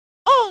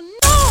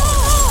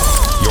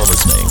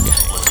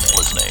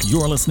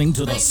You're listening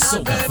to the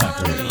Soca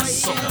Factory.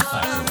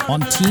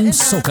 On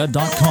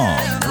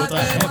TeamSoca.com with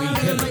a heavy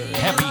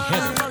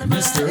hitter,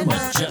 Mr.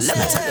 Mejustik. Let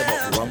me tell you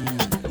about rum.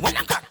 When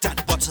I crack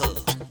that bottle,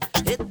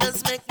 it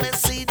does make me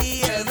see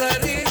the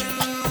every.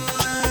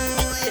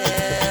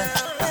 Yeah,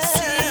 I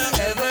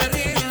see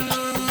every.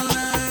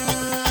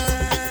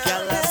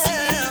 Girl, I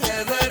see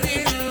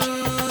every.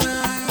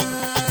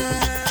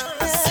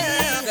 I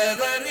see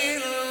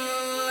every.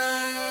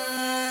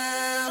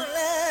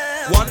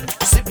 One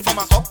sip from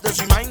my cup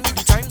does remind me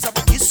the times I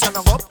would kiss and I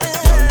up.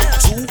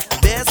 Two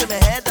bears in my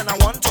head and I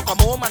want to come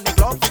home and the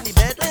glove in the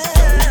bed.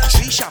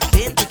 Three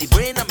champagne to the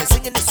brain and me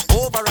singing this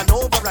over and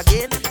over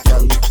again.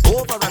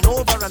 Over and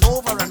over and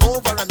over and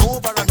over and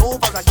over and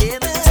over again.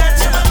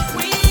 You're my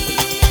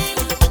queen,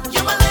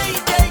 you're my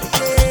lady,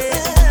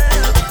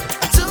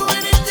 yeah. I'd do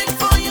anything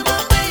for you,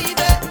 my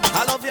baby.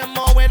 I love you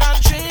more when I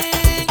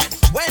drink,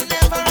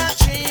 whenever I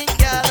drink,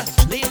 girl.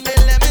 Leave me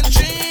lemon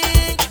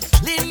drink,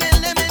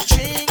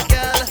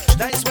 girl.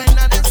 That's when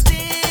I don't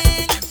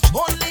sting,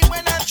 only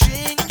when I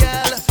drink,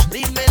 girl.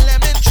 Leave me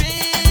lemon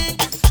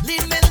drink,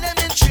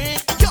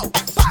 yo,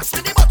 pass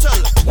me the bottle.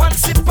 One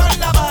sip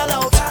and a ball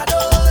out,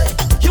 adoy.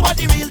 You are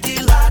the real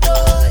deal,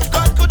 adoy.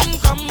 God couldn't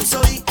come,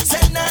 so he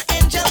sent an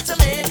angel to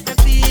make me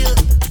feel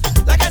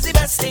like I the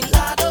best thing,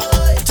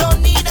 adoy.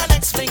 Don't need an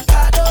explain,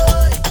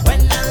 adoy.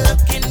 When I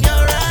look in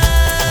your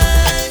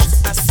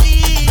eyes, I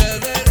see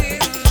every.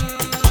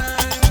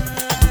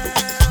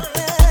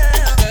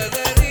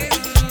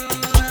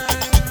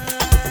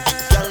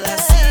 Girl, I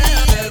see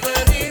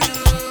every.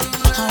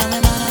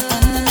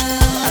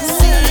 I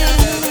see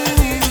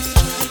every.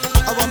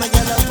 I wanna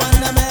get up on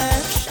the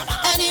man.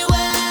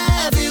 Anywhere,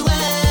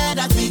 everywhere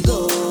that we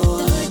go.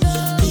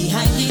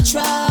 Behind the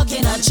truck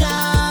in a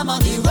jam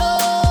on the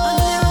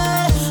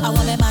road. I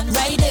want a man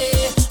right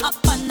there, up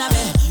on me,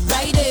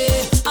 right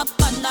there, up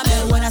on me.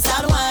 When I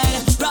start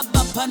wine, rub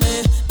up on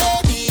me,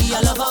 baby.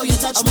 I love how you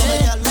touch me,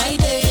 right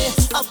there,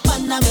 up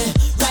on me,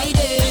 right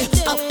there,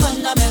 up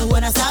on me.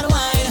 When I start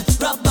wine,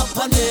 rub up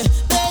on me,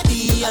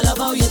 baby. I love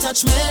how you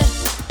touch me.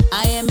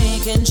 I am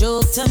making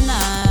joke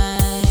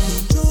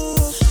tonight.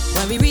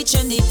 When we reach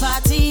in the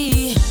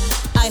party,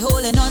 I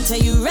holding on to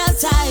you real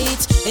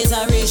tight. It's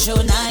a ratio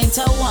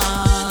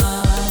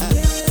 9-1.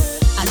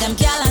 And them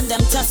gal and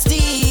them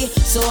thirsty,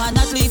 so I'm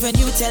not leaving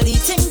you till the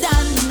thing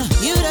done.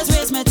 You just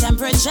raise my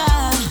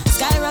temperature,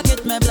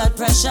 skyrocket my blood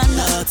pressure.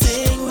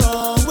 Nothing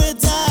wrong with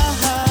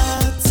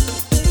that.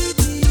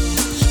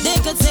 They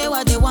could say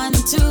what they want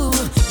to.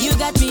 You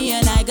got me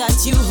and I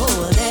got you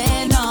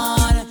holding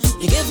on.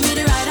 You give me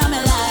the ride of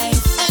my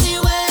life.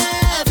 Anywhere,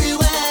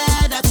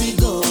 everywhere that we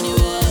go.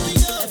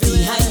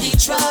 Behind the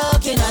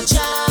truck in a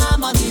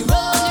jam on the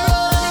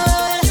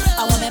road.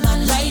 I want a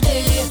man right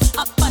there,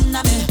 up on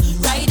me,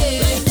 right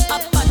there,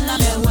 up on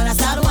me. When I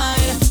start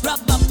wine,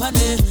 rub up on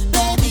me,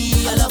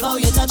 baby. I love how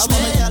you touch me,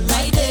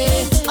 right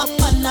there, up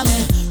on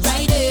me,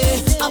 right there,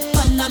 up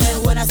on me.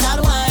 When I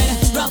start wine,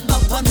 rub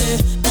up on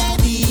me,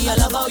 baby. I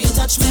love how you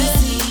touch me.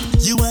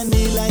 You and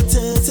me like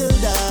turtle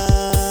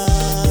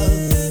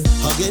dove,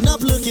 hugging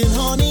up, looking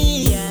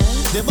honey.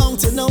 They bound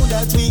to know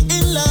that we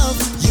in love.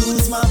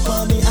 Use my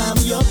bunny, I'm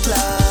your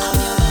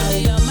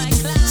Clyde.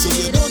 So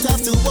you don't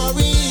have to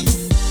worry,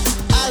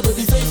 I will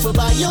be faithful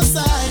by your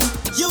side.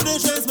 You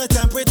don't raise my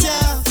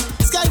temperature,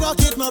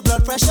 skyrocket my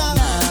blood pressure.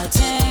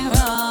 Nothing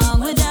wrong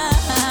with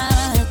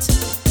that.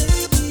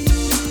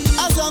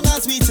 As long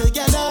as we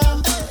together,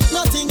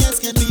 nothing else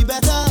can be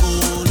better.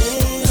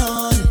 Holding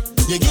on,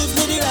 you give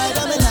me the ride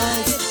of my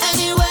life.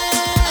 Anywhere,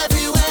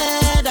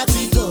 everywhere that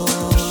we go.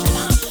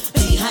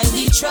 Behind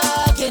the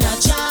truck in a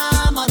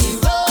jam on the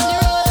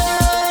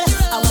road.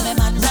 I want a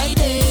man right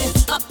there,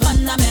 up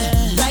on me,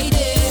 right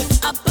there,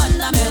 up on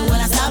me. When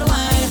I start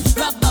wine,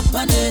 rub up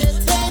on it,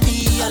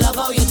 baby. I love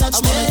how you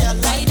touch me,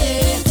 right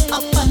there,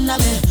 up on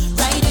me,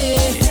 right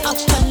there, up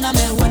on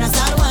me. When I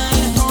start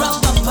wine,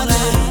 rub up on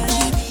it.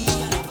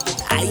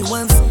 I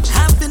was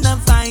having a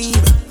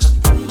vibe,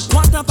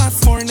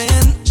 4:15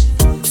 morning,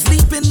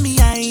 sleep in me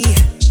eye.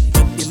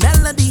 The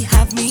melody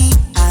have me,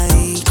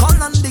 I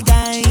call on the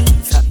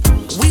guys.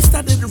 We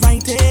started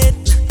writing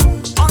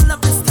all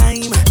of this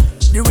time.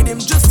 The rhythm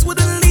just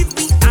wouldn't leave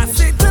me. I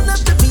said turn up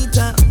the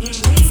meter,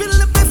 feel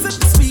the bass at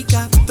the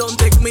speaker. Don't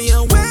take me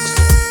away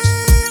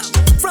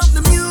from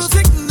the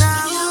music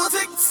now.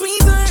 Music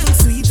sweeter and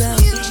sweeter,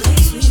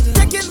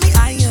 taking me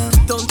higher.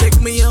 Don't take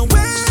me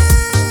away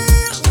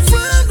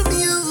from the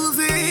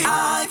music.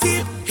 I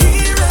keep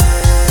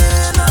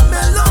hearing a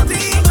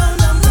melody.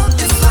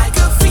 It's like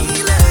a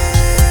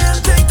feeling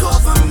take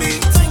over me.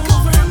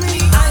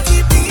 I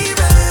keep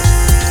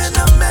hearing a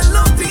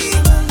melody.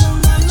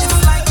 It's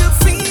like a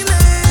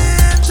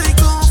feeling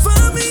take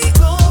over me.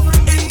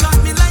 It got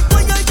me like yo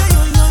yo yo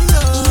yo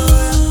yo.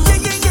 Yeah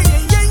yeah yeah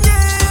yeah yeah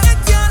yeah. It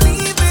can't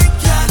leave me,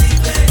 can't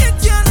leave me. It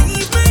can't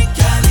leave me,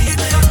 can't leave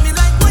me. It got me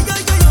like yo yo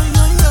yo yo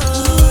yo yo.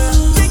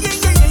 Yeah yeah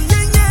yeah yeah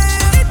yeah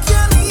yeah. It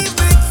can't leave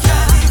me,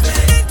 can't leave me.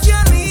 It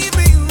can't leave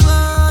me.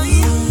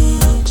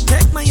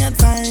 Take my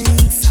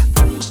advice,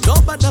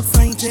 don't bother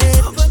fight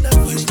it.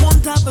 You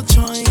won't have a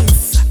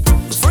choice.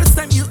 The first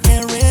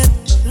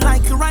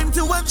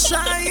to a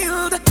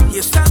child,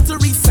 you start to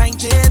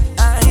recite it,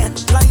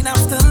 line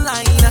after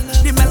line.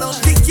 The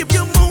melody keep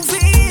you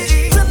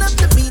moving. Turn up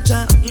the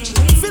meter,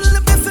 feel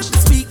the bass in the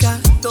speaker.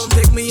 Don't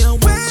take me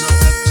away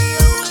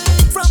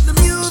from the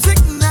music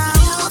now.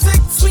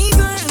 Music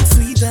sweeter and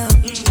sweeter,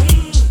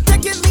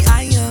 taking me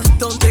higher.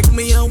 Don't take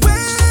me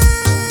away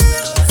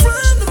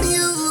from the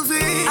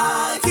music.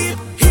 I keep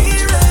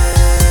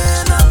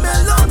hearing a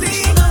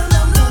melody.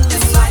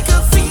 It's like a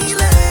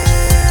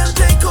feeling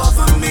take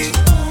over me.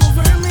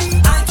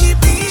 I keep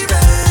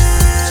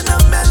hearing a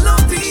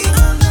melody.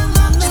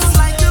 It's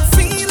like a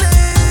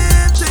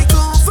feeling take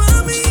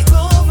over me.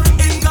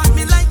 It got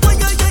me like yo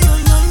yo yo yo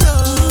yo yo.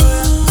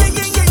 Yeah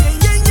yeah yeah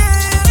yeah yeah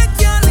yeah. It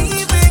can't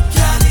leave it,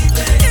 can't leave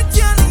it. It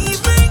can't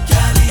leave it,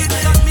 can't leave it.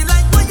 It got me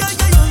like yo yo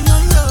yo yo yo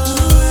yo.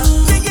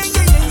 Yeah yeah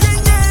yeah yeah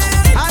yeah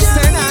yeah. I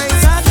say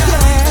nice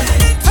again.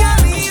 It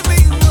can't leave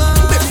it.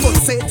 My foot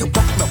say to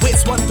walk, my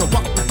waist want to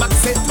walk, my back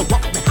say to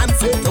walk, my hand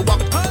say to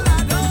walk.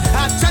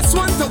 I just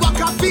want to walk,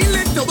 I feel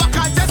it to walk,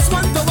 I just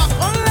want to walk.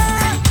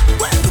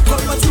 Well, look how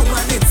much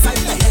woman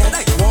inside my head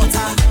like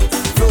water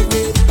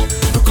flowing.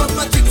 Look how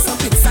much drinks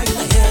up inside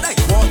my head like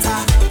water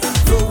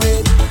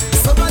flowing.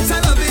 So much I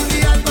love in the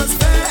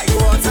atmosphere like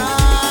water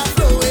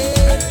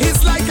flowing.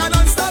 It's like a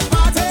non-stop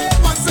party.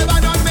 Once a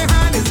man on my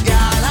hand is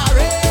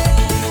gallery.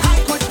 I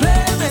could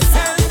play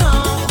myself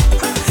now,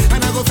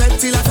 and I go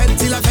fentila,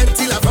 fentila,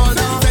 fentila, fall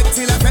down,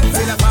 fentila,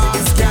 fentila, fall.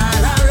 It's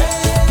gallery.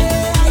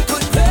 I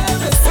could play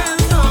myself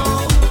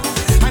now,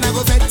 and I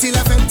go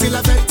fentila,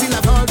 fentila, fentila,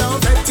 fall down,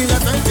 fentila,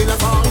 fentila,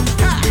 fall.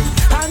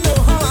 I know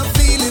how I'm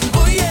feeling,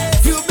 oh yeah.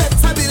 You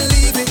better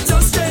believe it.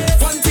 Just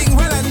one thing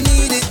when I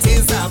need it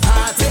is a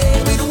party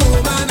with a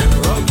woman and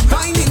rum,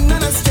 whining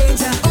on a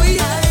stranger. Oh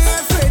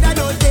yeah, afraid I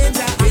know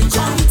danger. We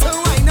come to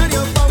wine on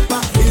your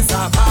bumper. It's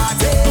a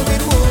party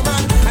with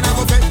woman, and I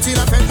go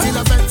fentila,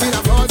 fentila,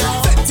 fentila, fall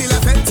down, fentila,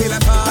 fentila,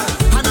 fall.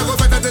 And I go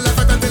fentila,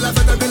 fentila,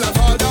 fentila,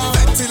 fall down,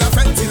 fentila,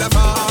 fentila,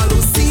 fall.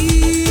 Oh,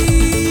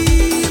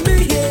 see me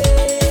here.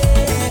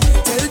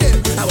 Tell them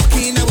I walk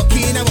in, I walk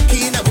in, I walk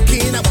in, I walk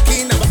in, I walk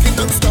in, I walk in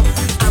non-stop.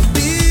 I'm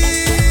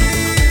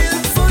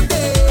built for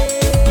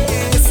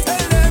this.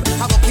 Tell them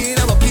I walk in,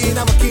 I walk in, I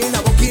walk in, I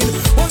walk in.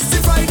 Once the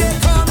Friday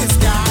come, it's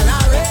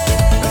gallery.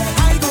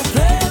 I go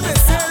play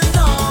myself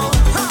now,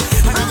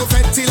 and I go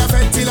fentila,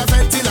 fentila,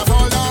 fentila,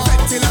 fall down,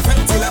 fentila,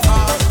 fentila,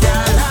 fall.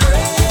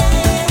 Gallery.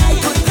 I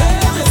go play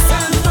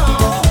myself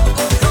now,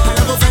 and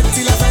I go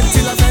fentila,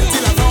 fentila,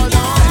 fentila, fall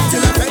down,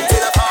 fentila,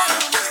 fentila, fall.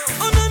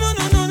 Oh no no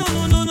no no no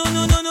no no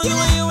no no no. You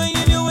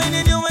whining, you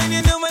whining, you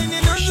whining, you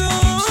whining, you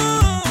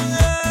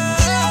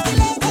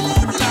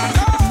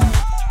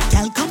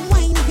Girl, come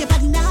wine up your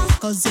body now,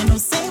 'cause you know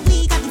say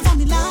we got the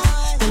formula.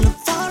 They look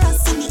for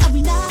us in the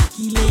arena.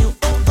 Kile,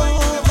 oh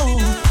oh oh.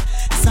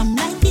 Some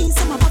like me,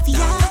 some are puffy,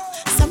 yeah.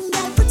 Some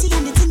girl pretty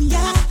and they thin,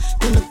 yeah.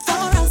 They look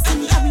for us in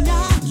the arena.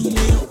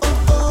 Kile, oh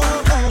oh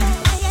oh.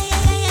 Ay ay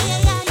ay ay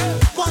ay ay ay.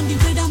 Want the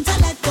freedom to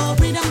let go,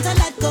 freedom to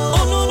let go.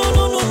 Oh no no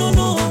no no no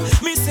no.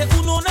 Me say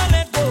uno na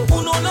let go,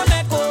 uno na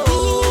let go.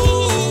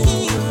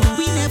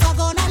 We never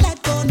gonna let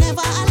go,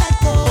 never let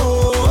go.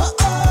 Oh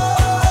oh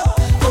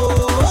oh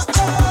oh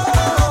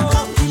oh.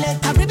 Come kill it,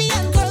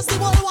 Caribbean girls, they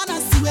all wanna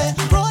see it.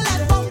 Roll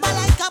that bumper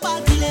like a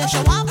ball killer.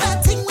 Show off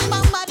that thing with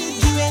my body,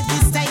 give it.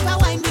 This type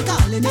of wine we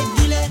calling it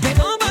killer. They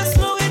don't bust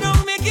slow, we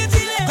don't make it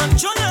delay.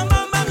 Control and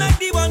bam bam like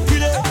the one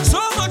killer. So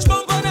much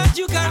bumper that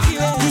you can't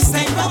hear it. This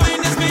type of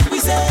wine is make we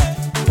say,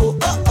 oh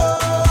oh oh,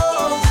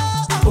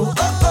 oh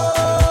oh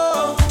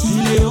oh,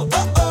 kill it, oh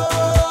oh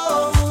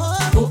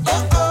oh, oh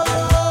oh oh,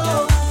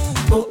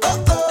 oh oh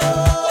oh,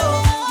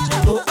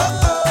 oh oh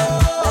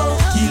oh,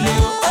 kill it,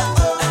 oh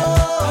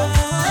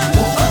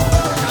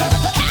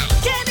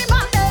Kenny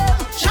man them,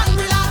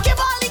 Shangri-La, give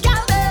all the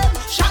gal them.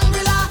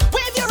 Shangri-La,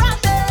 wave your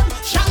hand them.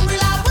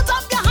 Shangri-La, put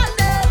up your hand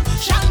them.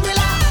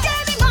 Shangri-La,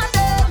 Kenny man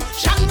them.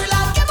 Shangri-La,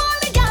 give all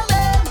the gal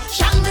them.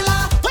 Shangri-La,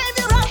 wave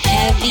your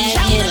hand them.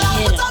 Shangri-La,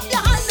 put up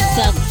your hand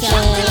them.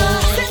 Shangri-La,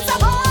 since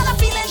I'm all I'm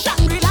feeling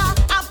Shangri-La,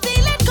 I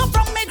feel it come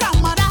from my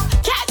grandmother.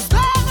 Cats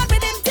long and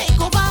rhythm take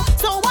over,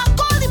 so I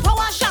call the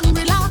power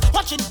Shangri-La.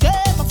 Watch it go,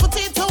 my foot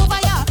it over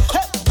ya.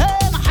 Hey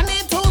hey, my hand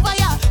it over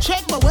ya.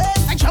 Shake my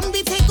waist like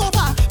Jambi take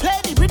over. Play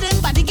the rhythm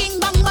by the ging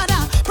bang bada.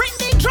 Bring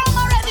the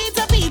drummer ready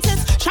to beat it.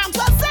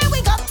 Champions say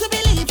we got to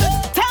believe it.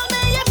 Tell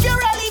me if you're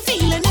really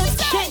feeling it.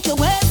 Shake your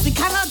waist, we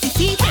cannot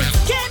defeat it.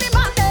 Kenny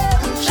man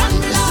them,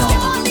 Shangri-La,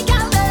 give all the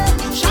gal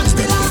them.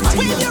 Shangri-La,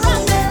 wave your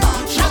hand them.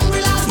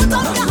 Shangri-La, put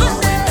up your hand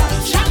them.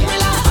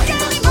 Shangri-La,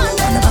 Kenny man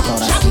them.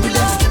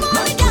 Shangri-La, give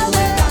all the gal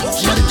them.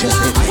 Shangri-La,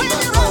 wave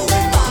your hand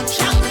them.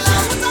 Shangri-La,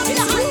 put up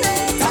your hand them.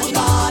 Thank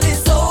God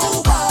it's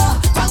over.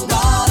 Thank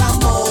God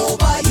I'm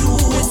over you.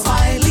 It's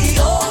finally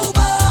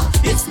over.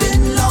 It's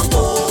been long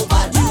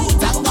overdue.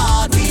 Thank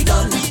God we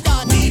done, we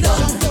done, we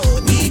done,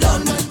 we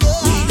done,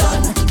 we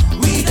done,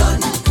 we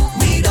done,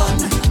 we done.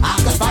 I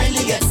could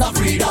finally get some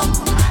freedom.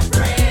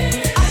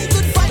 I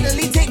could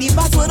finally take the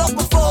password off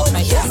my phone.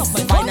 Yes,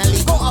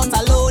 finally go out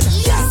alone.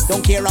 Yes,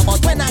 don't care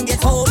about when I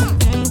get home.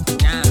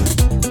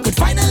 Could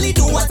finally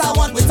do what I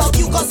want without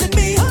you causing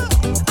me.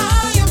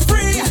 I am free.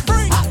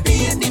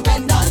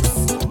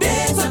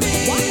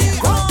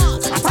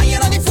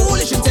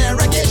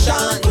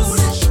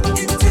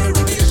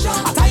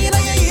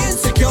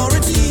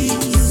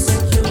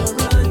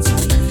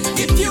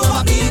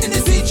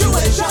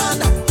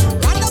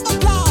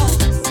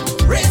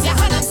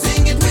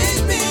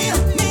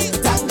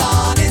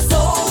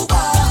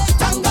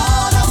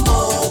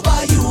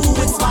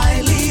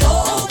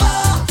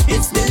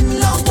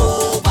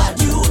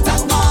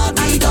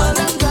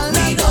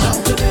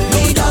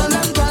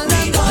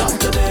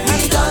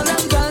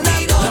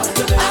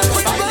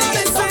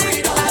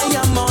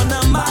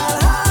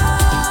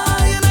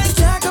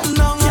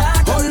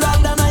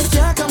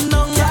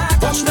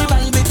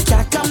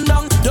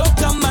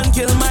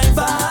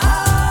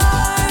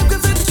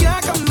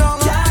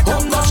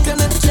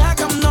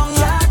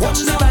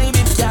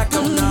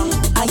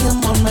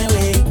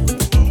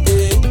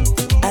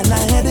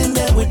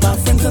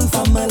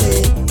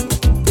 Valley.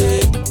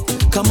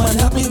 Yeah. Come on,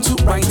 help me to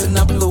brighten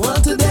up the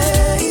world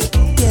today.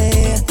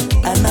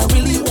 Yeah, and I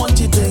really want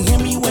you to hear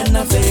me when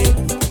I say,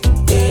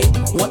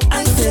 what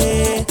I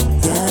say.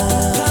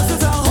 Yeah. 'Cause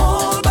there's a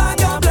whole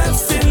bag of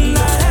blessing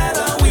ahead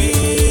of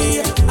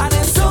we, and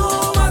there's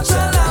so much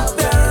love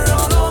there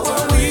all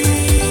over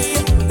we.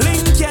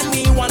 Link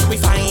anyone we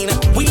find,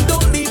 we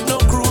don't leave no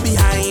crew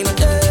behind.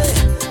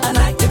 And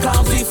like the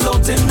clouds we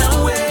floating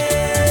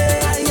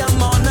away, I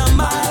am on a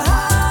mile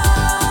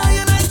high,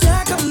 and I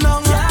can't come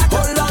down.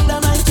 Hold on,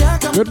 and I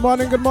can't come. Good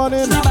morning, good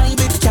morning.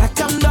 Baby, can't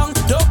come down.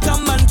 Don't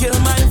come and kill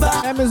my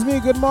vibe. M is me,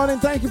 good morning.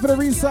 Thank you for the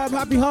resub.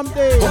 Happy hump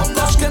day. Oh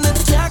gosh, can it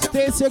check?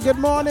 Stacia, good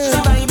morning.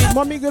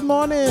 Mommy, good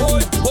morning.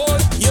 Boy,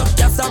 you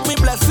can't stop me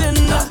blessing.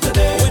 Not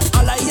today. With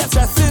all I am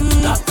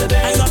stressing. Not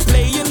today. I'm not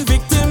playing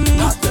victim.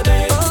 Not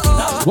today.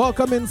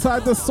 Welcome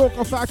inside the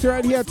Soca Factory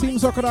right here at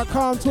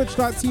TeamSoca.com,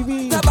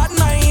 Twitch.tv.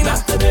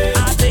 Not today.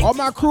 All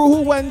my crew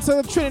who went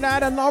to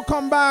Trinidad and now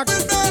come back.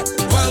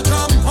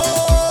 Welcome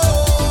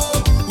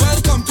home.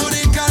 Welcome to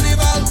the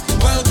carnival.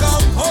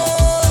 Welcome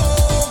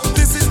home.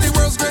 This is the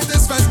world's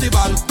greatest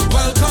festival.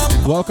 Welcome.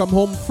 Welcome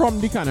home from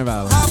the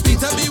carnival. Happy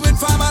to be with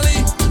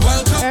family.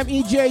 Welcome.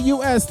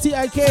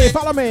 MEJUSTIK,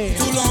 follow me.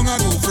 Too long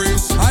ago,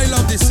 freeze. I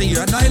love the sea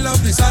and I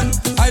love the sun.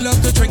 I love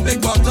to drink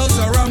big bottles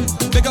of rum.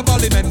 Big up all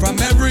the men from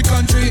every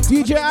country.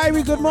 DJ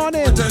Irie, good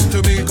morning. Turn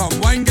to me, come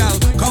wine gal,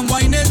 come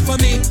wine it for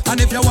me. And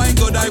if you wine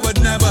good, I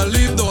would never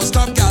leave. Don't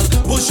stop gal,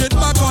 push it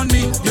back on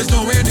me. There's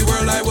nowhere in the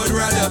world I would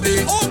rather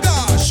be. Oh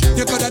gosh,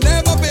 you could have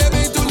never paid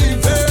me to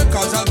leave here,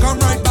 cause I'll come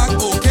right back,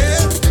 okay?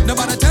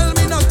 Nobody tell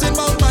me nothing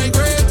about my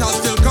great, I'll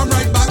still come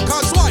right back.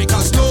 Cause why?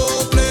 Cause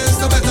no place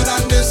no better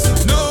than this.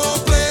 No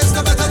place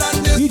no better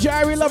than this. DJ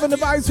Irie loving the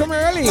vibes from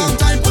early. Long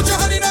time, put your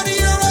hand in the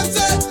air and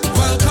say,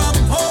 welcome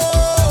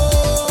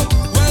home.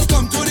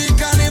 Welcome to the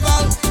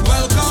carnival.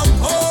 Welcome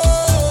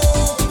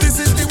home. This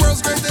is the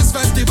world's greatest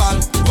festival.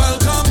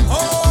 Welcome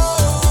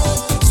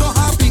home. So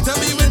happy to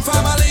be with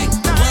family.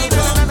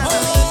 Welcome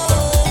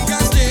home.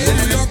 Can't stay in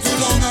New York too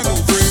long ago.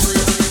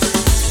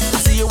 I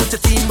see you with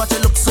your team, but you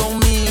look so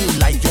mean.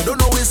 Like you don't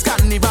know it's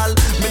carnival.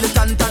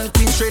 Militant and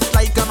clean, straight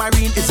like a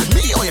marine. Is it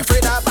me or you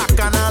afraid of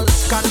bacchanal?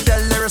 Can't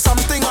tell there is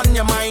something on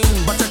your mind,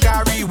 but you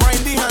carry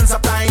wind the hands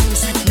of time.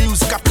 Sweet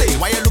music I play,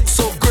 why you look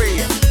so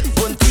grey?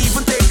 Won't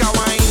even take a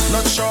wine.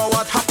 Not sure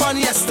what happened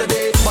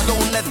yesterday, but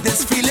don't let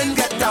this feeling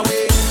get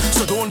away.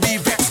 So don't be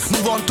vexed,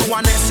 move on to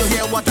one next. You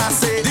hear what I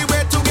say? The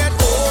way to get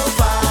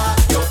over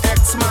your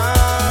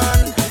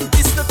ex-man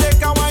is to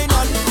take a wine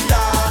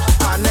under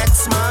an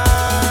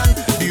ex-man.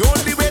 The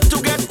only way to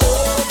get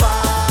over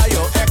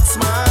your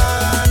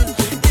ex-man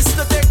is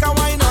to take a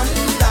wine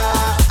under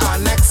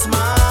an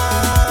ex-man.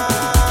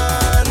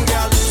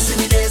 Girl, see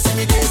me there, see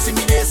me there, see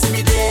me there, see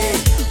me there.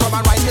 Come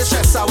and wipe your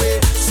stress away.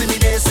 See me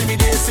there, see me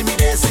there, see me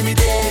there, see me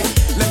there.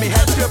 Let me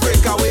help you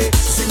break away.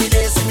 See me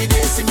there, see me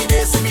there, see me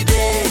there, see me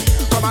there.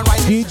 Come and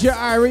wipe. DJ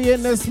Irie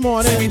in this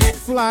morning,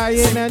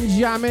 flying and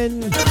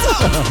jamming.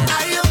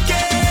 I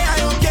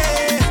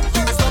okay,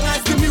 as long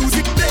as the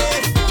music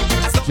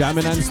plays.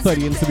 Jamming and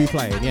studying to be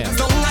flying, yeah. As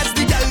long as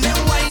the girl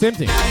them wine. Same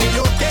thing. I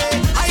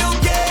okay,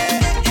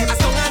 as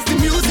long as the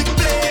music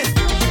plays.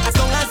 As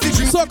long as the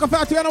drink. Soca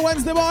Factory on a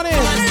Wednesday morning.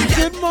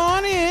 Good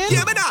morning.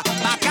 Yeah, but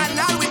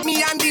bacchanal with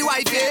me and the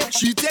wife, eh?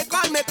 She take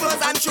all my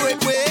clothes and throw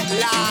it away.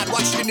 Lord,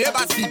 watch the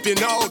neighbors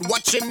sleeping out,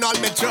 watching all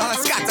my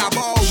trust scatter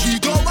about. She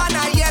don't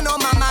wanna hear no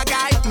mama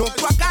guy, no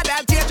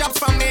crocodile teardrops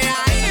from me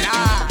eye.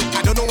 Nah,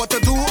 I don't know what to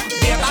do.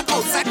 They're back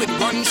outside with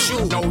one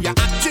shoe. Now you're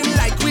acting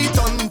like we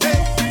done day.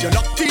 You're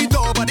lucky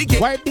though, but again.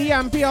 Wipe the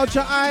ampy out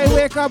your eye.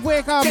 Wake up,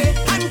 wake up.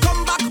 And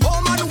come back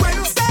home on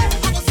Wednesday.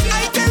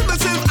 I tell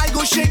myself I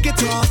go shake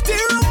it off. The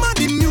room and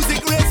the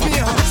music raise me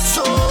up.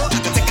 So I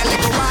can take a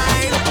little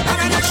wine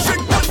and I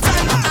shrink one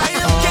time. I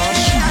okay.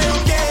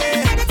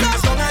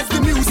 As long as the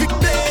music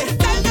play,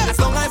 as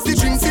long as the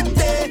drinks it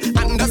day,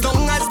 and as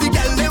long as the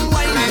girl them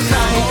wine.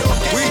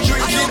 We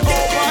drinking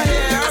over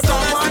here. As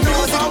long as the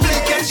music we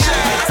can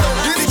share.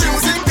 This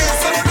music is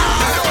so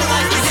loud.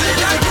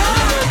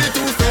 Ready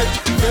to fit.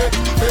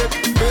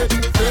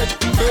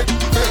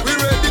 We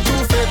ready to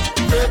fit.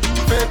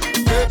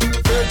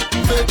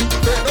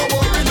 No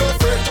worry, no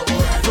fret.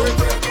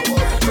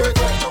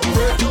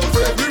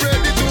 We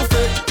ready to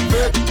fit.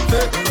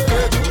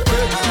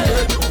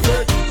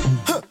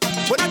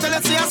 When I tell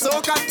you see a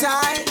soca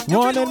tie.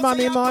 Morning,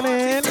 money,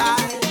 morning.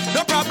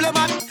 No problem,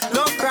 man,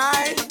 no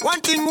cry.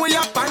 One thing we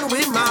up and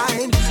we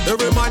mind.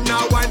 Every man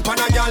now wine pan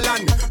a gal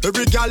and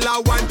every gal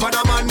a wine pan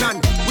a man and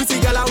we see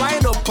gal a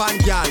wine up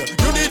and gal.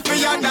 You need to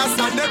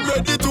understand them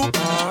ready to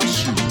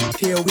push.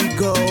 Here we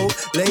go,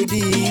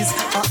 ladies.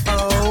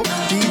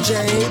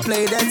 DJ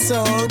play that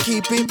song,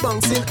 keep it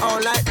bouncing all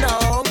night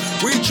long.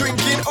 We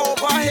drinking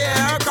over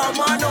here, come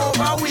on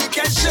over, we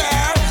can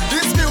share.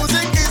 This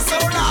music is so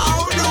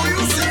loud, do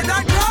you see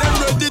that crowd? Them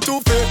ready to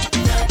fit,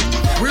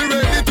 we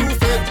ready to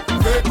fit,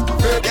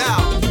 yeah.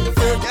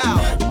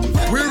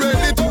 We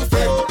ready to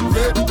fit,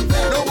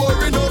 no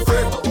worry, no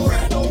fret,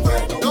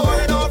 no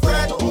worry, no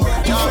fret,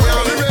 yeah,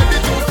 we ready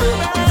to fit.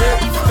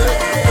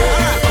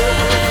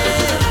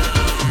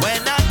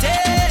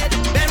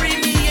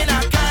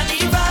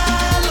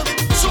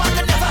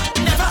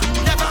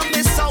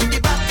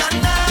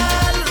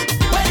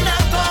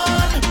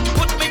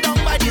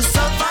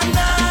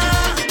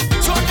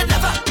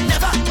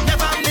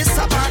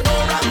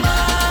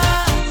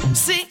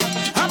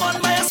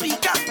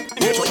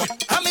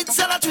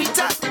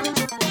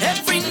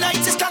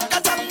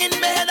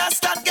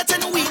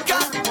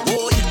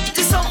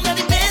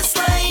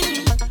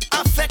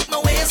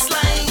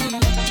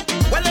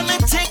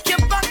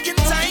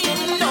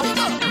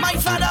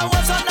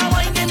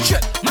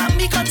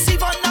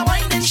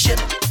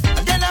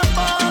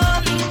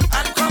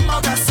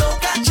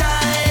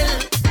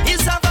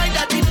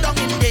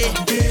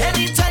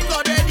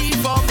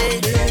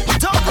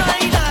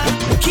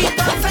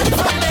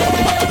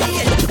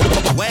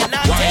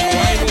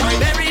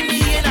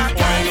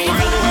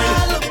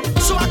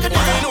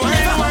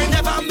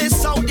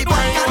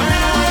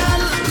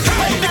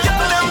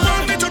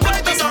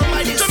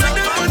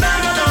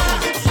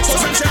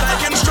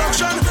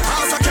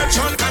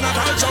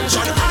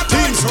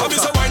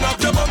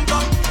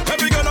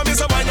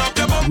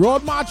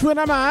 Road March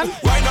winner, man.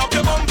 Wind up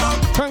your bumper.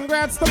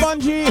 Congrats to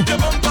Bungie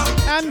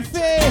and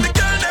Faye. The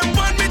girl them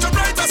want me to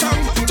write a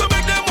song to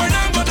make them wine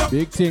and go down.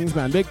 Big things,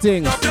 man, big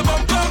things. Up your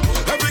bumper.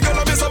 Every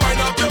girl miss a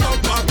wind up your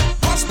bumper.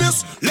 Watch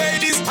this,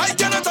 ladies, I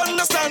cannot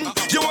understand.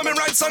 You want me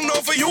write song now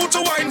for you to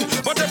wine,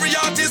 but every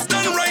artist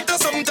done write a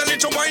song tell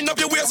it to wind up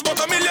your waist but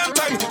a million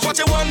times. What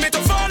you want me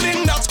to fall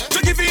in that? To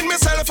give in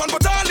myself and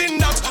put all in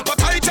that. But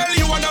I tell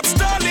you I'm not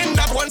stalling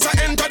that. Once I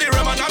enter the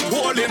room and I'm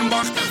holding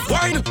back.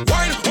 Wine,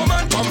 wine,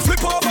 woman, come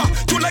flip over.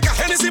 Do like a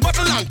Hennessy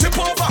bottle and tip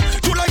over.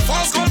 Do like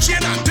fast gold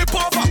chain and tip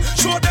over.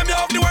 Show them you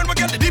have the one, we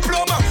get the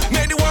diploma.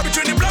 Make the war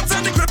between the blacks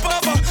and the grip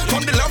over.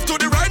 From the left to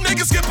the right,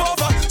 make it skip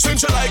over.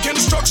 Since you like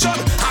instruction,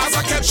 as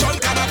a caption,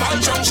 carnival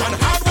junction.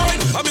 Hard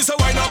wine, I miss a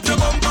wine up your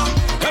bumper.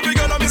 Every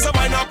girl I miss a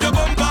wine up your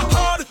bumper.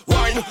 Hard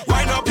wine,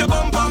 wine up your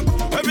bumper.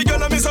 Every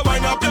girl I miss a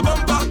wine up your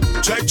bumper.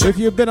 Check, check. If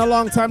you've been a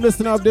long time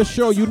listener of this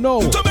show, you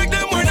know To make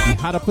them wine and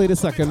how to play the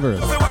second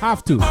verse.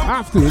 Have to,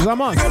 it's a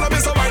must. girl I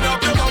miss a wine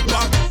up your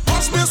bumper.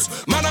 Watch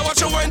this, man I watch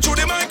you wine through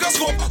the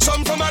microscope.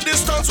 Some from a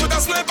distance with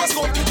a sniper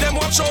scope. Them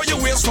watch how you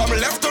waist from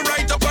left to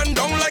right, up and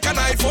down like an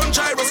iPhone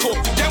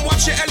gyroscope. Them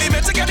watch you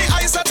elevate to get the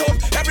eyes at up.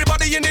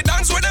 Everybody in the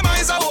dance with them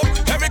eyes are up.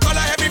 Every color,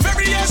 every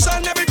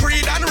variation, every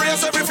breed and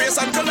race, every face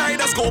and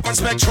kaleidoscope and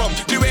spectrum.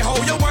 The way how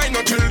you wine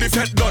until the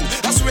fed done.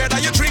 I swear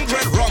that you drink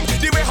red rum.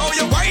 The way how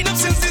you wine up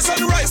since the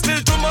sunrise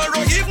till tomorrow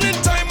evening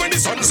time when the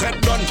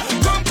sunset done.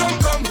 Come, come,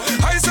 come.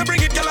 I say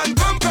bring it, girl, and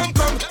come, come,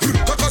 come.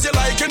 Because you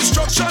like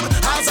instruction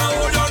as a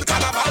hold on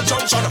carnival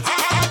junction.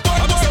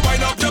 I miss a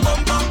wine up your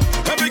bumper.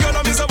 Every girl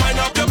I miss a wine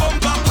up your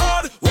bumper.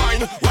 Hard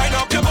wine, wine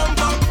up your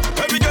bumper.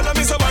 Every girl I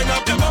miss a wine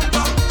up your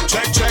bumper.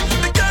 Check, check.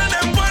 The girl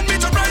them want me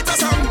to write a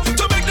song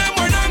to make them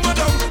wine and go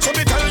down. So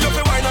me tell you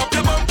to wine up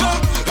your bumper.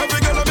 Every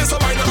girl I miss a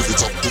wine up.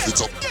 Give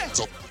it up.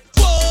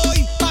 Boy,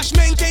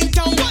 Bashman came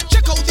down.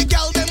 Check out the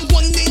gal them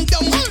winding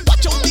down.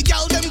 Watch out the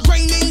gal them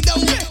grinding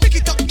down. Pick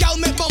it up, gal,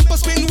 make bumper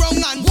spin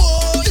round and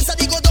whoa. This a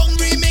the go down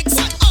remix.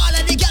 All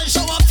of the gal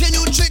show off your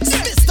new tricks.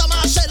 Mr.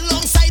 Marshall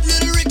alongside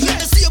Little Rick. Let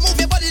me see you move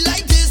your body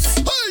like this.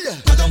 Hey.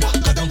 Go down,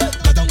 go down,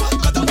 go down, go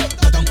down,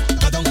 go down,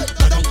 go down,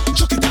 go down.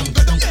 Chuck it down,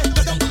 go down,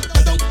 go down, go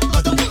down, go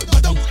down, go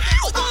down.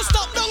 Ow, don't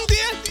stop down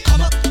there.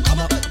 Come up, come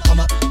up, come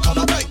up, come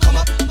up, right, come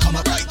up, come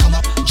up, right, come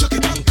up. Chuck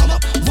it down, come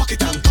up, walk it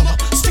down, come up,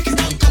 stick it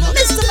down, come up.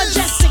 Mr.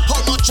 Mejustik.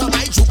 How much of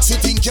my jokes you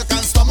think you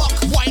can stomach?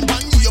 Wine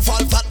band you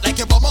fall flat like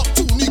a bummer.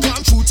 Two nigga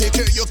and true take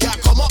care you can't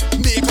come up.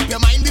 Make up your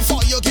mind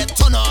before you get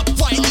turn up.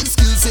 Whining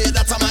skills say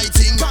that's a my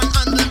thing. Can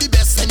handle the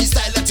best any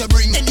style that you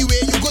bring. Anyway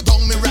you go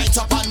down me right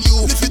up on you.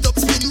 Lift it up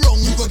spin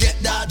round you go get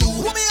that do.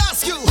 Let me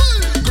ask you,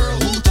 girl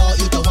who taught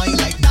you to wine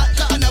like that?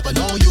 I never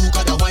know you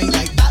coulda wine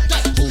like that.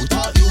 Who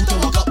taught you to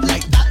walk up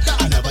like that?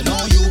 I never know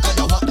you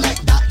coulda walk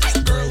like that.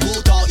 Girl who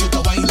taught you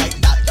to wine like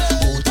that?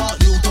 Who taught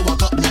you to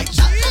walk up like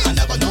that? I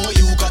never know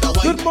you coulda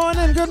wine. Good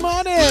morning, good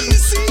morning. You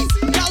see,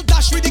 gal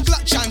dash with the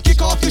clutch and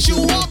kick off your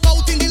shoe. Walk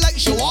out in the light,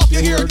 show off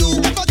your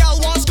hairdo. If a gal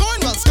wants scorn,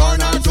 well scorn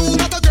her too.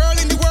 Not a girl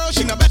in the world,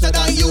 she no better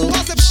than you.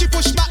 Cause if she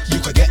push back, you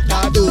could get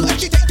that do. If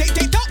she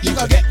take top, you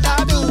could get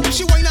that do. If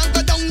she whine and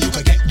go down, you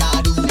could get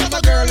that do. Not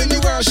a girl in the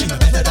world, she no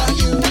better than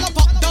you. Well a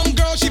pop down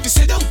girl, she fi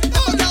sit down.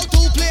 If a gal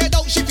too play it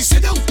out, she fi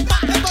sit down.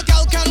 If a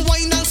gal can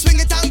whine and swing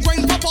it and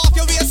grind, pop off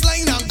your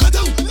waistline and go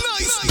down.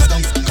 Nice. Go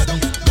down, go down,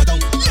 go down,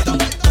 go down,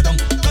 go down,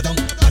 go down,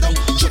 go down.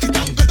 Chuck it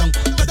down, go down,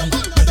 go down,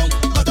 go down,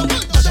 go down,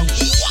 go down.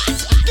 What?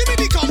 Give me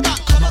the comeback.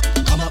 Come up,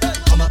 come up,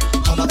 come up,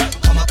 come up,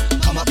 come up,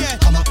 come up, yeah,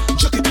 come up.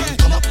 Chuck it down,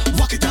 come up,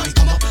 walk it down,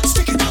 come up,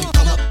 stick it down,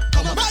 come up,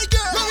 come up. My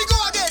girl, when we go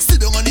again, sit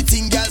down on the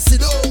thing, girl,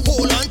 sit down.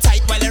 Hold on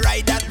tight while I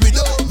ride that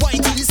riddle.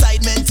 Wine to the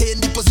side, maintain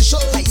the position.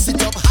 I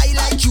sit up high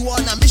like you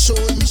on a mission,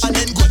 and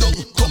then go down,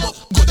 come up,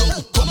 go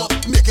down, come up.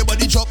 Make your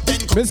body drop, then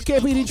come Miss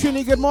KPD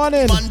Trini, good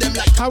morning. on them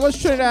like How was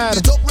Trinidad?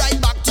 it up right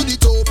back to the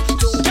top.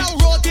 Gal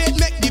rotate,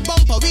 make the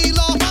bumper wheel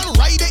off and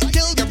ride it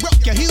till you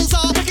broke your heels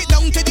off. Take it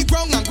down to the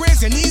ground and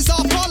graze your knees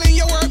off. Fall in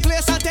your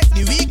workplace and take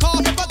the week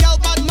off. If a gal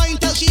bad mind,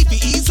 tell she fi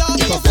ease off.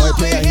 If a boy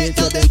play a hit,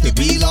 tell them to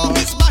peel off.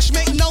 This bash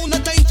make now no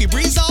time fi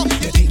breeze off.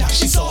 You think that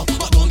she soft,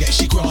 but don't get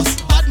she cross.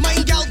 Bad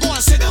mind gal go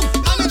and sit down.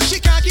 And if she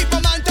can't keep a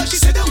man, tell she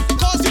sit down.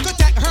 Cause you could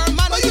take her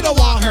man, but you don't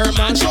want her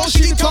man. Show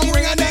she the tongue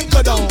ring and then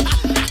go down.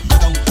 Go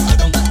down, go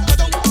down, go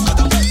down, go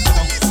down, go down,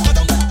 go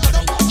down, go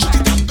down. Chuck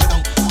it down, go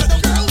down, go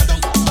down, go down,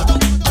 go down,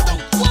 go down.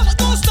 What?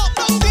 Don't stop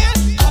down there.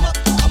 Come up,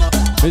 come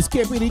up. Miss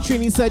KPD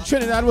Trini said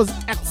Trinidad was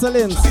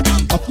excellent.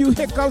 A few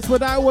hiccups,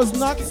 but I was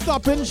not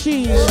stopping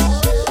she.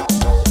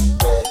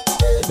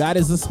 That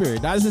is the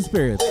spirit. That is the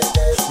spirit.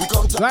 We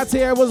come to, Glad to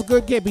hear it was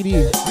good,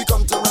 KPD. we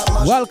come to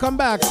Ramash. Welcome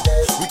back.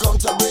 We come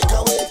to break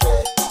away.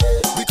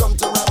 We come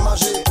to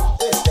Ramash.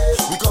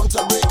 We come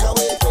to break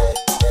away.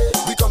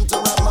 We come to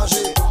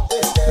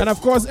Ramash. And of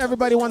course,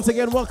 everybody, once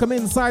again, welcome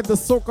inside the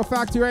Soca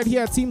Factory right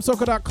here at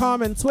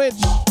TeamSoca.com and Twitch.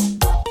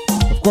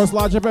 Of course,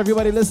 large up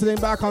everybody listening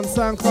back on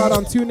SoundCloud,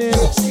 on TuneIn.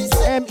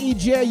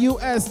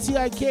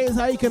 Mejustik is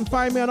how you can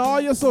find me on all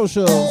your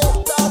socials.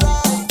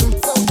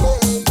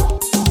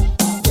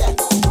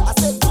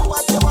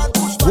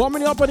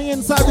 Warming up on the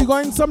inside, we're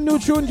going some new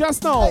tune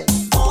just now.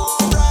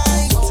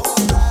 Alright.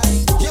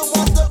 You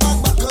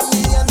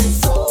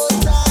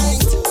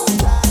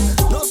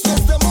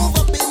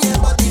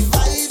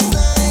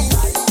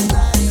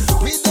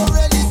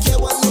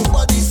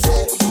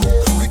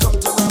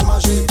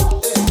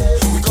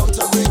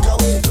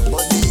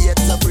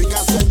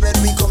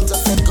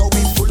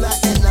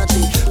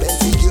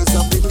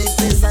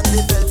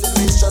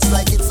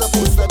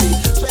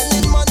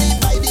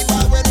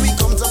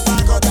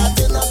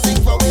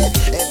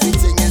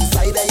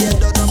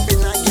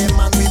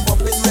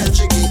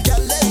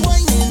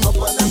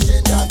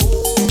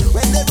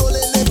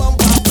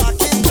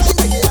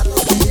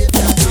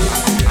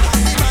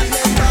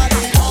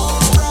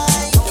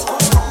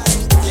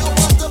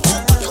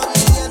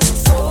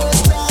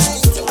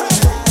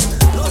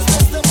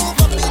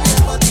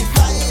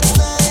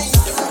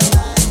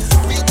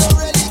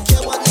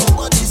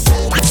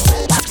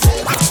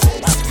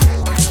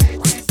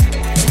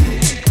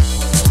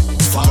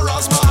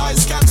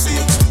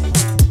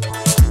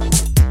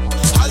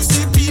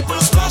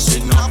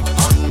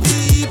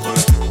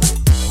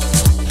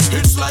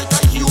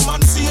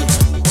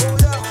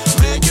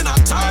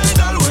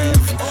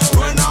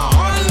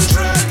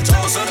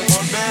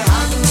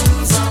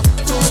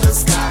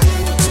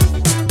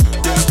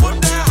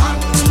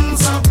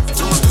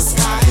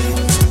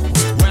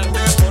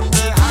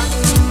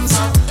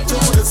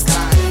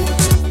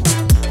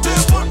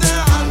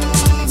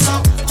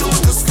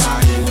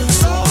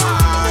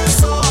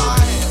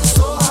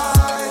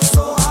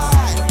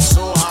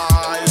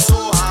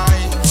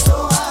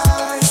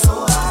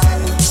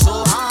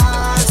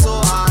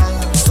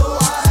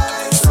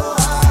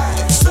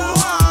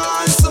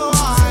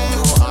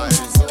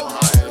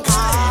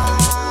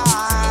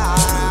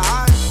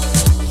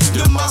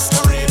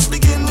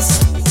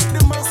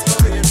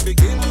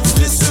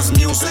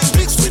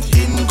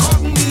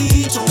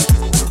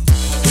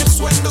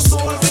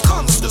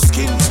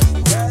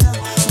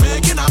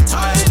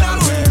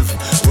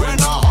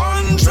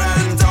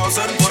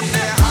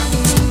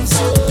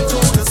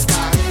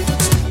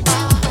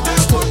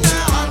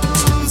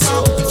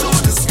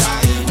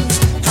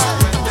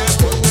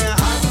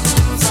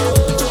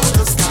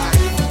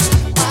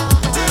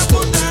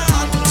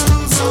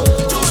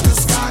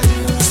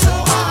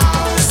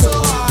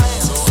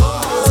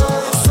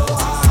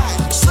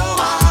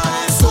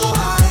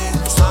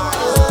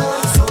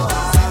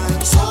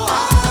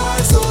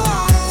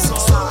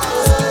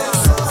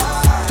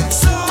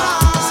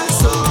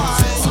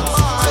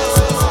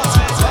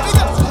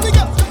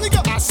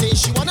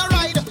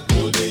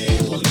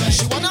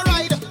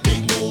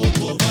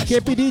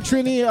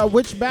Trini,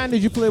 which band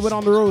did you play with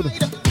on the road?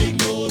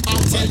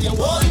 I'll tell you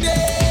all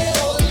day,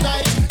 all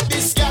night.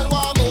 This girl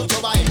want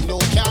motorbike, no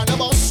car, no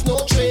bus, no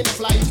train,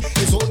 flight.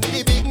 It's only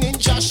the big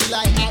ninja she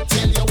like. I'll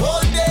tell you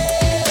all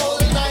day, all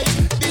night.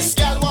 This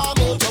girl want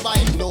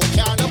motorbike, no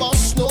car, no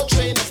bus, no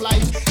train,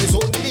 flight. It's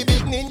only the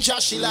big ninja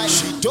she like.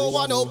 She don't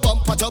want no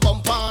bumper to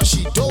bumper.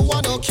 She don't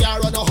want no car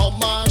or no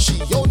Hummer. She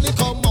only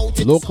come out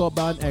in Local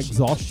band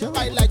Exhaustion?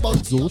 I like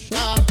Exhaustion?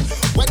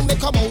 When they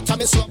come out,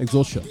 I'm so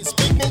Exhaustion. It's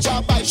big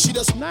ninja bike, she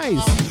does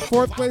Nice.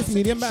 Fourth place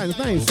medium band.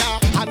 Nice.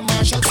 and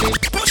Marshall say,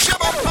 push your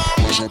bumper.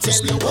 I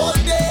tell you all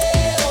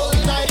day, all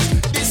night.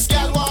 This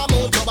girl want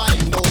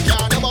motorbike, no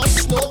car, no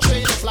bus, no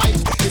train, flight.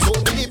 It's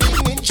only the big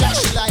ninja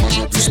she like.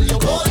 I tell you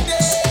all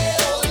day,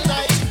 all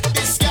night.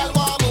 This girl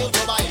want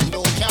motorbike,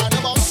 no car,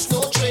 no bus,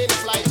 no train,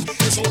 flight.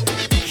 It's only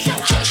the big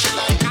ninja she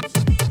like.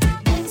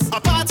 A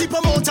party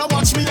promoter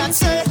watch me and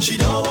say she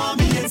don't want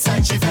me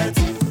inside she fed.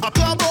 A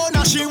club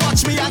owner she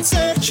watch me and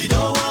say she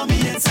don't want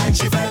me inside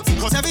she fed.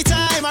 Cause every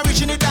time I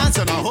reach in the dance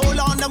and I hold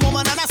on the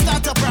woman and I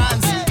start to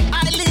prance.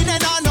 I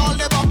leaning on all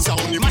the box, I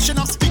only mashing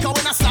up speaker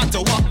when I start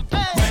to walk.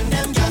 When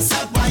them girls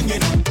start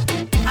winding up,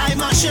 I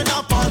mashing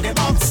up all the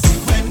box.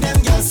 When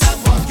them girls start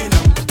walking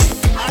up,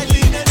 I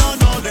leaning on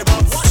all the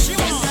box.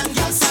 When them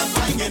girls start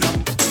winding up,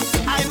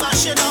 I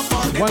mashing up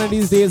all the box. One of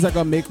these days I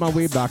gotta make my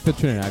way back to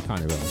Trinidad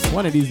Carnival.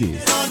 One of these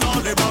days.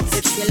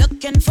 If you're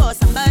looking for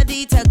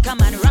somebody to come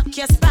and rock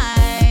your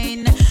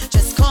spine,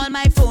 just call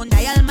my phone,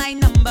 dial my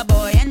number,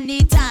 boy,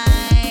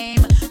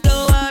 anytime.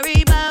 Don't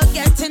worry about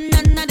getting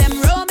none of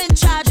them roaming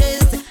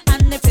charges.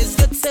 And if it's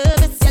good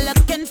service you're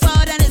looking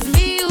for, then it's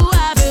me who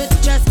have it.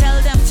 Just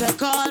tell them to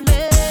call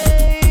me.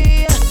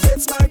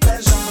 It's my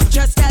pleasure.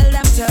 Just tell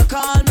them to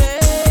call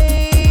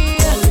me.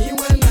 Call me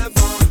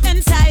whenever.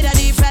 Inside of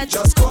the fed.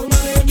 Just call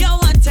my name. You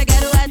want to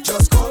get wet.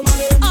 Just call my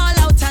name. All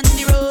out on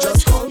the road.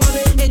 Just call my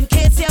name. In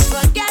case you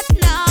forget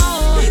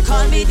now, they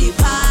call me the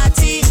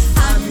party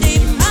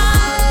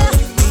animal.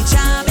 We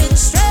jamming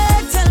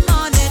straight till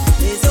morning.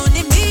 It's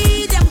only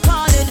me them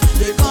calling.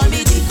 They call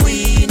me the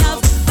queen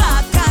of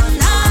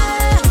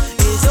Bacchanal.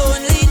 It's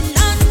only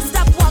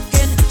non-stop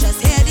walking. Just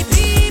hear the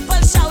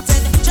people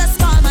shouting. Just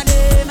call my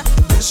name.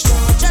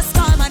 Just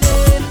call my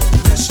name.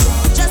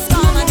 Just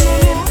call my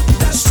name.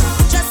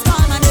 Just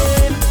call my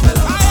name.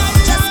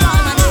 Just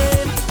call my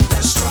name.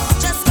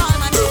 Just call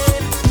my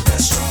name.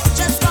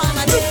 Just call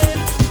my name.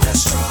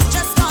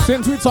 Just call.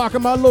 Since we're talking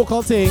about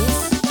local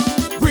things,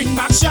 Bring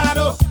back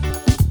Shadow,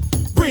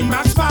 bring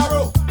back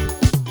Sparrow.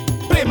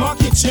 Play more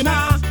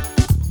Kitchener,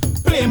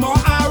 play more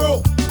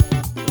Arrow.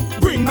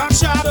 Bring back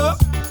Shadow,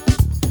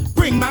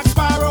 bring back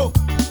Sparrow.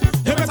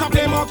 You better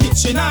play more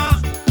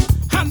Kitchener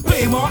and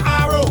play more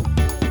Arrow.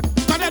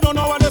 Cause they don't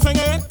know what they're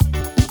singing.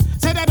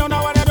 Say they don't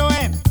know what they're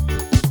doing.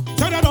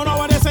 Say they don't know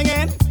what they're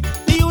singing.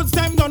 The youths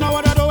them don't know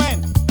what they're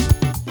doing.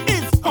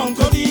 It's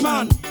Uncle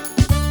D-Man,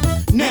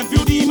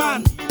 Nephew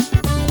D-Man,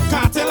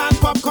 Cartel and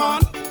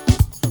Popcorn.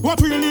 What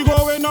really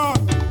going on?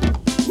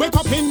 Wake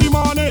up in the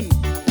morning,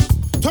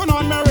 turn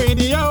on my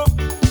radio,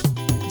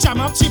 jam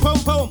up chip pum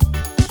pum.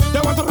 They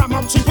want to ram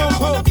up chip pum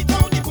pum.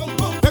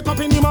 Wake up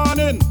in the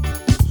morning,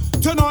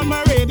 turn on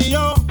my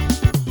radio.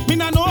 Me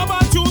not know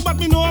about you, but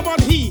me know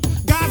about he.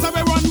 Guys have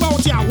a run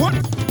bout ya. What?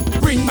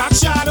 Bring back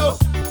Shadow,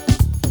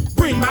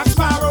 bring back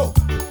Sparrow.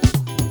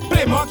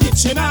 Play more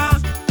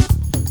Kitchener,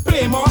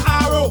 play more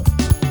Arrow.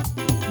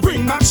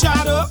 Bring back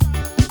Shadow,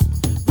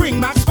 bring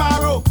back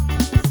Sparrow.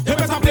 You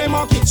better play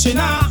more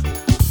Kitchener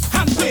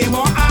and play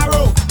more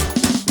Arrow.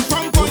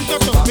 From Point to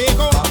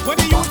Tobago, where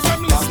the youth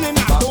them listening, I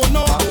don't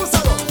know.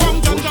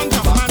 From John to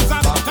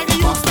Manza, like the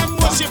youth them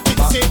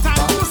worshiping Satan.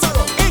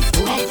 It's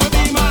Uncle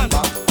D-Man,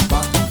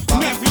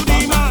 Nephew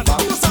D-Man,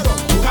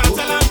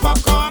 Cartel and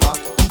Popcorn.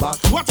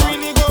 What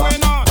really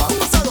going on?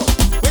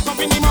 Wake up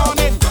in the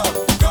morning,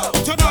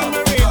 turn on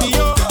the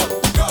radio,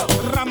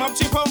 ram up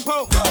chip pum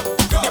pum.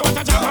 They want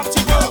to jam up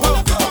chip pum pum.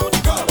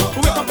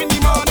 Wake up in the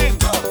morning,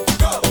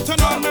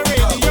 turn on the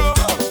radio.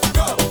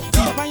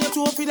 Keep on your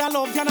toe for the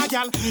love, yana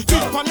gal.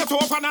 Keep on your toe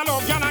for the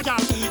love, yana gal.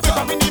 Wake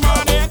up in the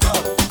morning,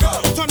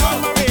 turn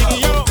on my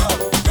radio.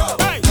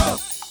 Hey,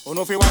 oh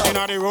no, if you're walking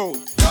on the road,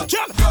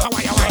 kill. How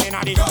are you whining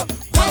on the road?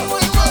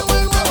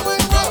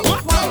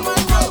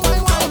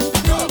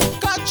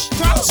 Catch,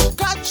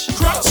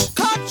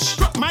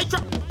 my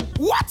crutch.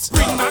 What?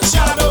 Bring back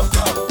Shadow,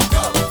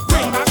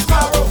 bring back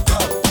Sparrow.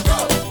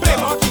 Play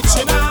more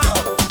Kitchener,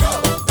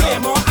 play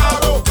more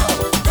Arrow.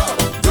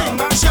 Bring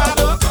back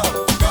Shadow,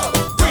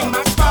 bring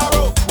back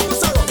Sparrow.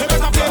 You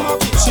better play more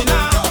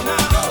Kitchener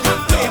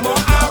and play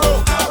more Arrow.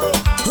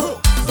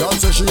 Girl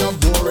say she have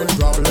boring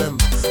problem.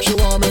 She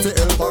want me to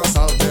help her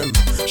solve them.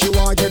 She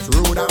want get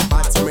rude and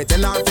bad, so me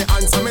tell her to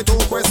answer me two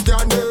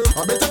questions.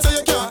 I better say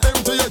you can't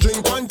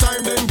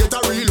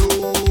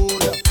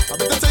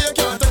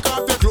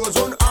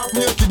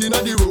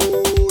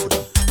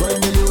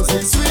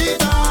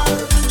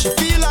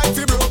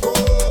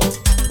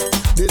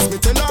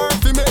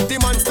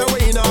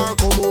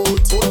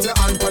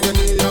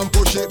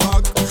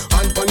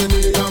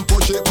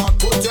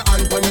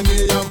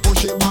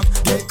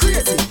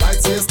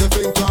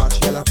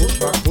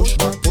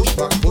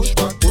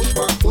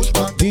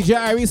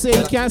say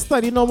you can't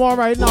study no more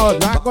right now.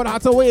 Not gonna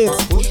have to wait.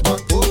 Push back,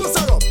 push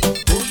her up.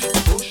 Push,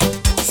 push.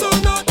 So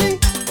naughty,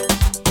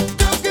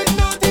 girls get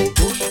naughty.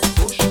 Push,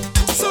 push.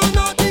 So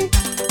naughty,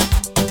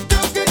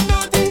 girls get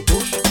naughty.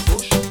 Push,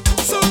 push.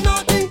 So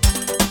naughty,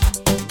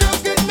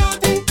 girls get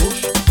naughty.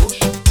 Push, push.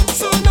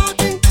 So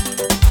naughty,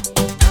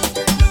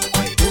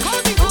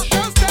 all the hot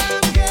girls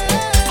down,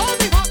 yeah. All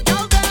the hot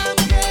girls down,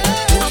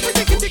 yeah. All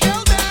the kitty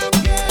girls down,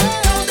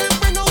 yeah. Tell them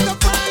bring out the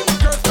fine.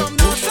 Girls from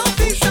north,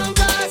 south, east, and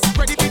west.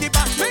 Ready for the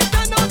bash, make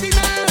the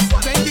naughtiness.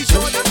 Then the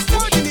show them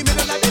sport in the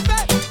middle of the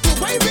bed. To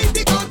win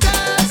the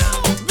contest.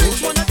 Which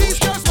one of these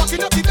girls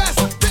walking up the best?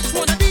 Which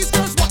one of these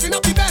girls walking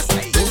up the best?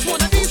 Which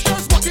one of these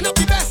girls walking up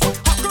the best?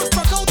 Hot girls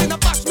broke out in a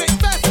bash, make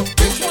best.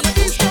 Which one of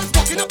these girls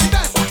walking up the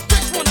best?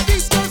 Which one of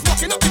these girls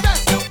walking up the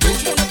best?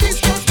 Which one of these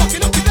girls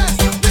walking up the best?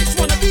 Which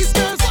one of these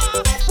girls?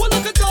 Well,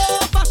 look at go,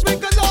 bash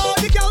make a law.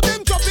 The girl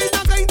them dropping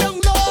and going down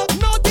low.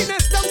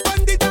 Naughtiness down on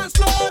the dance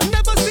floor.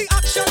 Never see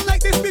action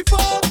like this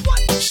before.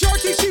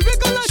 Shorty she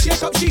wiggle and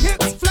shake up she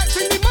hips,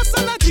 flexing the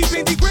muscle and deep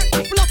in the grip.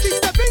 Fluffy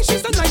stepping,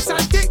 she's a nice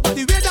and thick.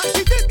 The way that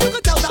she did, you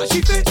could tell that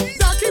she fit.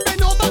 Darky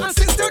bend over and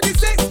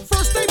 636.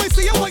 First time I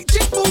see a white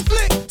chick move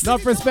flick.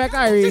 Enough respect,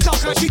 Irie. She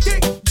talk and she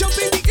tick. Jump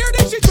in the ear,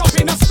 then she drop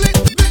in a split.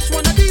 Which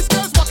one of these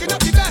girls walking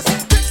up the best?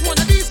 Which one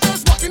of these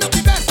girls walking up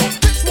the best?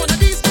 Which one of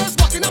these girls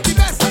walking up the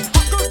best?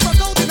 Hot girls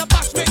broke out in a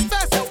bash make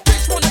fest.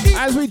 Which one of these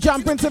As we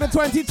jump into the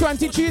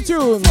 2023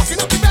 tunes, walking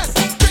up the best?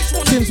 Which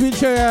one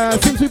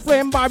of since we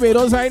playing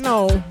Barbados right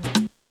now,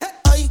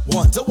 I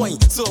want to wine,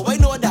 so I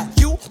know that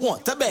you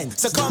want to bend.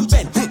 So come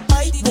bend.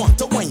 I want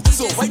to wine,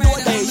 so I know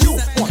that you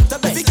want to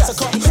bend. So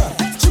come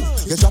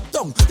bend. You drop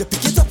down, you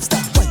pick it up,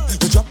 stop wine.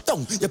 You drop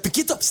down, you pick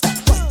it up, stop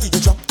wine. You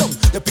drop down,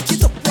 you pick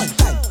it up one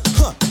time.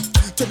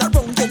 Turn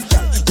around then,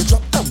 girl. You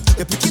drop down,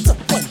 you pick it up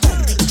one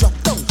time. You drop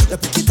down, you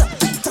pick it up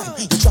two times.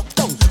 You drop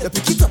down, you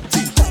pick it up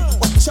three times.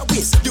 Watch your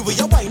waist, the way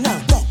you wine now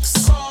box.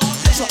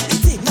 Drop the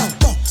thing now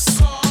box.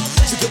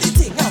 Jiggle the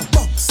thing now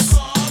box.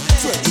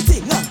 Throw the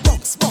thing now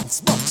box,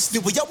 box, box. The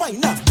way you wine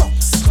now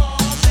box.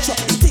 Drop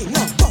the thing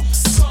now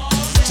box.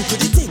 Jiggle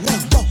the thing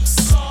now box.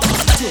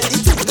 Throw the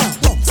thing now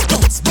box,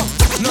 box, box.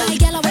 My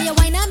girl, where you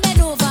wine and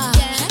bend over.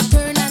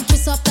 Turn and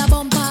twist up the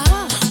bumper.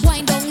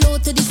 Wind down low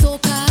to the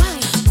soca.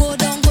 Go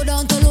down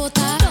to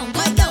lota.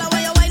 My girl,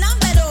 where you wine and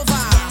bend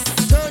over.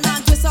 Turn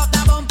and twist up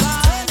the bumper.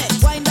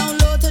 Wind down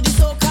low to the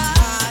soca.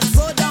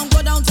 Go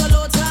down to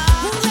lota.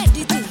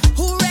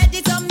 Who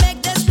ready to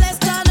make this place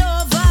turn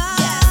over?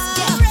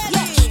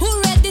 Who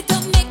ready to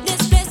make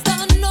this place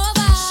turn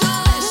over?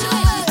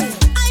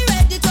 I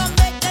ready to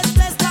make this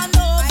place turn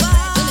over.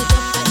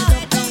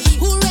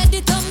 Who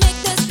ready to make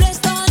this place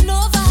turn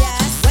over?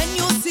 When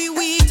you see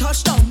we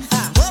touch down,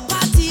 whole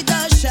party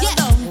does shell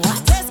down.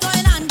 What's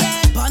going on,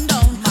 get bun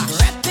down.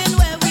 Repping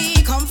where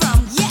we come from.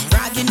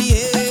 Rag in the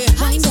air.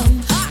 Wind down.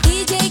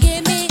 DJ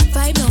give me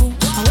vibe now.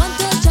 I want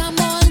to jam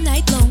all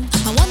night long.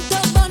 I want to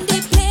burn the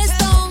place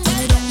down.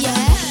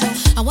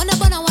 Yeah. I wanna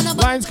burn.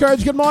 Lions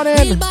Courage, good morning.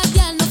 Real bad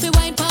girl, no fi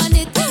wine pon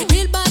it.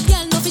 Real bad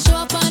girl, no fi show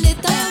up on it.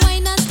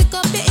 Wine and stick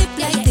up your hip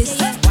like this.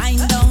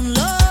 Wind down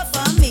low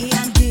for me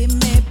and give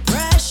me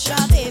pressure,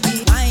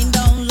 baby. Wind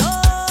down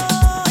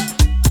low.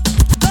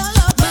 Go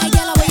low, My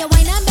girl, where you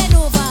wine and bend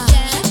over.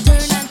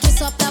 Turn and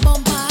twist up the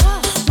bumper.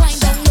 Wind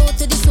down low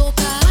to the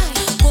soca.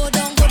 Go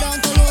down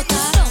to lota.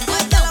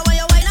 My girl, where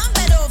you wine and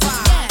bend over.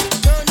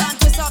 Turn and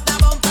twist up the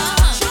bumper.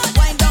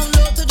 Wind down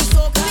low to the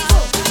soca.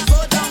 Go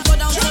down to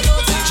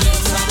lota.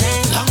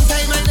 Long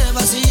time I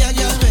never see a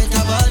girl with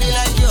a body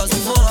like yours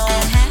before.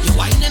 You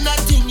whining that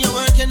thing, you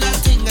working that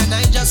thing, and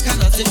I just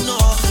cannot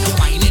ignore. You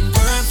whining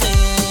perfect.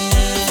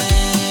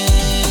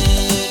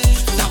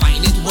 The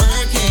wine is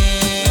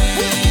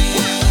working.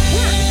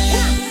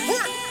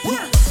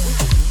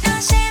 No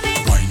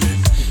shaming.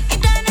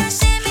 If don't no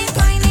shaming,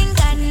 whining,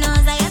 God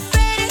knows I am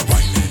ready.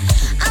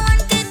 I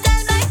want it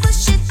all by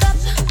push it up.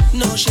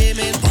 No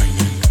shaming.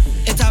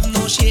 It have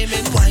no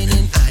shaming.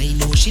 Whining, I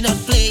know she not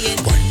playing.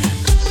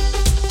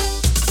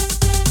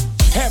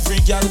 Every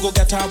girl go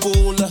get a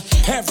bowl.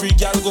 Every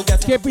girl go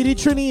get KPD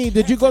Trini,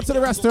 did you go to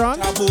the restaurant?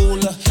 a bowl.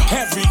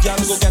 Every girl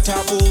go get a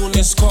bowl.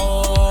 It's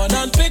corn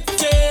and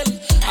pigtail.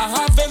 I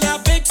having a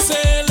big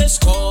sale. It's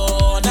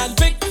corn and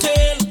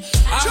pigtail.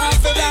 I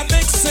having a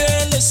big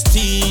sale. It's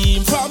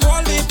steam from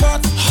all the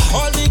pot.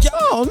 All the girl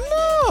Oh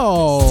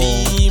no!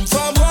 steam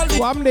from all the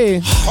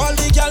Wamde. all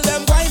the girl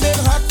them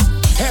whining hot.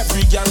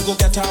 Every girl go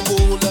get a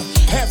bowl.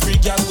 Every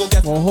girl go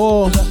get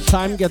Oh,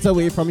 time gets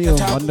away from you.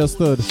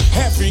 Understood.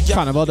 every girl.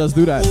 Carnival does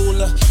do that.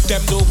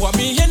 Them don't want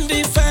me in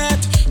the fat,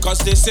 cause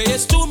they say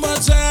it's too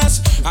much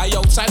ass. I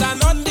outside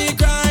and on the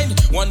grind.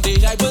 One day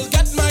I will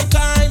get my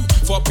time.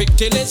 For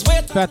pigtail is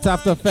wait. Fat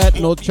after fat,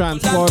 no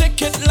transport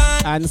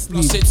and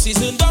sleep.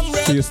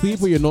 So you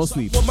sleep or you no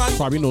sleep?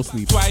 Probably no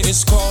sleep. Why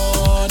it's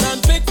corn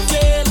and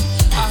pigtail?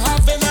 I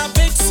having a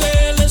big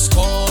sale. It's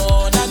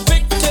corn and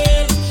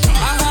pigtail.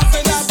 I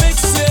having a big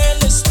sale.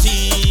 It's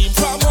steam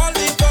from all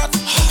the pot.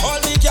 All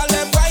the girl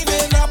them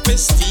winding up.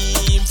 It's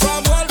steam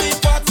from all the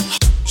pot.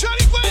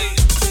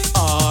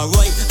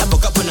 Alright, I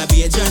woke up on a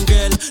Bajan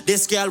girl.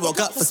 This girl girl walk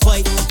up for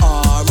spite.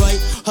 Alright,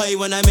 hey,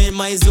 when I'm in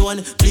my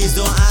zone, please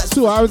don't ask.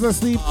 2 hours of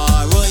sleep.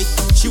 Alright,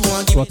 she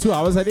want give What, 2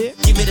 hours a day?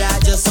 give me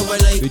that just so I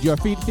like. Did your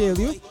feet fail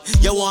you?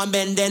 You want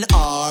bend then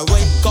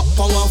alright, cup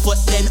on 1 foot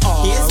then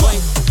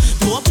alright.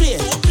 Don't play,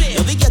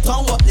 you be get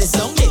on what this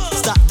song day.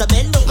 Start to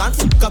bend down and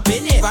fuck up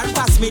in it. Run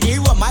past me the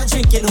rum and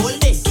drinking whole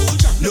day.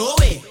 No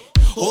way.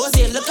 Oh,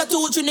 say look at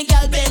 2 trini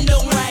girl bend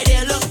down right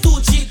there. Look 2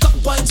 3 cup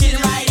punching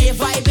right there.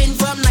 Vibing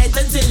from night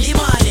until the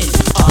morning.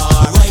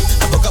 Alright,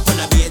 I fuck up on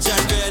a page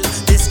and girl.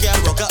 This girl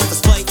walk up for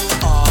spite.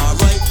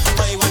 Alright,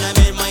 hey, when I'm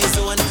in my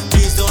zone,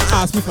 please don't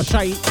Ask me for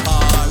shite.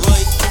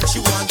 Alright, she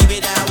want give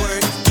it that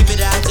word, give it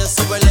that just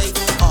so I like.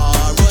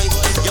 Alright,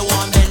 you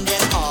want bend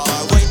then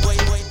alright,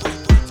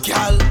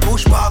 Girl,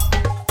 push back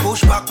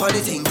on the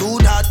thing. Do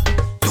that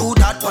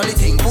on the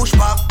thing. Push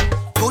back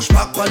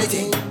on the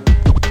thing.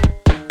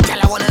 Girl,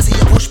 I wanna see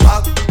you push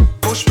back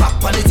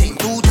on the thing.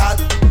 Do that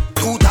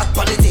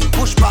on the thing.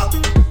 Push back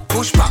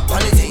on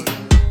the thing.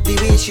 The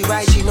way she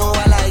ride, she know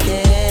I like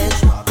it.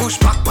 Push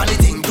back on the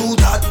thing. Do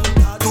that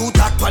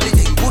on the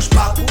thing. Push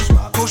back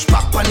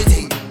on the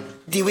thing.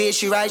 The way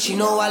she ride, she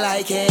know I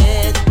like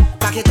it.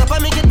 Back it up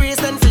and make it brace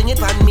and fling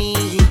it on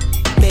me,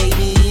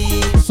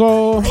 baby.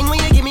 So, And when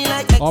you give me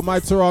like all my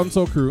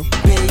Toronto crew.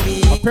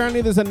 baby,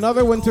 Apparently, there's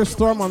another winter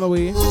storm on the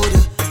way.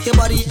 your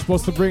body It's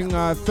supposed to bring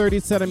 30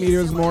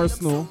 centimeters more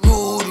snow.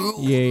 rude.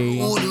 Yay.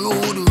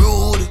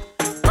 Rude.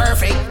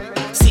 Perfect.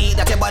 See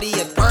that your body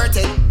is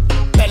perfect.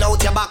 Bend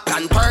out your back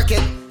and perk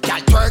it. Girl,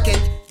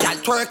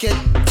 twerk it.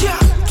 Yeah.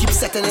 Keep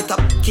setting it up.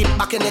 Keep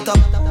backing it up.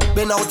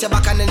 Bend out your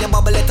back and then you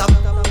bubble it up.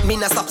 Me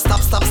nah stop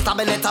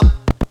stabbing it up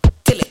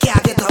till it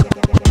can't get up.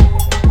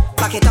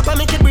 Back it up and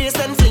make it brace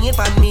and fling it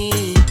on me,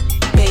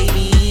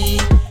 baby.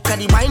 Cause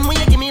the wine when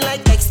you give me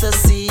like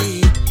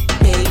ecstasy,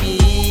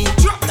 baby.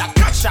 Drop that,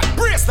 catch that,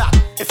 brace that.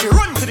 If you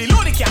run to the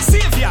load, it can't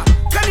save ya.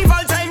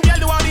 Carnival time, girl,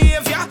 do all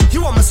behavior.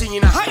 You want me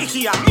singing a high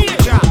key, a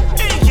major.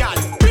 Hey,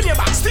 girl, bring your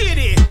back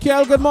steady.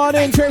 Kel, good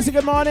morning. Tracy,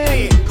 good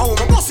morning. I want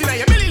my boss in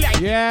your belly like.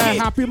 Yeah,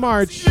 happy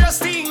March.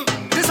 First thing,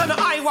 this on the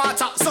high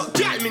water. So,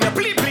 girl, me no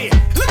play.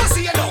 Let me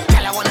see you now.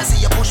 Girl, I wanna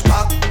see you push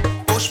back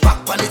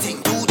on the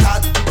thing. Do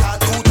that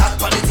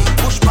on the thing.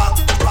 Push back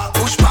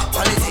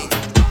on the thing.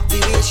 The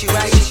way she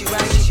ride.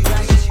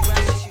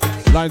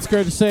 Lion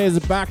Scourge says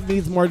the back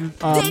needs more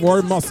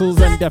muscles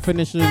and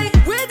definition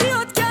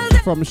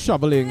from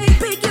shoveling.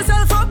 Pick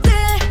yourself up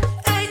there,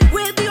 hey,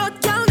 with the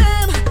hot girl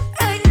them,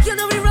 hey, you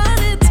know we run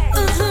it.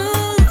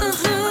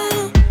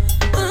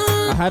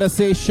 I had to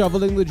say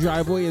shoveling the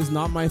driveway is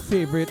not my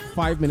favorite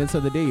 5 minutes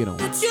of the day, you know.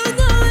 But you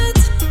know it,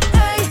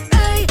 hey,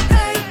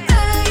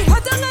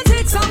 what am I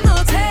take some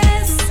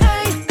notice,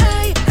 hey,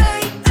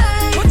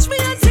 watch me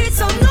and take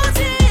some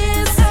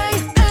notice, hey,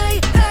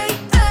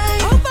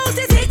 how about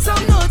you take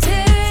some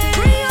notice,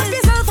 free up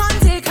yourself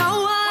and take a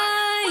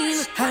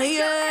wine,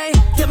 hey,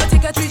 you may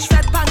take a treat,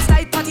 fat pants,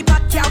 tight, party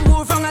pack, can't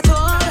move wrong at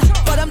all,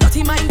 but I'm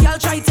dirty mind, girl,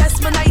 try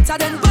test my night, and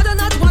then bother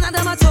not one of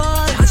them at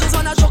all, I just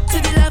wanna choke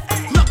to the left,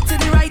 knock to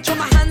the right, throw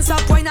my hands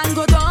up, wine and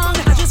go down,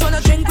 I just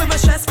wanna drink with my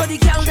chest for the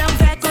girl, them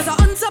vex, cause I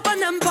untap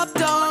and them pop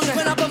down,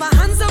 when I put my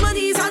hands on my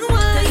knees and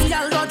wine,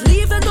 girl, not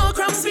leaving no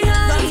crumbs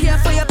behind, not here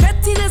for your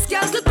pettiness,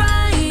 girl,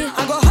 goodbye,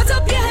 I go hot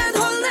up your head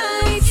all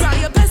night, try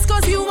your best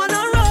cause you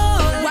wanna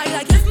roll, why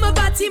like lift my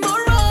body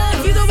more roll,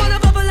 if you don't wanna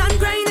bubble and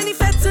grind any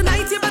fed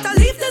tonight, you better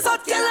leave this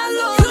hot girl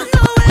alone, you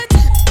know it,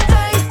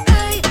 hey,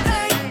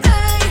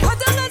 what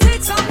am I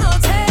take some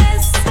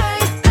notice, hey,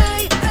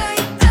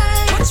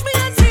 watch me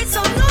and take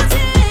some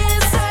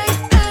notice,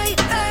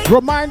 hey,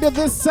 Reminder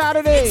this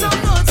Saturday,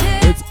 some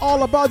notice. it's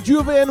all about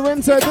Juve in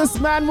winter. This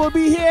man will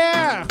be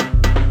here.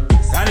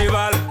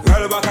 Carnival,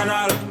 girl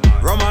bacchanal,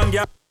 Roman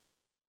girl,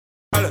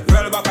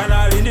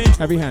 bacchanal in it.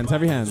 Heavy hands.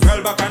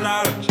 Girl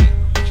bacchanal,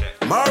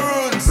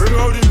 Maroons, bring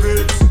out the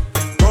beats,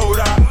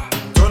 powder,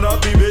 turn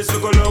up the bass,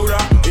 look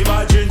louder.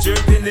 Imagine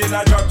tripping in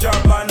a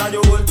drop and now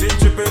you won't think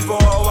tripping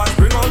for hours.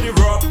 Bring out the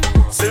rock,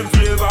 same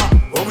flavor,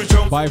 when we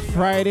jump. By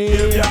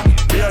Friday,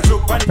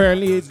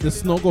 apparently the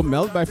snow go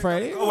melt by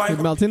Friday.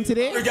 It's melting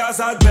today. The girls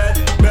at bed,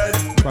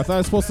 I thought it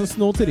was supposed to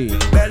snow today.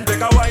 bend,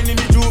 take a wine in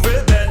the Juve,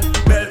 bend,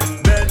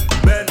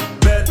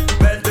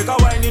 take a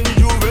wine in the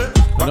Juve.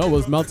 I know it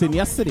was melting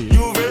yesterday.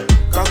 Juve,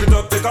 cock it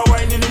up, take a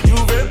wine in the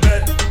Juve,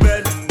 bend.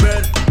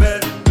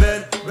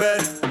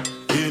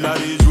 Inna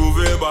the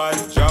Juve bar,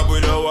 shop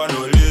we don't want no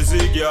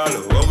lazy girl.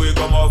 When we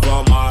come off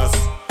a mass,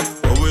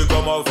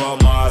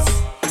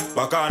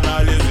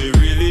 Bacchanal is the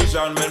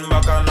religion, men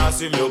Bacchanal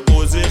sim your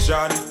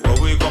position.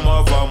 When we come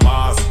off a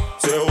mass,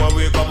 say when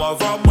we come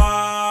off a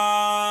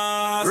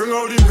mass. Bring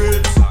out the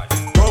beats,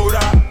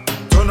 powder,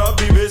 turn up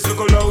the bass,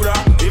 look louder.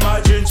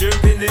 Imagine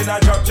tripping in a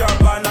drop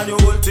and you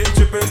whole thing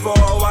tripping for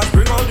hours.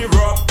 Bring out the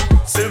rock,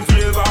 same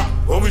flavor.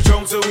 When we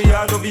jump, so we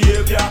have no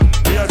behavior.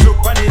 We are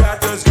joke on the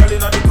actors, girl in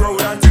the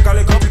crowd and take a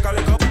lick up.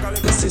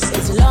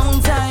 It's a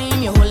long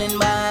time you're holding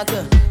back.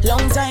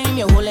 Long time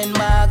you're holding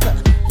back.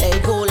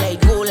 Let go.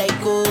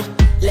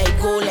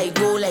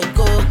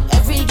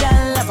 Every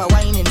girl have a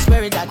whining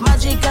spirit that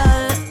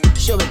magical.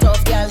 Show it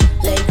off, girl.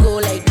 Let go.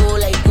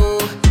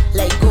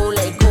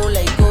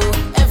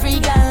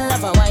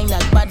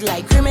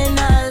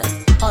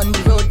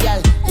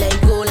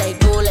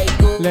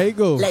 Let it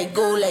go. Let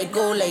go, let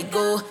go, let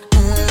go.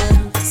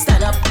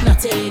 Stand up,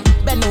 nothing.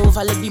 Bend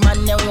over, let the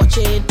man them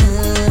watching.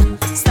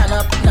 Stand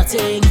up,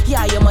 nothing.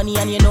 Yeah, your money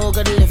and you know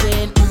good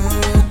living.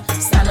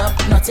 Stand up,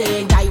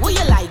 nothing. Die what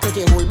you like, take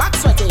your whole back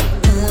sweating.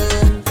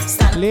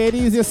 Stand.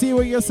 Ladies, you see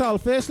where you're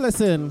selfish?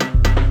 Listen.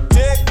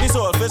 Take this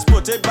old fish,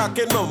 put it back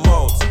in my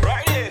mouth.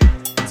 Right here.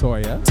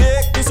 Toya.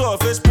 Take this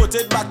old fish, put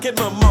it back in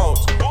my mouth.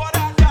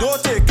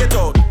 Don't take it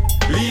out.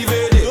 Leave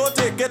it in. Don't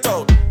take it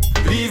out.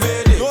 Leave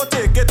it in. Don't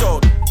take it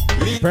out.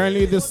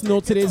 Apparently the snow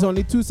today is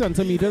only 2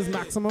 centimeters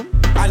maximum.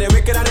 And you're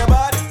wicked and you're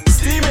bad,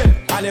 steaming.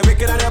 And you're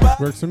wicked and you're bad,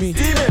 works for me.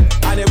 Steaming.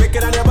 And you're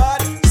wicked and you're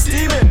bad,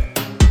 steaming.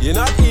 You're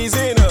not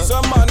easy, no.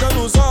 Some man don't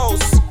lose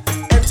house,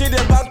 empty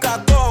their bank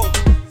account.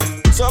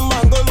 Some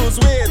man go lose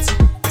weight,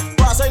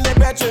 passing the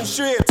bedroom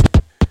straight.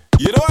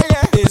 You know,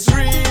 yeah, it's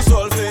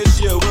real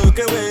fish you're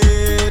working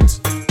with.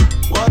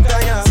 What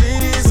kind of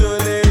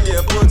seasoning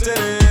you put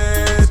in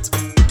it?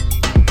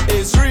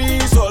 It's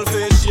real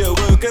fish you're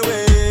working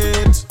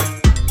with.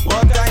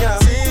 What kind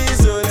of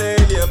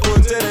seasoning you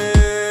put in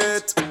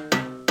it?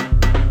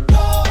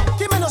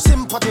 Give me no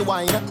sympathy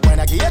wine when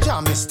I get a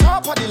jam, me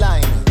stop at the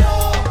line.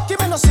 Give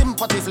me no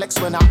sympathy flex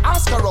when I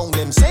ask around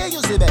them, say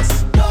you're the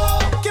best.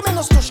 Give me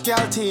no stush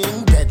girl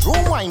thing,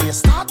 bedroom wine, you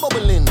start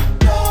bubbling.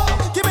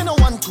 Give me no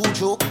 1-2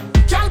 joke,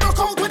 girl broke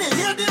out when you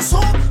hear this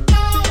hook.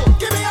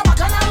 Give me a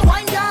bacchanal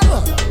wine,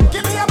 girl.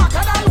 Give me a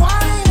bacchanal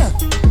wine.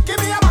 Give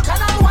me a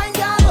bacchanal wine,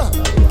 girl.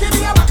 Give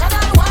me a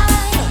bacchanal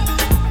wine.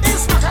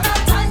 It's bacchanal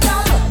time,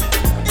 girl.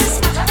 It's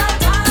bacchanal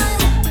time.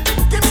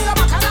 Give me a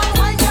bacchanal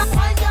wine, girl.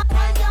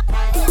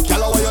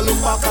 Girl, when you look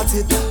back at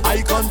it,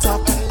 eye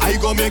contact. I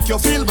go make you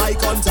feel my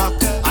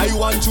contact. I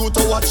want you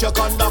to watch your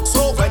conduct.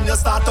 So when you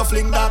start to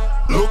fling that,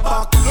 look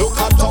back, look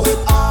at how it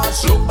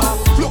arch. Look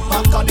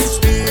back at the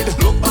speed.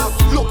 Look back,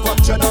 look what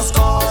you done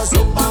scars.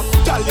 Look back,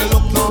 girl, you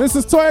look now. This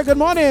is Toya, good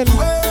morning.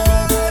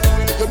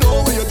 You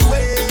know what you're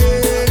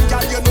doing,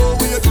 girl, you know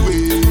what you're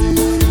doing.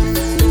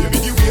 Give me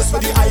the waist for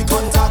the eye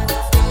contact.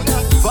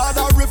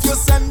 Father, if you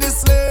send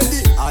this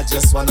lady, I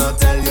just wanna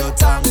tell you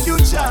thank you,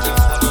 child.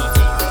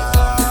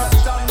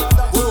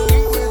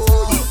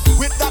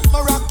 With that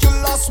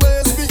miraculous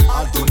ways, me,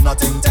 I do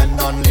not intend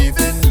on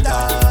leaving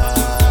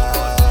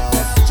that.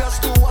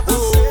 Just do what I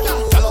say.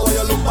 Tell her when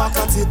you look back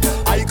at it,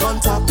 eye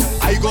contact.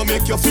 I go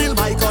make you feel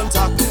my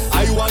contact.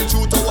 I want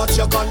you to watch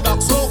your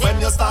conduct. So when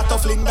you start to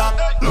fling that,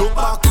 look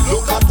back,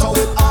 look at how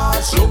it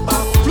arch. Look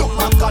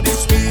back at the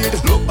speed.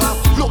 Look back,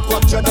 look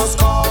what you done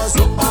scars.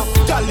 Look back,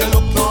 girl, you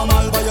look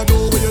normal, but you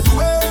know what you're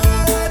doing.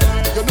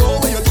 You know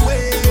what you're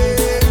doing,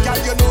 girl,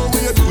 you know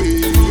what you're doing.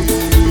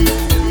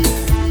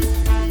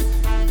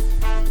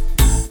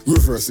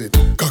 Reverse it,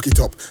 cock it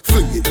up,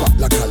 fling it back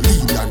like a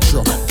lean and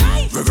truck.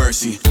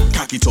 Reverse it,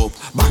 cock it up,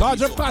 back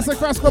Larger classic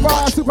Fresco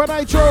Bar, Super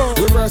Nitro.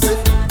 Reverse it,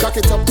 cock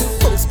it up,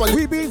 bounce on it.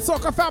 We being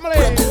Soca family.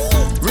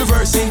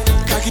 Reverse it,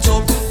 cock it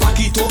up, back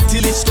it up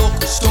till it's stuck.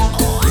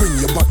 Bring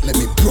your back, let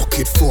me block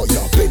it for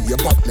ya. Bend your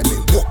back, let me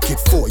walk it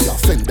for ya.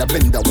 Fender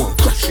bender one,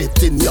 crash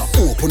it in ya.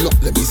 Open up,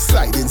 let me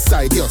slide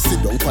inside ya.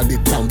 Sit down on the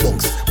town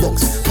bunks.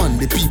 Man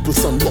the people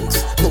some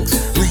bunks.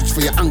 Reach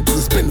for your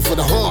ankles, bend for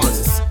the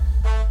horns.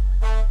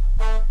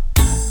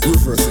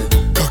 Reverse it,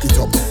 cock it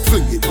up,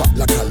 fling it back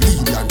like a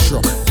lean and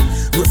truck.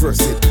 Reverse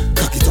it,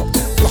 cock it up,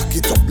 back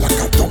it up like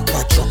a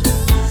dumper truck.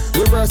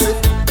 Reverse it,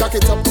 cock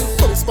it up,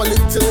 bounce on it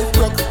till it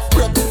rock.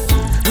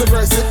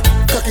 Reverse it,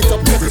 cock it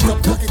up,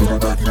 cock it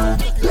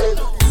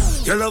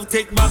up. Your love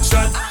take back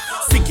shot,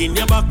 stick in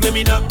your back, let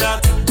me knock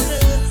that.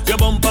 Your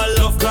bumper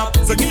love clap,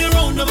 so give me a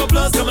round of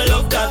applause, come I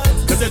love that.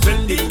 Cause the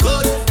trending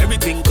good,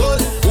 everything good.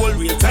 Hold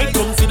real tight,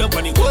 come sit up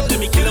on the wood. Let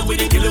me kill him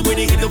with it, hit him with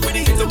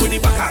the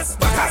back ass.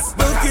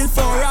 Looking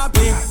for a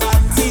big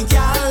body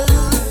gal.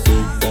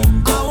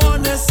 I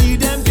wanna see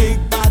them big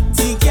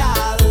body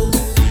gal.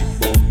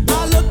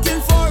 I'm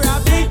looking for a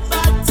big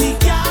body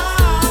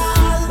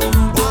gal.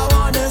 I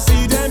wanna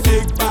see them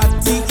big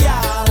body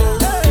gal.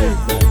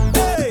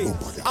 Hey,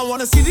 I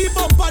wanna see the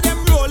bumper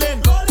them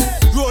rolling.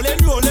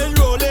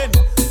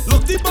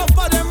 Look the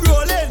bumper them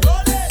rolling.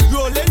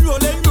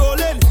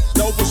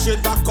 Now push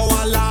it back how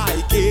I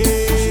like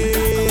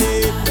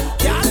it.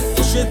 Yeah,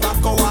 push it back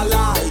how I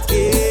like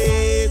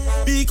it.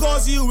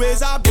 Because you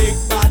is a big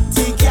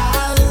body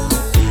gal.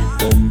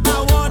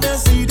 I wanna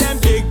see them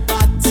big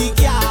body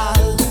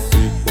gal.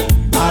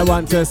 I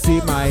want to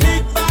see my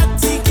big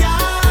body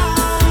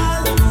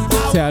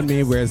gal. Tell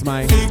me where's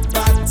my big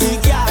body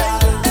gal.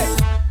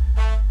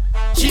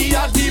 She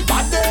are the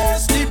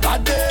baddest.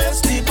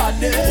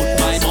 Put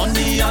my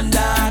money on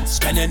that,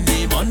 spending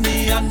me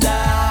money on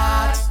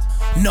that.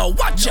 Now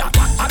watch ya,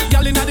 hot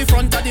girl inna the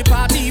front of the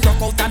party.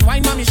 Rock out and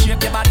wine, mommy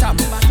shake your bottom.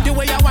 The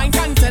way you wine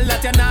can tell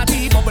that you're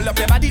naughty. Bubble up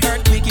your body,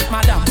 earthquake it,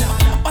 madam.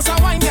 What's a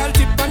wine girl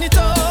tip on the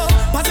toe?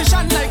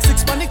 Position like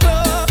 6 on the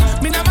club.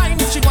 Me no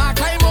mind if she want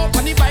climb up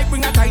on the bike,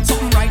 bring a tight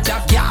something right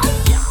up, yeah.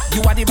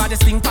 You are the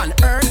baddest thing on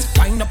earth.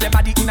 Wind up your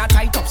body in a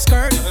tight up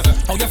skirt.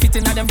 How you fit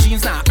inna them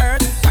jeans now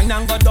earth? Wine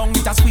and go down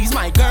with a squeeze,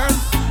 my girl.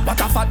 What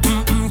a fat, girl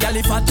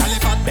fat.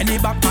 Bend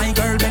it back, my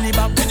girl, bend it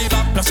back.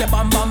 Plus your body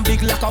bam bam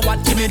big like a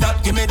what? Give me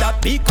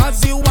that,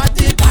 because you are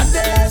the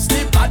baddest,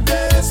 the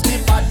baddest, the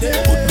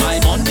baddest. Put my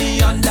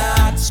money on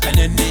that,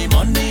 spending the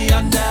money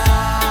on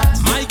that.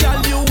 My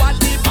girl, you are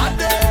the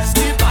baddest,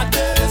 the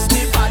baddest,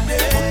 the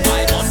baddest. Put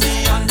my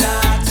money on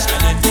that,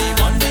 spending the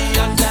money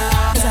on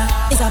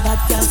that. It's a bad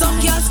girl. Some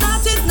girls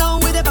start it now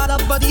with a bad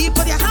up body.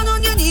 Put your hand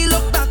on your knee,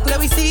 look back, let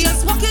me see.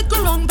 Just walk it,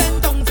 go wrong,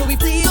 bend down for we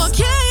please. Don't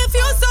care if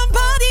you're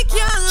somebody,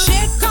 girl.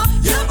 Shake up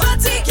your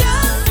body,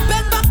 girl.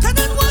 Bend back and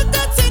then work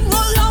that thing,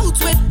 roll out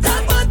with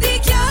that body,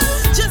 girl.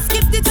 Just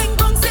keep the thing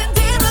bouncing,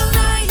 they real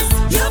nice.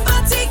 Your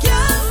body,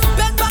 girl.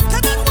 Bend back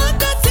and then work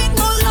that thing,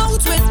 roll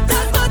out with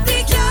that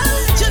body, girl.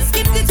 Just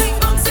keep the thing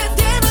bouncing,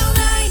 they real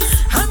nice.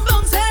 And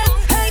bouncing,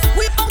 hey,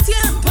 we out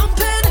here and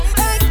pumping.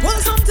 Hey,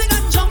 roll something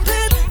and jump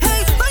it.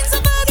 Hey, find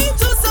somebody,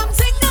 do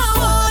something now,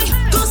 boy.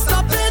 Don't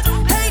stop it.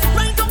 Hey,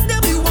 right down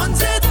there we want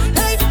it.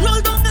 Hey, roll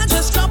down and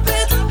just drop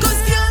it.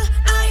 Cause girl,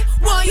 I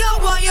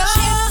want you.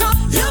 Shake up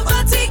your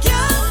body,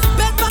 girl.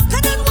 Bend back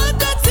and then work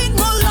that thing,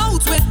 roll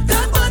out with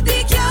that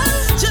body, girl.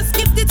 Just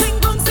keep the thing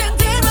bouncing,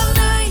 they real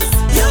nice.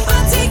 Your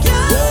body,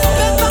 girl.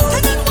 Bend back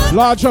and then work.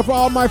 Large up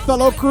all my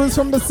fellow crews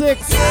from the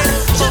 6.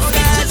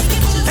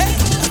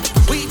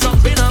 We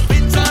jumping up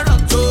in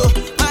Toronto,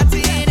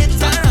 partying in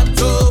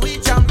Toronto. We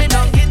jumping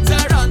up in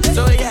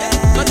Toronto,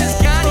 yeah. But this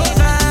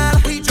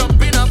carnival, we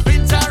jumping up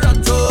in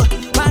Toronto,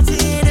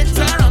 partying in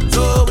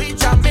Toronto. We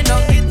jumping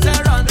up in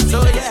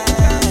Toronto, yeah.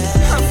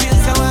 I feel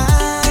so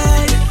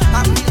high,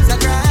 I feel so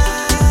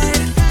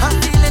grind. I'm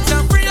feeling so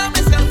free of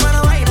myself when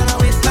I wait on a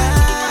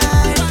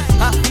waistline.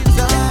 I feel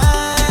so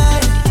high,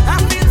 I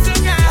feel so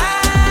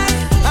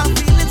grind. I'm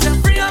feeling so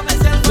free of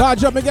myself.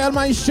 Large up Miguel,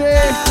 my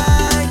shit.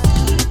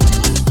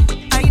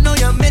 I know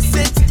you miss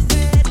it.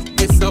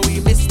 It's how we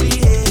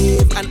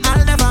misbehave, and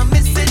I'll never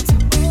miss it.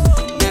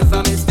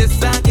 Never miss this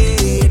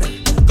again.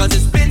 Cause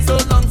it's been so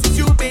long since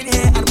you've been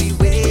here, and we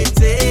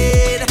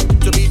waited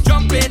to be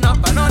jumping up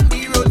and on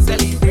the road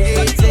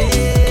celebrating.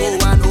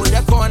 Go and hold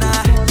the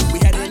corner. We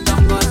heading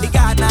down on the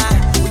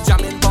garden. We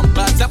jamming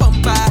bumper to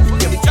bumper.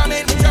 Yeah, we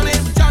jamming,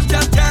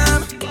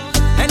 jam.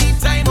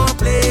 Anytime or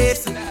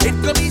place, it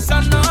could be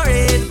sun or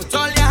rain. Put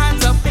all your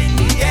hands up in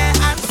the air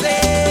and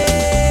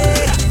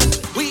say,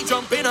 we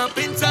jumping up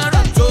in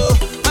Toronto,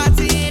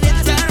 partying in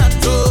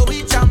Toronto.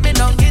 We jumping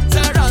down in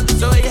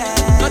Toronto,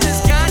 yeah. Cause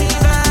it's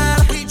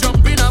carnival. We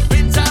jumping up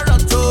in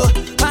Toronto,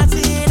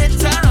 partying in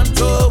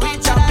Toronto. We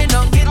jumping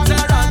down in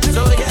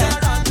Toronto, yeah.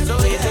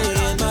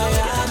 In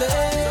Miami,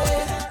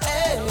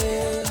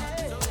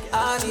 I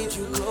need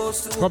you close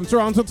to From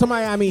Toronto to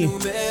Miami.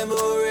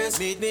 memories.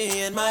 Meet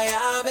me in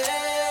Miami.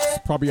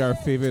 Probably our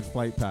favorite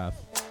flight path.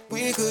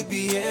 We could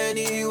be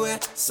anywhere,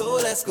 so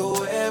let's go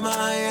where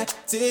my at.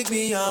 Take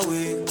me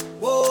away.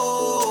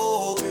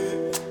 Whoa,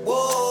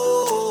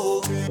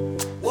 whoa,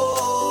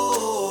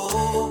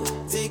 whoa.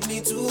 Take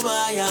me to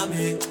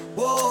Miami.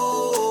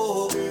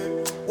 Whoa,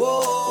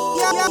 whoa.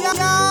 Yo,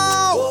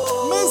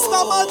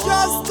 Mr.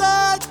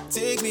 Mejustik.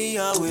 Take me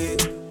away.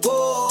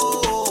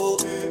 Whoa,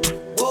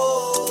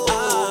 whoa,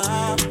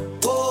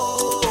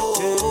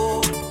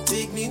 whoa.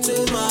 Take me to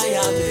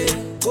Miami.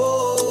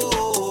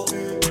 Whoa,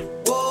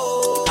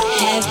 whoa.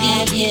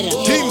 Heavy hitter.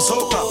 Team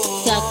Soca.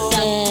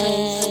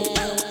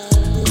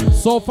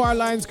 So far,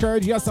 Lions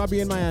Courage. Yes, I'll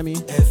be in Miami.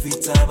 Every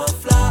time I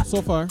fly,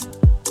 So far.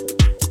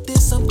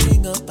 there's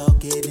something about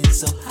getting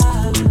so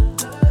high.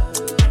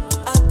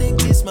 I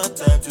think it's my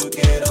time to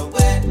get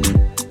away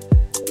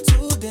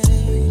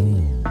today.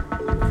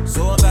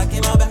 So I'm back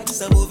in my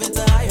bags, I'm moving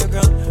to higher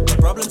ground. The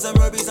problems and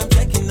worries I'm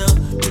checking now.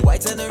 The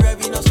white and the red,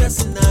 no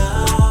stressing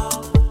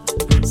now.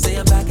 Say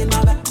I'm back in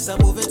my bags, I'm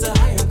moving to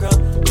higher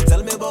ground.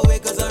 Tell me about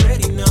it, cause I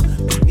already know.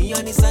 Meet me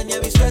on the sun, yeah,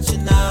 we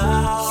stretching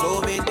now.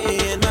 So meet me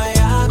in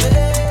Miami.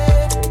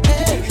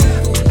 Hey,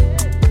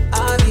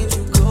 I need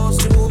you close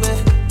to me,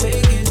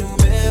 making new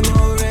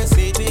memories.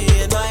 Meet me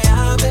in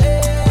Miami.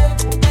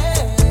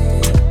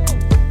 Hey,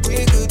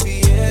 we could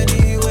be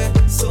anywhere,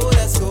 so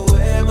let's go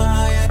where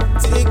my at.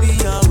 Take me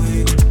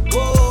away.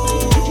 Whoa,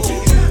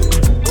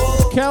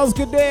 whoa, Kels,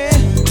 good day.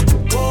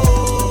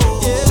 whoa.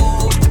 Yeah.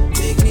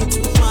 Take me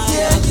to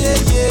Miami.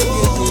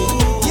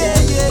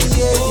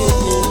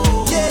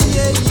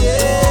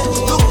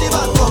 Look the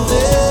back of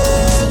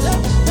it.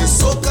 There's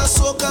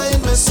soca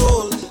in my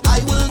soul. I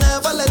will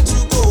never let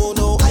you go.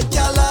 No, I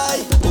can't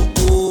lie.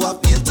 Oh, I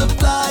feel to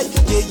fly.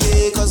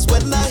 Yeah. Cause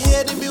when I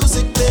hear the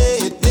music play,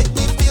 it make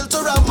me feel to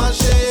run my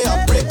share.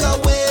 I break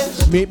away.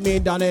 Meet me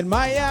down in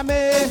Miami.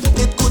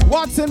 It could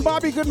Watson,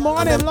 Bobby, good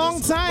morning.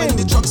 Long time. when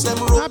the trucks them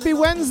roll. Happy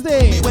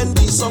Wednesday. When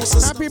these songs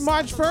are Happy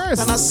March and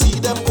I 1st. see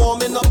them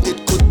warming up,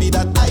 it could be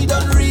that I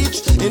don't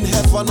reach in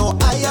heaven or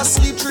I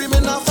asleep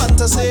dreaming of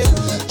fantasy,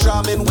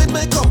 drumming with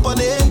my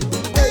company.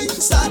 Hey,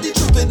 start the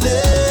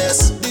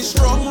troopiness. The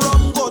strong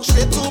rum go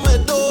straight to my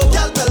door.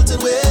 Girl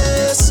belting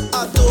waist.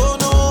 I don't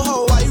know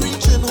how I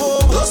reaching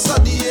home. Lost at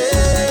the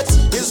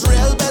 8.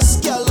 Israel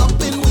best girl up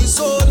in we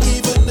zone.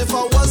 Even if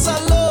I was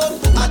alone,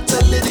 I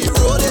tell you the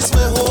road is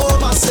my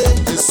home. I say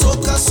it's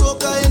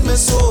soca in my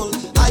soul.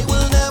 I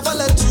will never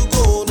let you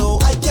go. No,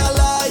 I can't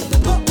lie.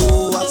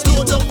 Oh, I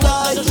feel to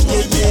fly. Yeah.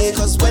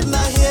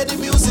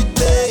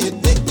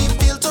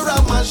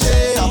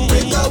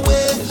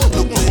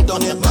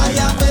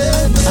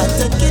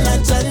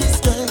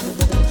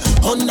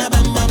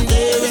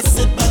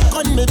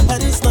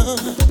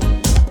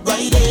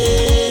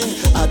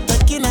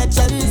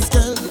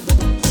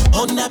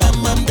 bam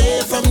bam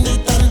there from the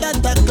time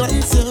that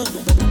glance you.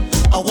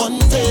 I one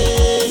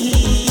day,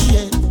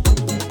 yeah.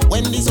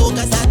 When the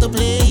soca start to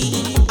play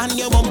and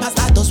your bumper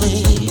start to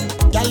sway,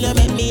 girl you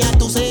make me have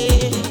to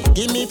say,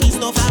 give me peace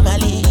no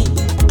family.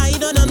 I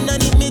don't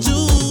underneath me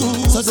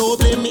juice, so don't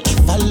blame me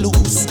if I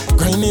lose.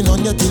 Grinding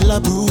on you till I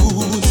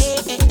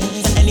bruise.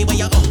 Anywhere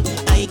you go,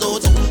 I go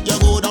to. You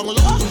go down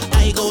low,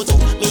 I go to.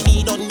 Me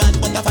need on bad,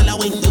 but I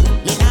following you.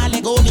 Me nah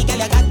let go, me girl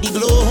you got the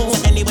glow.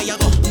 Anywhere you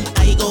go,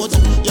 I go to.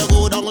 You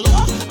go down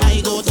low, I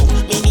go to.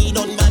 Me need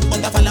on bad,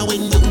 but I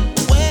following you.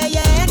 Where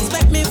you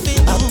expect me fit?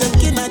 I'm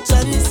taking a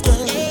chance,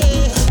 girl.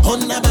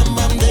 On a bam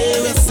bam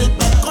there, sit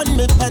back on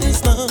me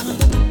pants now.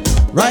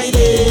 Right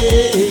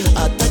there,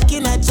 I'm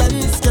taking a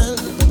chance, girl.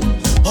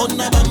 On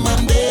a bam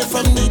bam there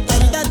from the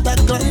time that I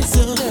glance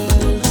you.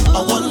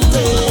 I want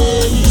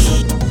day.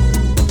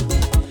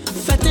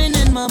 Fetting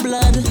in my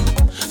blood,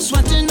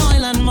 sweating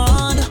oil and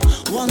mud.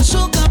 One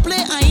soca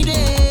play I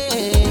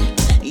day.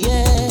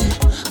 Yeah,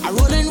 I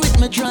rolling with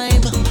my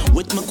tribe,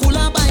 with my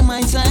cooler by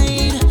my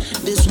side.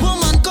 This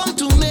woman come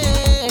to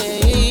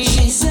me.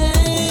 She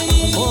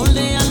say, all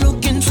day I'm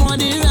looking for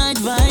the right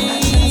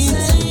vibes.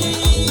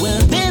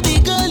 Well, baby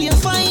girl, you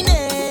find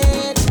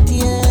it.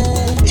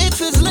 Yeah, if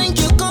it's link,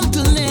 you come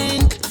to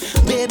link.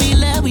 Baby,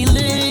 let we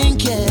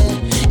link. Yeah,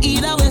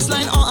 either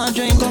waistline or a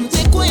drink. Come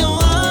take where you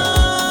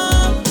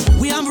want.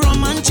 We have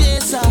rum and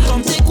chaser.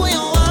 Come take where you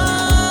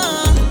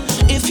want.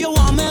 If you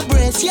want me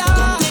brace, yeah.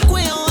 Come take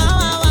where you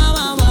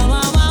want,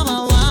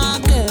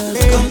 girl.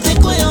 Come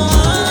take where you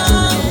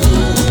want.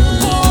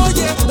 Oh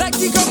yeah, like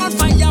the come on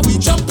fire, we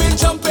jumping,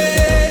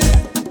 jumping,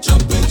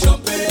 jumping,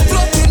 jumping,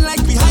 floating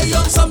like we high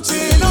on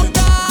something. Oh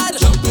God,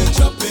 jumping,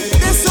 jumping.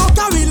 This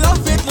soca we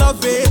love it,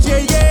 yeah,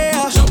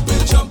 yeah.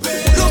 Jumping,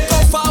 jumping. Look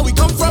how far we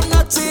come from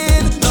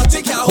nothing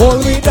can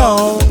Hold me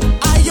down.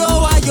 Ayo,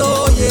 ayo,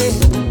 yeah.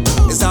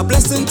 It's a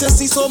blessing to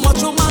see so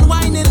much woman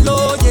whining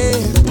low, yeah.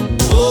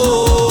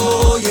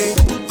 Oh yeah,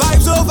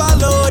 vibes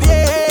overload,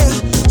 yeah.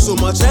 So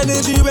much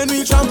energy when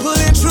we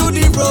trampling through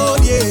the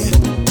road, yeah.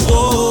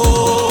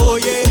 Oh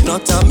yeah,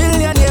 not a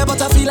millionaire,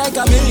 but I feel like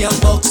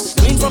 $1,000,000.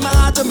 Clean from my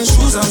heart to my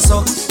shoes and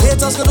socks.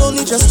 Haters could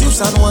only just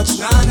juice and watch.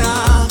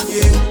 Nah,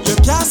 yeah. You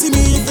can't see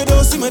me if you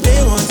don't see my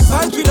day one.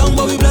 Fight we down,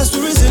 but we blessed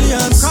with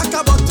resilience. Crack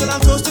a bottle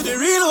and toast to the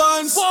real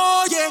ones.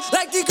 Oh yeah,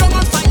 like the come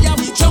on fire,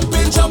 we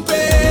jumping,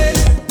 jumping,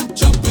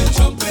 jumping,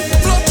 jumping,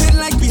 floating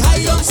like we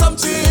high on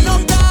something. Oh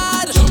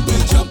God,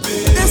 jumping,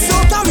 jumping. This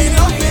soca we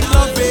love it,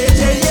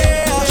 yeah,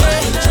 yeah.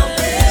 Jumping,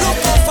 jumping. Look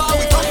how far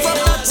we come from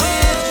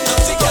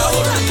nothing can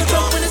hold me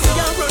down. When I see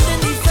you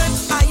running defense,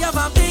 I have a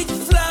big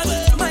flag.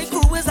 My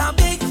crew is a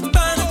big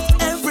band.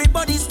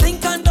 Everybody's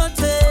thinking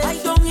dirty. I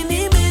don't in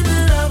the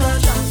middle of a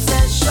jam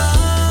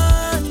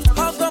session.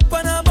 Hug up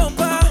on a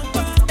bumper,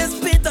 it's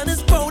spit and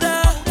it's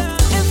powder.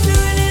 If you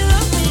really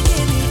love me,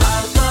 give me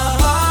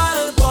alcohol,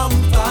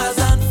 bumpers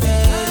and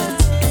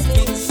fades. It's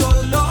been so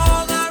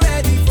long, I'm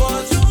ready for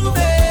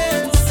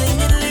juvenile.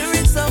 Singing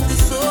lyrics of the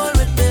soul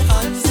with the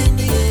hands in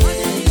the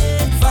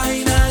air.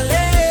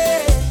 Finally,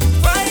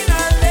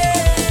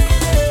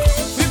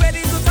 we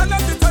ready to turn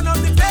up the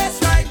bass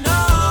right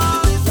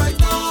now.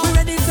 We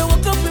ready to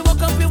walk up,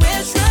 we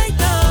waist right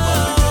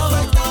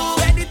now.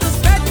 Ready to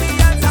spread me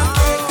hands and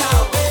break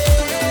out.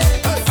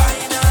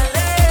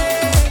 Finally.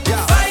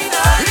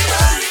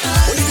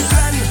 What do you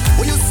plan?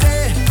 What you say?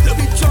 Let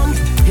me jump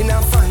in a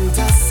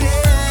fantasy.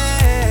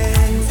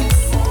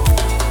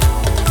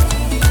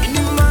 In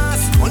the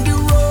mass, on the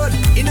road,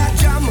 in a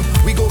jam,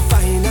 we go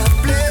find a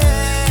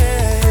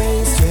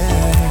place,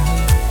 yeah.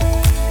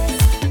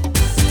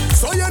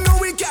 So you know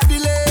we can't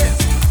delay.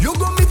 You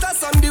go meet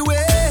us on the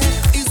way.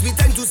 It's we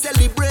time to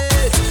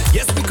celebrate.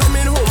 Yes, we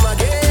coming home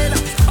again.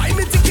 Buy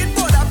me ticket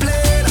for the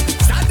plane.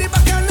 Start the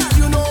bacchanal,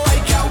 you know I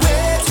can't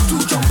wait to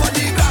jump on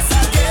the grass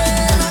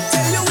again. I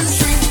tell you we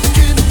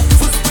drinking.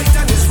 First bite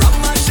and it's rum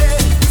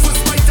machine.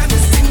 First bite and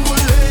it's single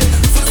leg.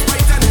 First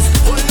bite and it's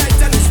all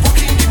night and it's walk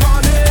in the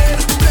morning.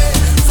 Play.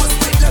 First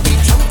bite let me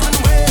jump and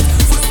wait.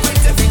 First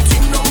bite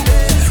everything down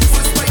there.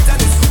 First bite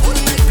and it's all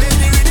night play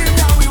the rhythm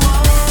that we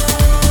want.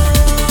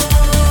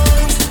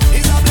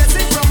 It's a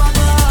blessing from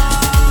above.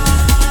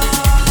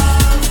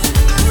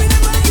 And we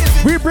never give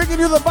it. We're bringing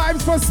you the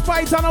vibes for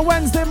Spite on a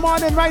Wednesday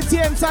morning right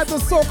here inside the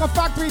Soca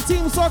Factory.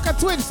 Team Soca,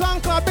 Twitch,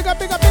 SoundCloud. Big up,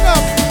 big up, big up.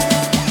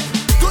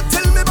 Don't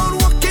tell me about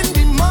work in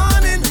the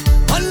morning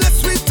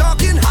unless we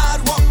talking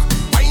hard work.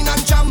 Wine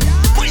and jam,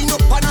 wine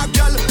up on a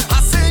girl. I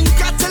say you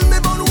can't tell me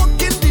about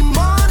work in the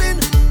morning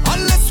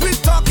unless we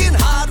talking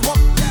hard work.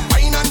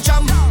 Wine and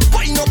jam,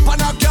 wine up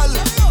on a girl.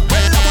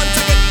 Well, I want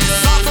to get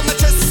this off of my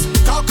chest.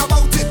 Talk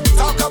about it,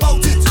 talk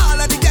about it. All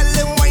of the girls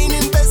them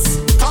whining best.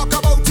 Talk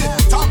about it,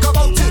 talk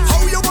about it.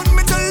 How you want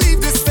me to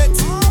leave this fit?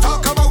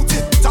 Talk about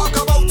it, talk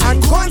about it.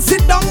 And go and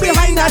sit down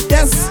behind that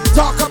desk.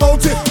 Talk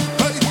about it.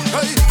 Hey,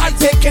 hey, I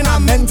tell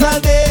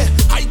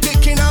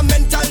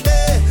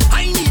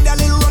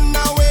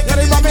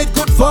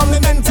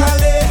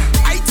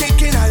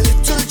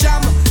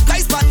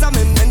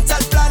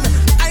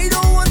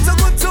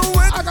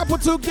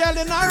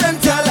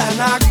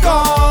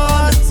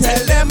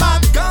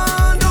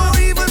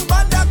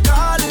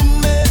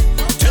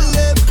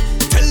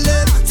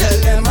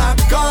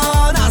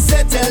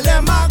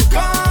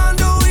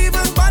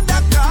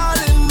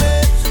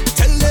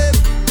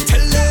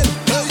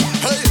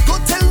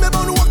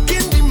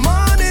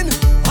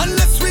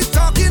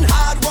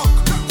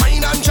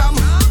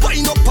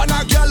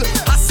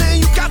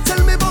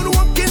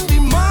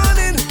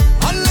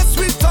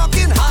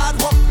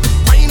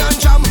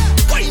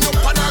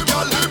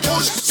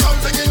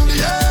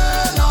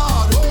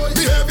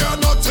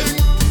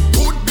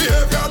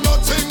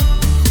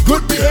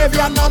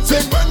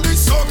nothing. When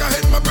this soca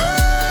hit my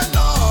brain,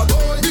 Lord,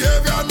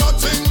 behavior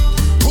nothing.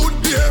 Good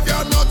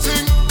behavior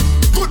nothing.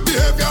 Good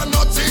behavior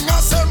nothing. I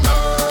say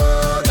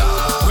murder.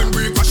 When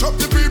we mash up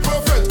the people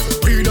fed,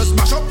 we just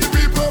mash up the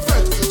people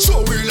fed.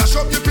 So we lash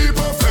up the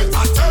people fed.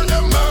 I tell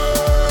them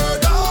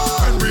murder.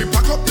 When we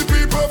pack up the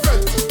people fed,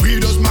 we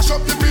just mash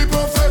up the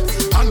people fed.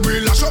 And we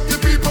lash up the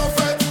people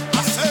fed.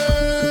 I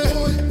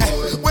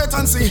say, wait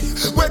and see,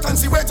 wait and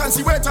see, wait and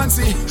see, wait and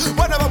see.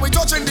 Whenever we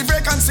touching the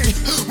vacancy,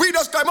 we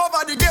just climb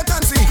over the gate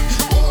and see.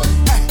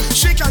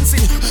 She can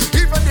see,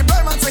 even the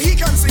blind man say he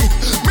can see.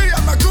 Me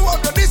and my crew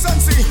of the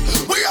decency,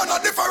 we on a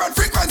different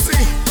frequency.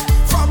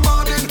 From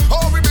morning,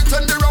 oh we be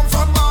turn the round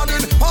from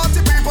morning.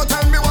 Party people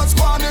tell me what's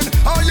going on.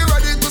 Are you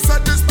ready to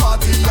set this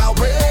party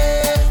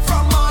away?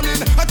 From morning,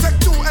 I take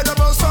 2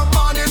 edibles from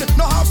morning.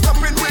 No half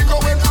stopping, we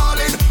going all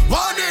in.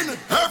 Morning,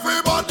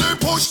 everybody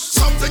push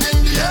something in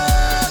the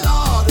air,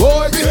 Lord.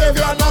 Boy,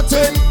 behavior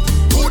nothing.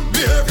 Good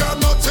behavior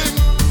nothing.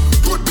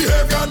 Good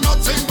behavior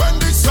nothing. When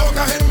this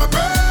soca hit my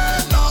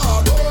brain,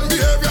 Lord.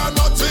 Behavior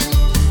nothing.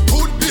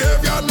 Good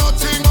behavior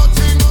nothing.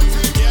 Nothing,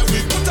 nothing. Yeah, we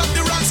put up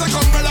the rocks like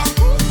umbrella.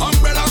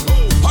 Umbrella,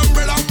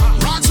 umbrella.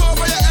 Rocks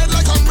over your head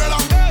like umbrella.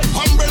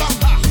 Umbrella,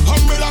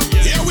 umbrella.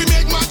 Yeah, we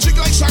make magic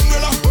like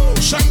Shangri-La.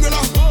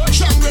 Shangri-La,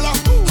 Shangri-La.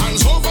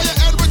 Hands over your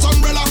head with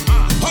umbrella.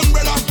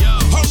 Umbrella.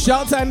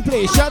 Shout and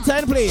play, shout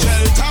and play.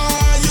 Shelter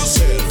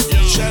yourself.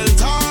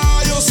 Shelter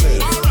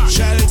yourself.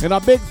 Shelter In a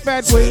big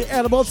fat way,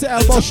 elbow to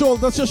elbow,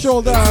 shoulder to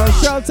shoulder.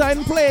 Shelter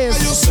in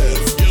place.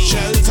 yourself.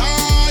 Shelter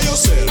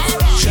yourself.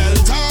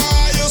 Shelter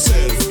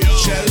yourself.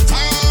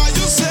 Shelter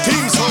yourself.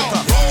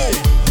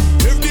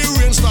 If the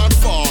rain start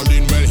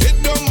falling, well,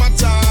 it don't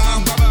matter.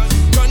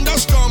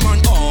 Thunderstorm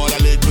and all, a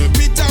little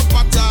bit of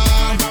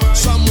patter.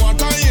 Some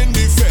water in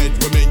the fed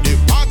will make the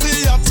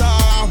party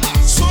hotter.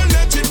 So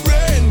let it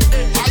rain.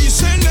 I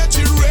say let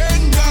it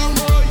rain down.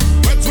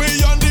 But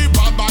we on the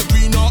baba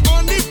green or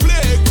on the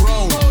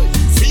playground.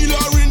 Feel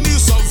her in the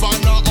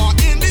savannah or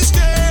in the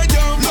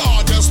stadium.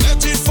 Lord, just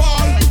let it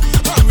fall.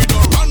 And we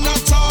don't run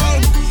at all.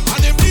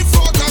 And if the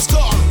focus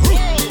call,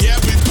 yeah,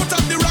 we put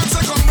up the rocks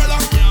like umbrella.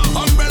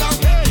 Umbrella,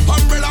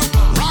 umbrella.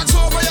 Rocks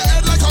over your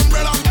head like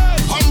umbrella.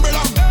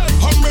 Umbrella,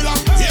 umbrella.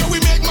 Yeah, we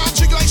make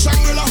magic like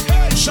Shangri-La.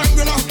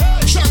 Shangri-La,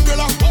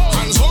 Shangri-La.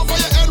 Hands over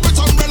your head with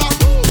umbrella.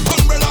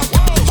 Umbrella,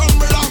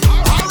 umbrella.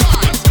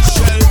 Alright.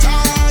 Shelter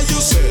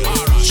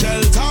yourself.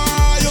 Shelter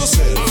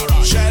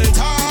yourself.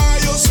 Shelter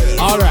yourself.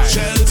 Alright.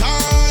 Shelter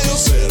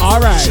yourself.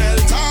 Alright.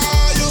 Shelter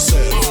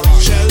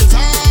yourself.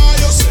 Shelter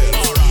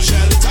yourself.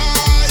 Shelter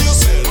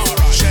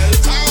yourself.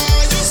 Shelter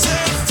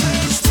yourself.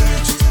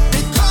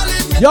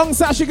 Young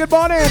Sashi, good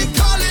morning.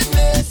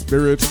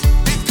 Spirit,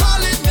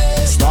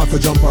 Start to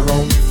jump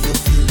around.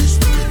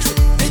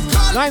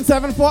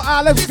 974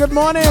 Alex, good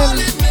morning.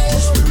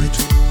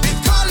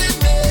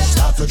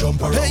 start to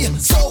jump around. Hey,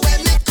 so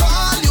when they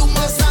call, you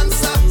must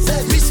answer.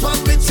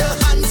 Respond with your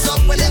hands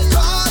up. When they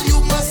call,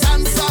 you must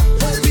answer.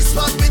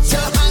 Respond with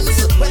your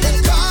hands up. When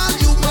they call,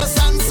 you must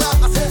answer.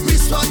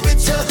 Respond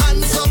with your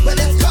hands up. When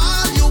they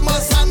call, you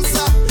must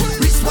answer.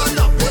 Respond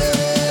up.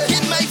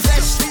 In my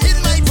flesh, in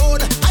my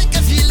bone, I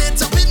can feel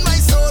it up in my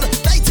soul.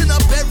 Lighting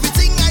up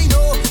everything I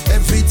know.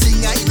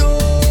 Everything I know.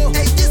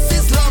 Hey, this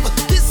is love.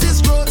 This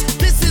is growth.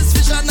 This is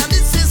vision and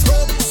this is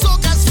hope.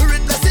 Soca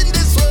spirit that's in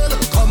this world.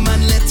 Come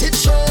and let it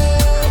show.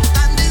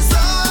 And it's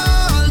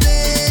all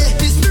day.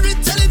 The spirit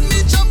telling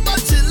me jump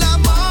until the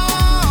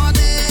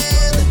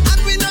morning. And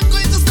we're not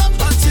going to stop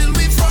until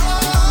we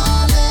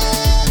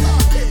falling.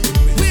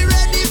 We're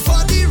ready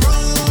for the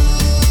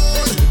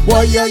road.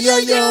 Boy, yo, yo,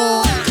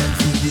 yo.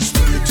 The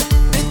spirit,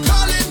 it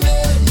calling me.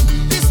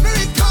 The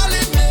spirit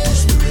calling me.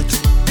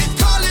 It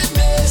calling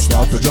me.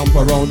 Start to jump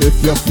around if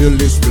you feel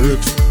the spirit.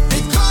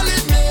 It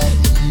calling me.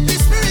 The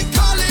spirit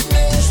calling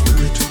me.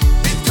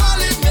 It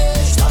calling me.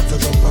 Start to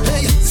jump around.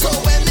 Hey, so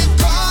when it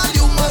call,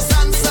 you must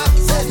answer.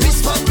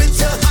 Respond with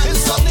your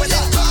hands up. When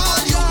it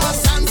call, you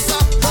must answer.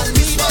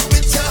 Respond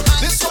with your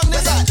hands. This one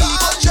is a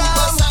ego jam.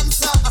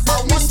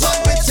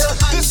 Respond with your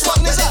hands. This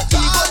one is a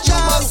ego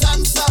jam.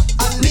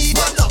 And leave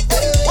it up.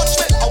 Watch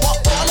me, I want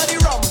all of the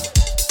rum.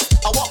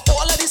 I want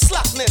all of the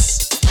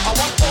slackness. I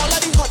want all of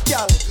the hot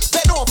gal.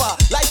 Bend over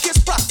like it's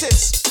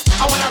practice.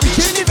 I wanna reach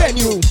In the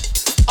venue.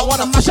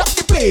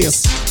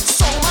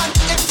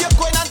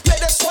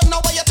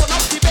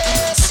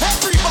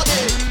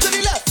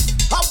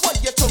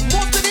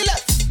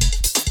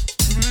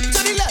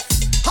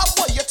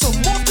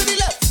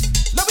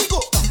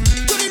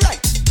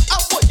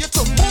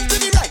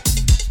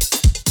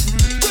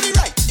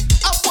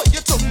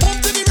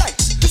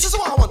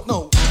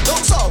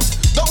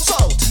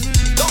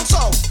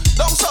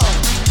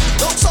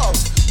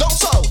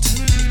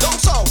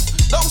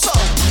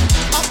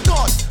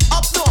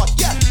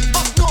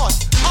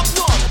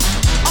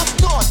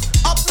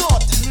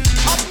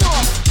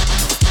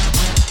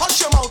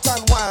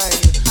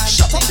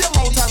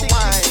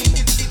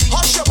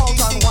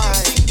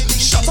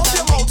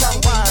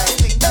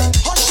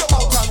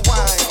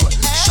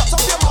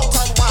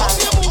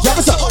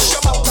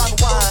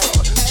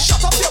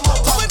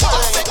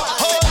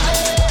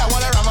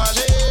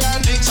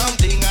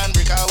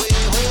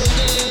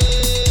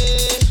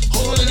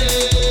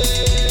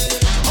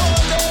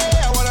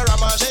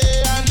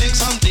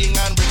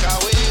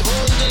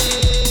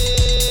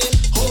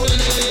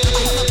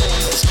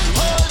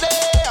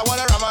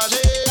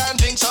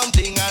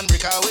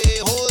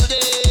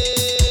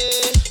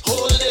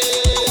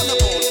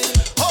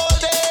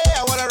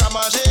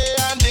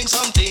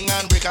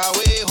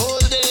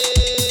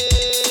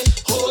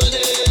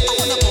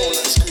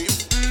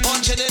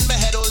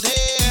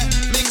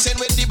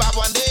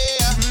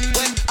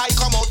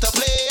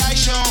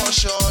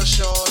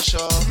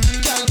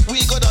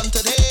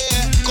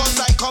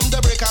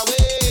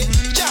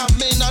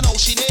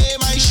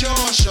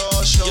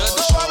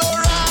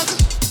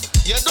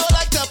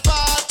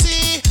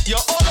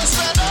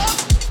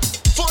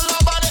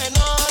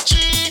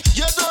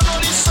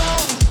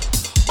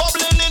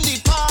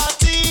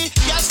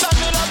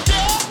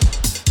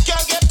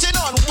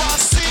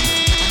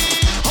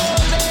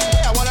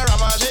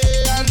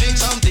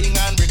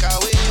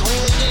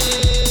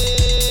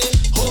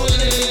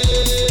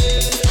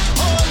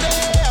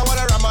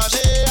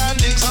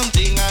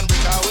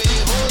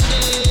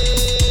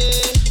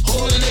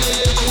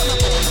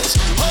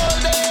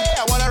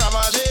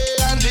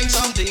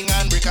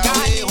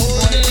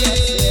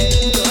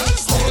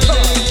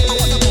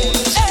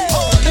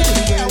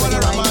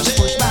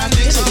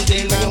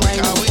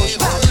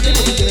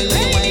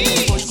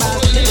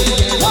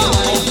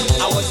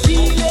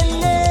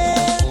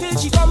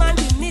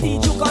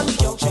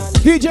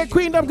 DJ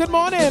Queendom, good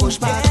morning. Push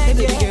back, hey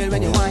baby girl,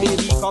 when you whine.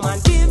 Baby, come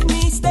and give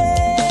me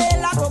stay.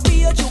 Like a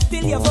beer juke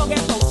till you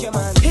forget about your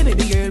man. Hey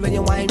baby girl, when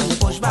you whine, when you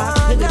push back.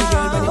 Hey baby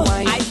girl, when you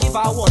whine. I give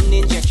her one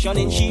injection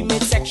in she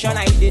midsection.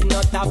 I did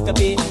not have to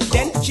pay.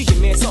 Then she give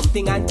me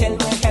something and tell me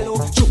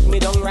hello. Choke me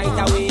down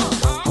right away.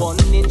 One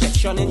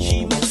injection in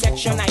she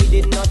midsection. I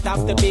did not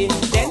have to pay.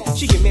 Then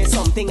she give me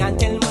something and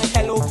tell me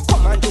hello.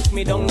 Come and choke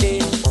me down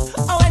there.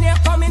 Oh, when you're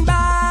coming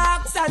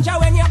back, Sanja,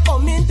 when you're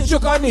coming to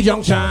Choke on the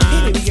junction.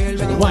 Hey baby girl,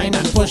 when you Wine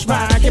and push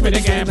back. Give it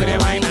again, give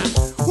it wine and.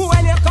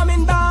 when you're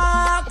coming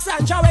back,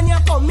 Sanja, when you're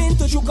coming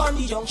to Juke on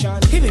the junction.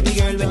 Hey baby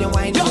girl, when you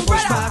whine, you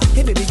push back.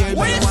 Hey baby girl,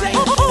 when you whine.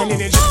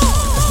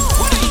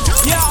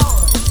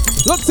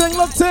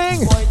 Look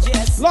ting.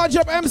 Lodge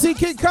up MC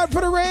Kid Cut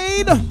for the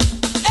raid.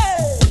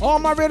 All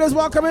my raiders,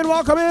 welcome in.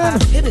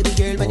 Hey baby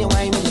girl, when you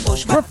whine, when you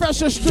push back. Refresh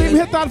the stream,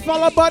 hit that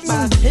follow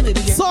button. Hey baby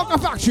girl. Soca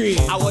Factory.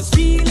 I was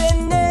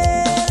feeling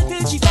it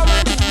till she come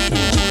and do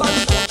me Juke on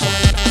the junction.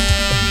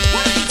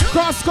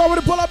 Cross cover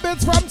to pull up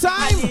bits from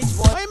time.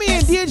 I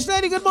mean, DH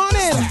Lady, good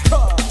morning.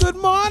 Good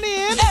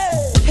morning.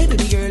 Hey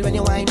baby girl, when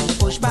you whine, when you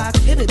push back.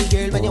 Hey baby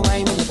girl, when you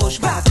whine, when you push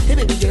back. Hey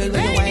baby girl,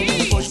 when you whine, when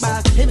you push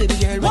back. Hey baby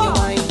girl, when you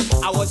whine.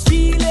 I was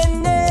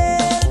feeling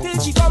it till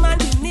she come and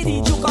do me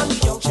the Juke on the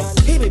junction.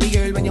 Hey baby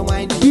girl, when you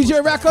whine.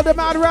 DJ Record the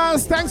Mad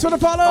Raz, thanks for the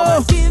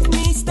follow.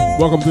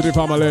 Welcome to the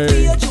family.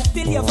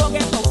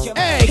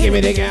 Hey, give me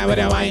the guy with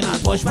the wine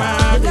and push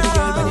back.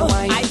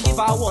 I give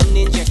her one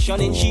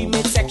injection in she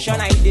midsection.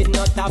 I did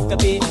not have to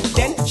pay.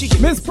 Then she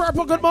give Miss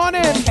Purple, good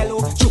morning.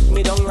 hello, choke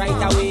me down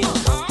right away.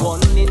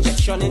 One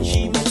injection in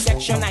she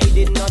midsection. I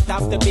did not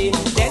have to pay.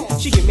 Then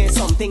she give me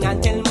something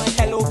and tell me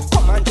hello.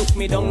 Come and choke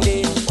me down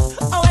there.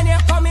 Oh, when you're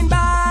coming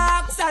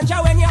back,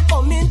 Sanja, when you're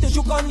coming to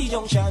Juke on the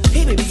junction.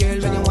 Hey baby girl,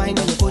 when you whine,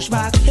 when you push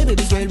back. Hey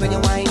baby girl, when you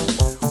whine.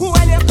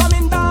 When you're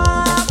coming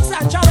back,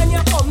 Sanja, when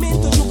you're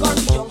coming to Juke on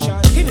the junction.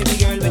 Hey baby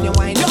girl, when you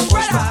whine, when you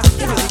push back.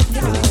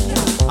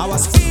 I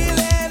was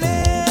feeling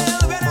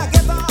ill when I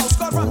get the house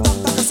call from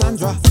Dr.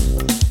 Cassandra.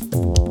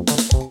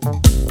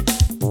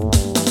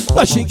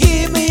 But she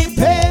give me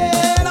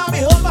pain, and me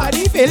whole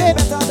body feeling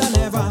Better than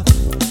ever.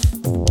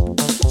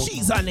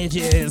 she's on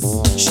edges.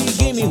 She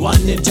gave me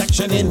one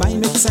injection in my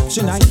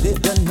midsection. I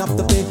didn't have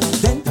to pay.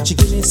 Then she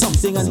gave me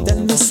something and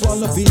then me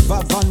swallow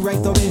fever van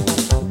right away.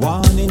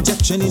 One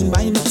injection in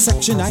my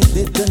midsection. I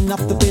didn't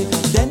have to pay.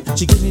 Then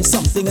she gave me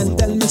something and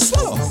then me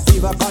swallow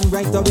fever van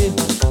right away.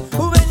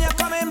 When you're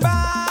coming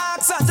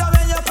back, Santa,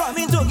 when you're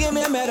coming to give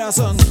me a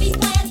medicine. Be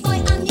quiet,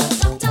 boy, I'm your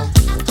doctor.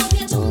 I come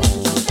here to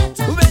make you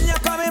better. When you're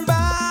coming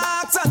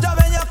back, Santa,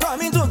 when you're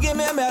coming to give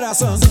me a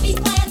medicine. Be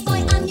quiet,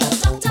 boy, I'm your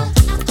doctor. I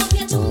come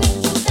here to make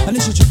you better. And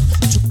then she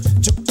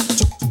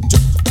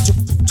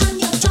I'm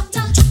your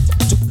doctor.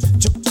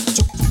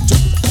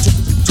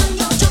 I'm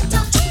your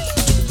doctor.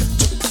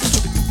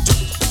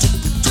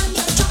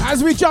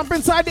 As we jump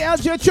inside the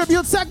LJ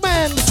Tribute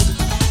segment.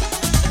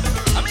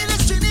 I mean,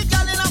 it's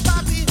cynical in a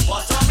party.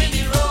 Bottom in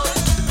the road.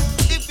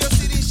 If you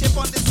see the shape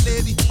on this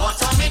lady,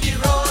 bottom in the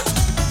road.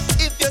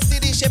 If you see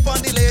the shape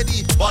on the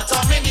lady,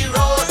 bottom in the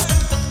road.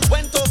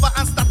 Went over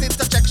and started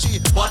to check she,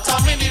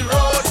 bottom in the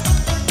road.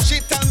 She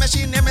tell me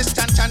she name is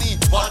Chanchani,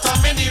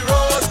 bottom in the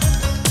road.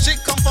 She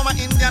come from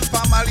an Indian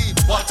family,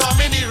 bottom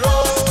in the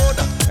road.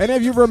 Any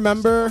of you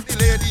remember The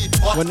lady,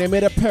 when they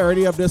made a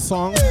parody of this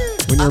song?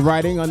 When you're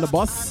riding on the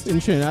bus in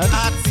Trinidad?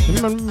 You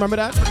remember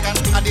that?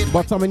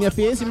 Bottom in your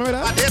face, you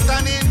remember that? It's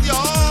an Indian.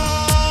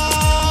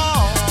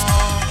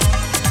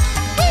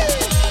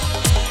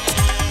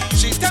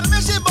 She tell me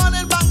she born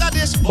in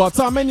Bangladesh.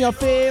 Bottom in your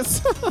face.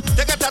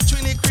 They get a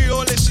Trini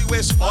Creole she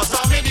wish.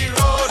 Bottom in the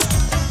road.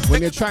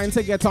 When you're trying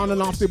to get on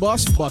and off the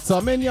bus,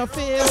 bottom in your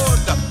face.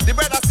 The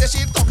brother say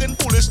she talking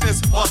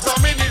foolishness.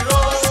 Bottom in the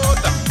road.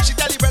 She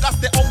tell the brother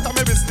stay out of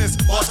my business.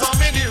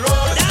 Bottom in the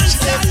road. She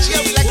say she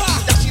have like to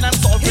eat dashing and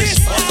saltfish.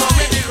 Bottom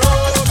in the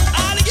road.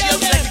 She have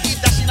like to eat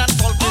dashing and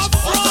saltfish.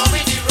 Bottom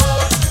in the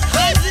road.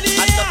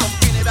 And you're from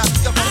Canada.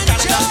 You're from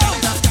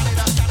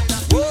Canada.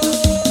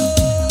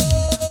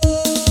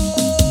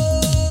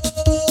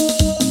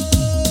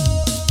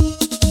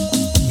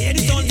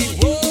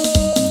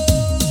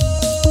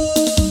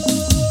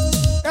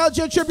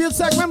 LJ Tribute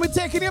segment, we're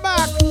taking you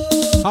back.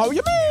 How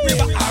you mean? A ring,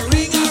 bang. A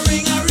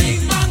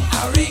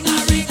ring,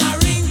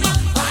 bang.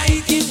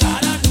 Viking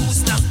got a new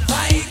slang.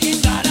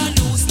 Viking got a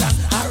new slang.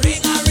 A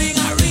ring,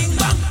 bang. A ring,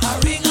 bang.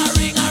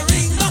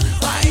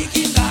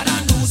 Viking got a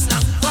new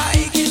slang.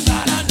 Viking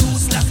got a new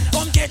slang.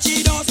 Come get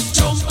it up,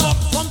 jump up.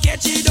 Come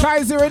get it up.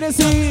 Kaiser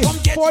NSC,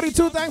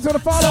 42, thanks for the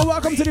follow.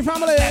 Welcome to the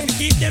family.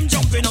 Keep them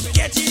jumping up.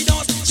 Get it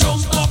up,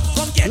 jump up.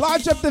 Come get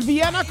Lodge up the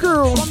Vienna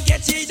crew. Come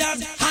get it up,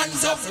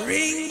 hands up,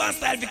 ring bang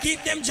style. We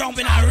keep them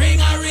jumping. A ring,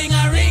 bang. A ring,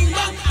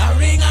 bang.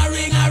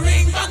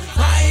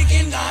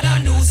 Viking got a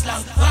new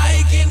slang.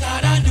 Viking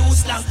got a new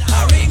slang.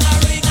 A ring,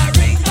 bang. A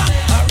ring, bang.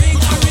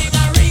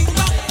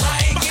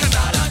 Viking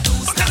got a new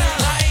slang.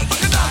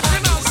 Viking got a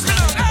new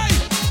slang.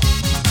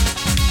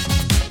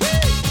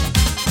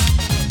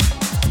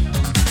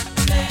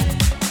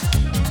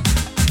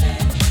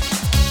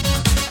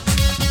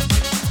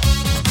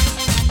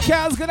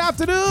 Kels, good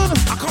afternoon.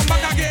 I come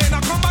back again.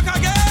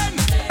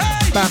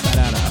 Hey!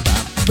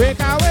 Break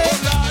away.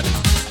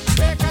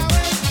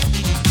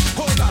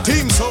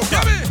 Team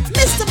Soca.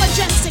 Mr.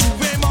 Majestic.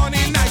 Way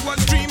morning, I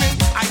was dreaming.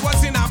 I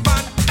was in a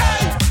band.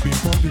 Hey!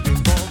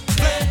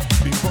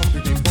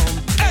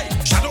 Hey!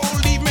 Shadow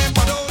leave me,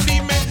 but don't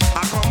leave me.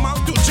 I come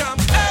out to jump.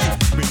 Hey!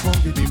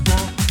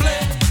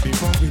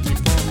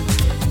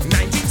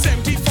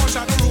 1974,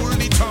 Shadow rule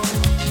the town.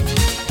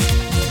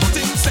 But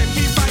in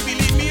 75,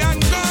 believe me, I'm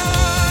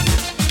gone.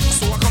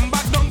 So I come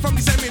back down from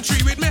the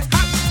cemetery with me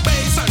hot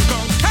bass and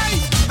gun. Hey!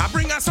 I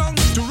bring a song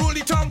to rule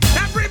the town.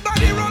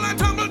 Everybody roll and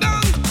tumble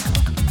down.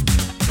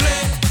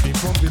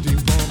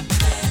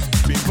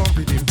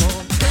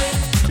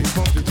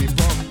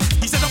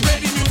 He said, play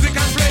the music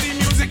and play the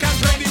music and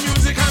play the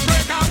music and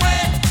break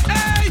away.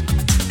 Hey,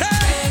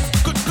 hey,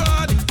 good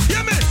God,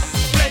 hear me.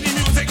 Play the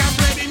music and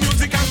play the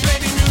music and play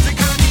the music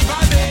and leave a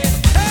day.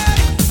 Hey,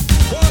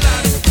 hold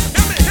on,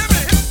 hear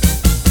me.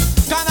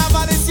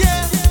 Carnival is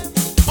here,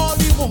 all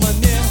the woman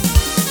here.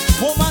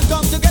 Woman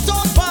come to get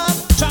on fun,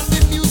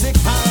 chanting music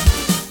hard.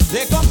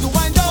 They come to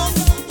wind down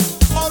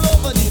all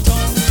over the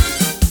town.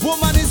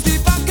 Woman is the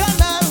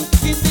bacchanal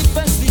in the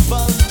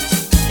festival,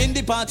 in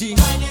the party.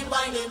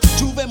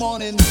 Tuesday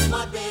morning,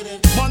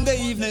 Monday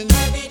evening,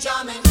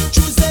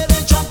 Tuesday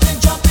they jumping.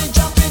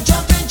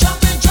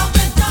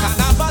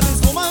 Carnival is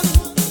woman,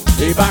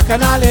 The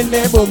bacchanal in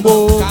the boom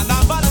boom.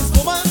 carnival is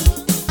woman,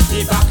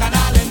 the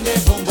bacchanal in the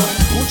boom boom.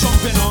 Who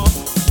jumping up?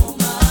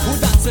 Who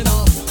dancing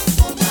up?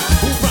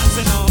 Who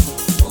prancing up?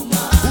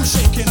 Who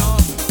shaking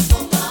up?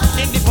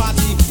 In the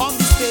party, on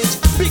the stage,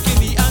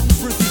 bikini and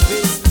pretty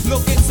face,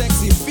 looking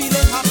sexy,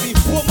 feeling happy.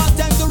 Woman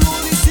time to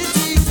rule the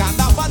city.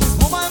 Carnival is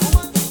woman,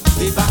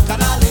 the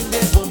bacchanal in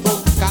the boom boom.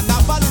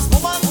 Carnival is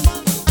woman,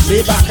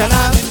 The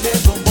bacchanal. in the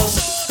boom boom.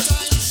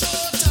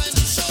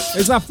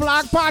 It's a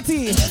flag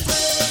party.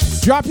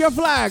 Drop your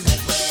flag.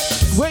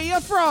 Where you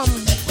from?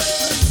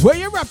 Where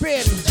you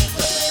repping?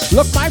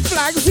 Look, my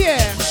flag's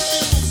here.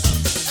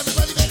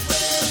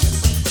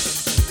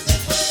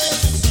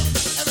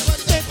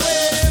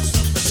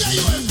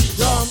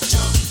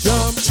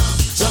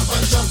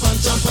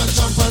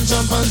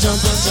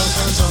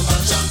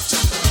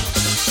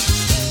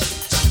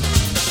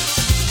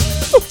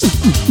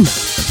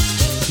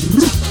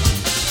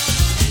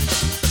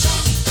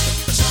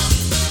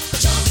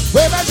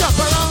 Wave and jump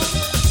around.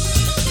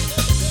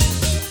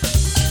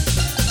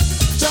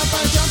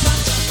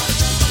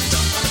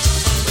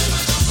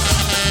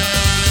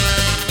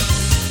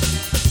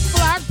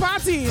 Flag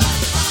party.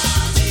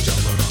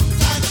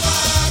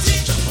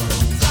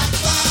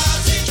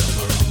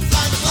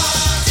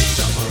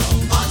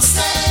 On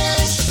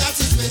stage, that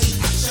is where the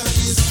action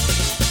is.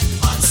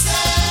 On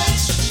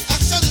stage, the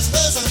action is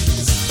first and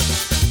peace.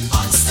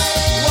 On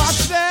stage,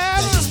 Watch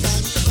them.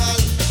 carnival.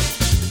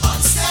 On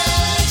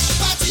stage,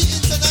 party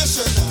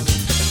international.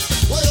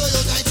 Boy,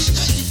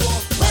 1994.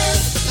 Well,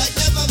 like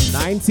never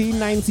before.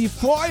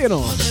 1994, you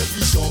know. On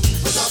every show,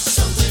 put up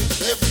something.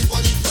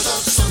 Everybody put up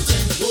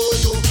something. Oh,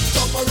 yo,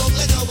 jump around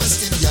like a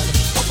West Indian,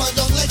 up and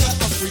down like an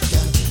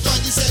African.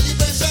 Join the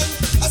celebration.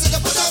 I said,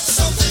 put up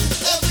something.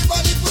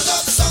 Everybody put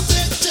up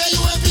something.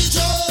 J-U-M-P,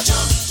 jump,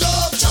 jump,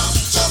 jump,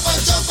 jump,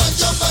 and jump and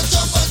jump and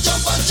jump and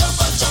jump and jump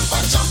and jump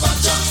and jump and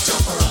jump.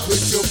 Jump around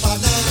with your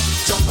partner.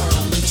 Jump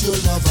around with your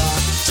lover.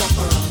 Jump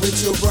around with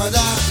your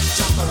brother.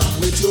 Jump around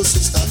with your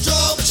sister.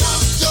 Jump,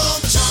 jump,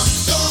 jump, jump,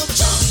 jump,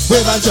 jump.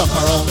 Wave and jump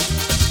around.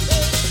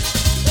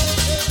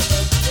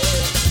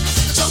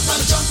 Jump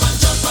and jump and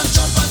jump and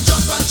jump and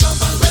jump and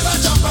jump and wave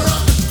and jump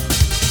around.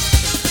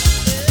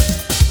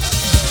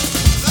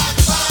 Flag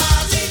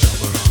party,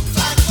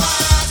 flag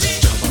party,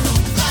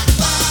 flag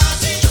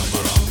party,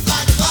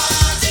 flag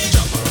party.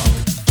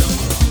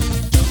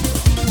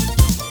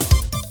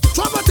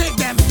 Trouble take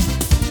them.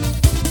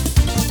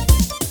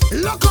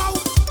 Look out.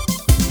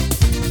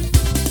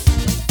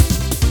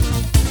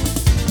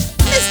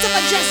 Mr.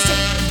 Majestic.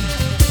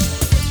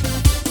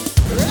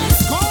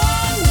 Let's go.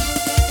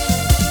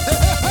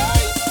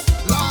 Hey,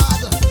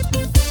 Lord.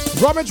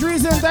 Robert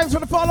Reason, thanks for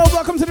the follow.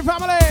 Welcome to the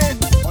family.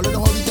 All of the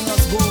holy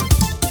things go.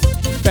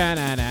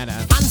 Ba-na-na-na.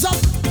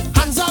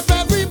 Hands up,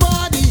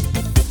 everybody.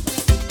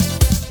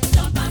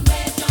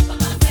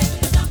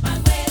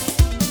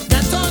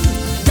 Get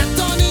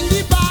on in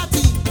the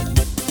party.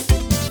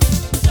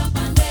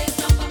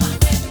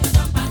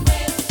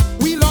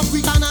 We love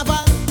we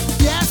carnival.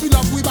 Yes, we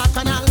love we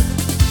bacchanal.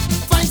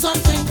 Find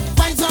something,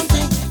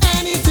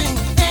 anything.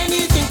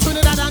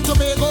 Trinidad and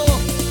Tobago.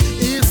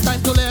 It's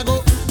time to let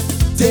go.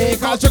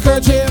 Take out your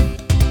kerchief.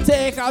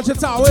 Take out your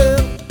towel.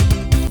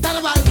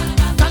 Carnival,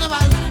 bacchanal,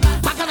 carnival,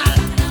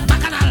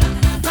 bacchanal.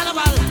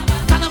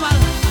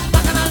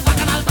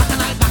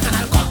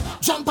 Come,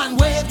 jump and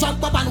wave,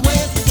 jump up and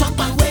wave, jump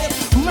and wave.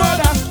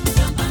 Murder.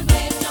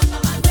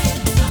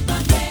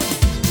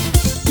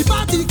 The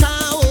party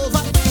can't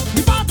over,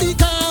 the party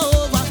can't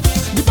over,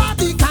 the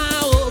party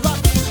can't over,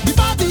 the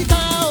party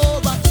can't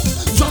over.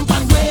 Jump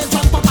and wave,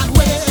 jump up and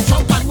wave,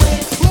 jump and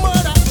wave.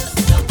 Murder.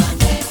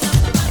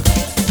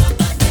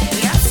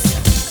 Yes.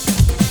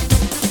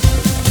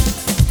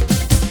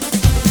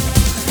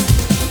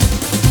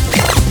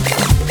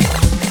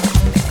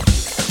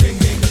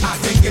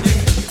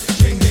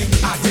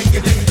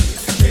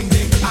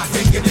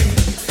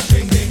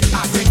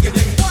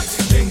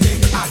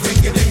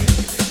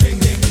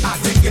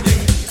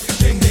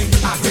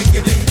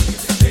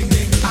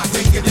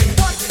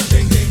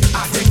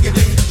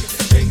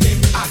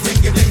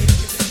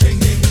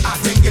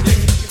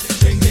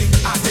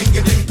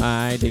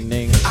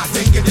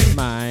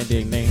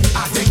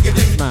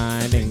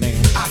 My ding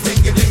ding.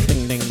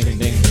 Ding ding ding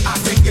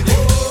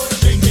ding.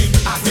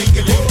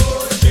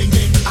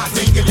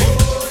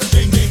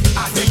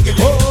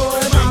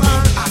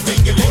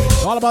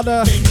 All about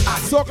the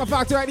Soca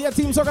Factory right here,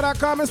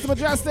 TeamSoca.com, Mr.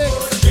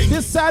 Mejustik.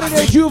 This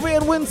Saturday, Juve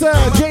in Winter,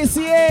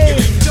 JCA.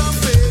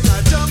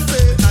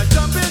 I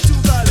jump into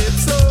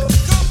Calypso.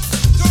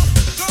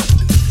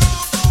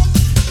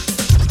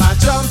 I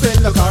jump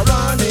in, look, I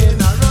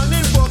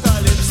running for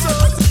Calypso.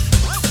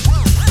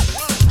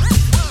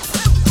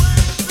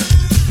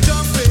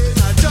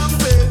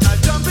 I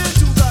jump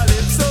into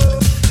Calypso.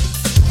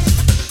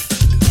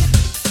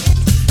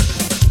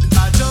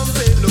 I jump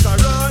in, look, I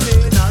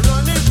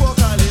running for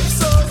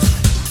Calypso.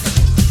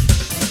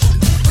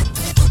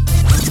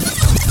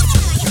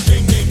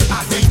 Ding ding,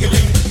 I ding a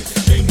ding,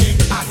 ding ding,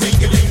 I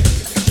ding a ding,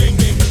 ding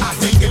ding, I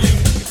ding a ding,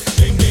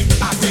 ding ding,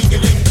 I ding a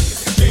ding,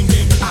 ding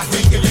ding, I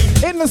ding a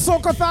ding. In the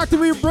Soca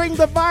Factory, we bring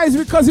the vibes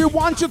because we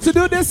want you to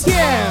do this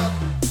here.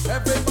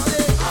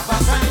 Everybody have a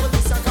time with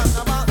this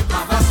carnival.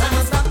 Have a time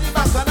and stand the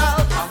bacchanal.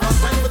 Have a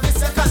time with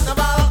this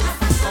carnival.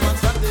 Come and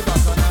stand the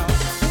bacchanal.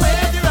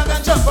 Wave your rag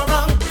and jump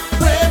around.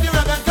 Wave your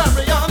rag and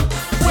carry on.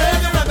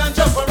 Wave your rag and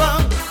jump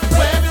around.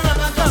 Wave your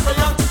rag and carry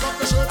on. Take off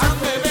your shirt and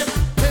wave it.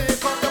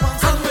 Take off your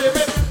pants and wave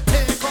it.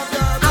 Take off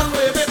your and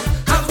wave it.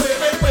 And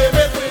wave it, wave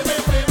it, wave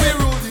it, wave it. We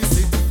rule the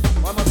city.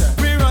 One more time.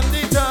 We run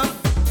the town.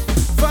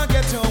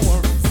 Forget your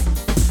worries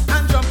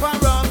and jump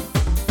around.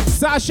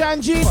 Sasha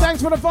and G,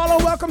 thanks for the follow.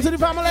 Welcome to the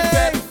family.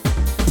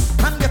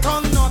 And get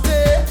on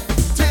naughty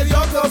till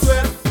your clothes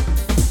well.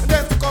 And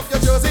then take off your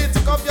jersey,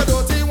 take off your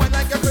dirty when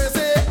I get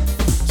crazy.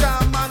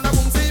 Jam and a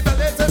boom see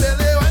belly to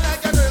belly when I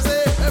get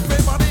crazy.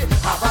 Everybody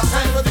have a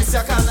time for this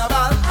your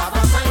carnival. Have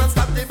a time and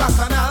start the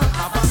bacchanal.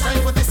 Have a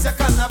time for this your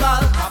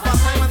carnival. Have a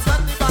time and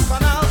start the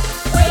bacchanal.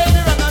 Wave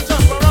your rag and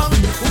jump around.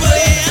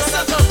 Wave your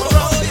rag and jump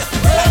around.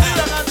 Wave your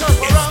rag and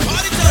jump around.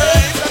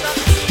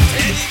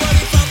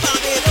 Anybody from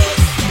Barbados?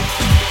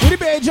 With the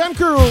Bajan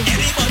crew.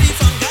 Anybody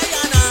from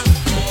Guyana?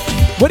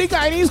 With the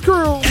Guyanese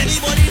crew.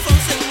 Anybody from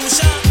St.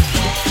 Lucia?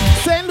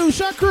 St.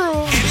 Lucia crew.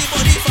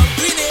 Anybody from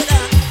Grenada?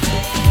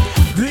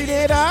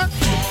 Grenada.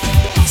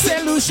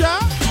 St. Lucia.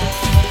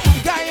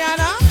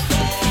 Guyana.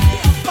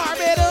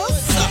 Barbados.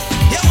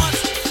 Yeah, what?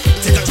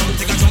 Take a jump,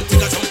 take a jump,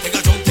 take a jump, take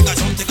a jump, take a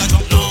jump, take a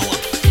jump now.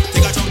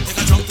 Take a jump, take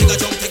a jump, take a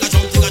jump, take a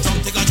jump, take a jump,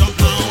 take a jump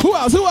now. Who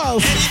else? Who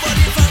else?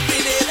 Anybody from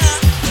Grenada?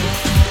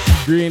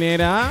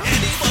 Grenada.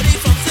 Anybody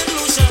from St.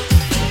 Lucia?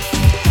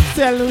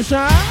 St.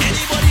 Lucia.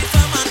 Anybody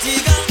from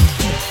Antigua?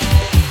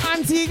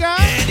 Antigua.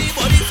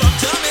 Anybody from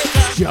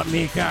Jamaica?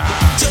 Jamaica.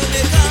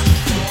 Jamaica,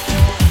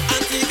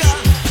 Antigua,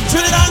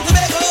 Trinidad and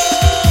Tobago.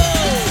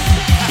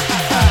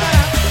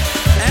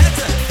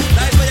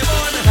 That's where you're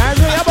born. That's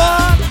where you're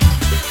born.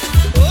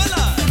 Oh,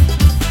 Lord.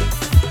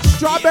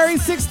 Strawberry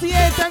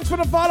 68, thanks for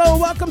the follow.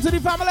 Welcome to the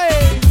family.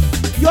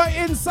 You're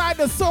inside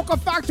the Soca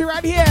Factory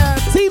right here.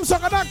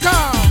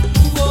 TeamSoca.com.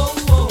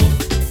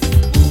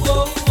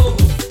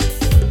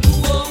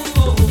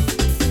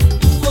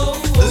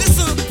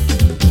 Listen,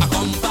 I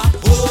come back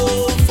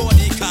home for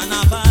the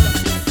carnival.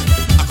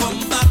 I come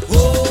back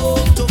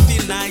home to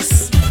feel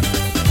nice.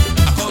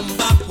 I come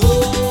back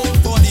home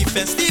for the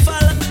festival.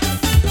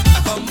 I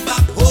come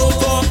back home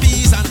for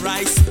peas and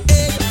rice.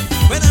 Hey,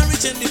 when I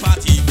reach in the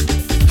party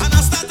and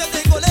I start to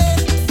take ole,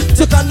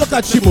 Take a look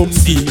at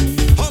Chimumsi.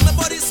 how the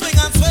body swing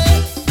and sway.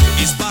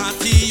 It's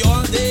party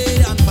all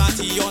day and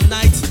party all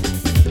night.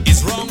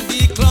 It's round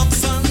the clock,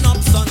 sun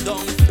up, sun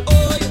down.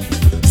 Oh,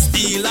 yeah.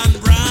 Steel and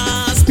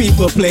brass,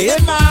 People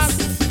playing mass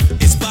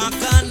it's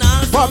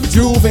bacchanal from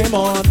Juve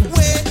on.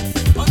 way.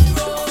 On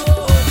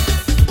road,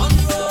 on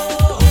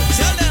road.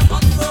 Tell them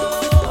on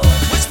road.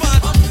 Which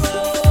part? On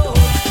road.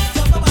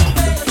 Jump up and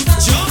play.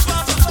 Jump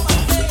up.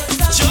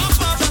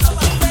 Jump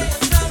up.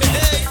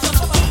 Hey.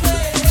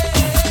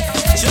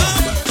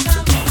 Jump.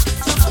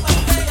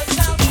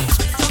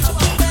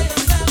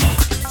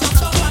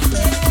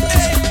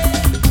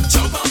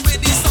 Jump up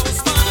with the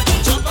sauce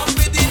man. Jump up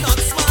with the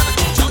nuts man.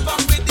 Jump up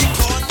with the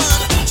corn man.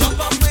 Jump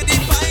up with the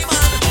pie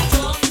man.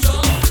 Jump,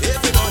 jump.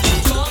 Everybody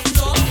jump,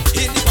 jump.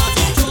 In the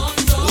party. Jump,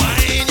 jump.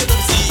 Wine your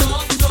bumsy.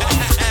 Jump, jump.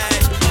 Hey.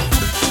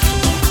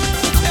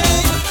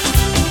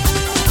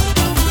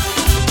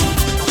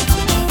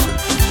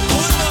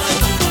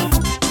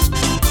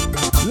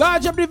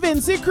 Large up the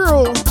Vinci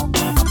crew.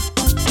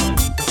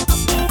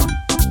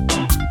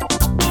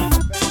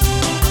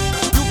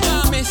 You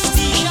can't miss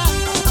T-shirt.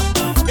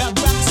 Your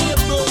back say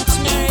broke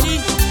smelly.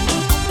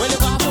 Well, you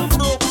got to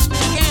broke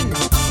again.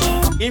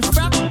 In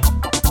fact,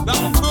 you got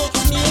to broke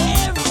me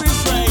every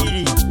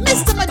Friday.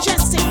 Mr.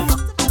 Mejustik.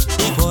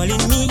 They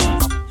calling me,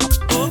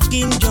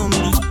 fucking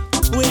jumbly,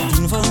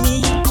 waiting for me.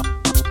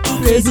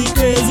 Crazy,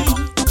 crazy,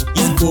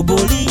 it's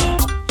Boboli,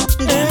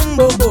 them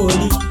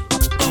Boboli.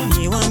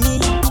 They want me,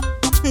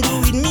 do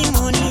with me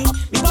money.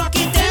 We back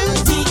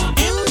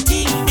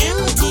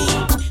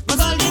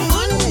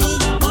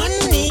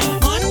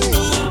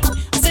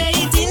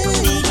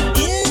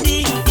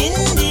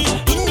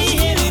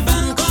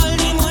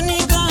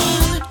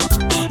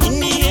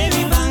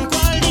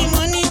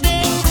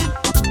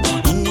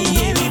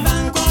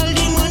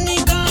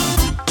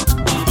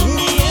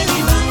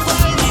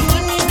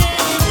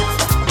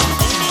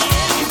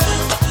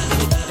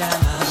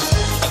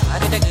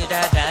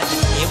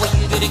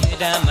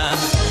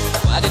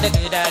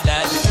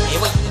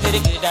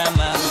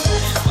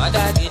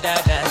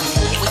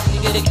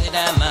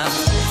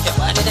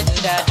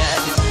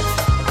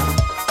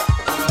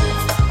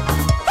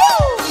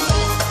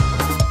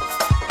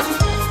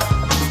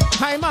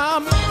Hi,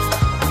 Mom.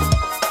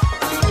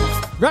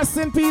 Rest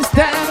in peace,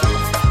 Dad.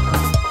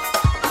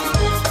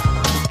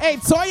 Hey,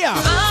 Toya.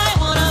 I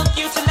wanna hook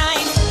you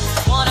tonight.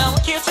 Wanna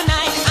hook you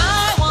tonight.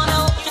 I wanna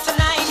hook you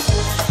tonight.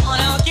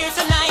 Wanna hook you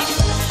tonight.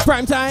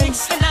 Prime time.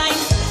 6 to 9.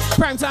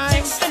 Prime time.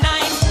 6 to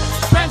 9.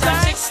 Prime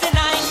time 6 to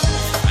 9.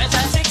 Prime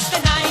time 6 to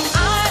 9.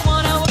 I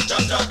wanna hook you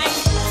tonight.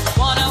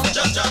 Wanna hook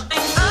you tonight.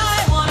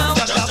 I wanna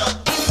hook you tonight.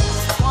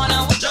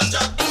 Wanna hook you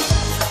tonight.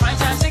 Prime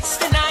time 6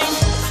 to 9.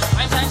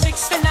 Prime time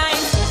 6 to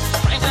 9.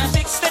 Prime time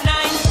 6 to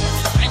 9.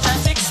 Prime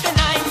time 6 to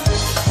 9.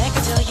 I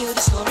can tell you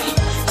the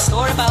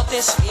story about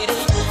this lady.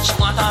 She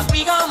want a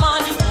free-gun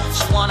man.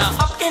 She want a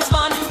Hopkins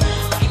man.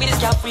 Give me this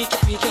girl freaky.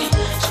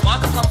 She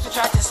want to come to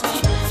try test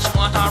me. She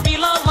want a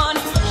real long man.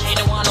 She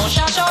don't want no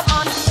shot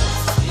man.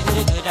 You get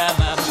a good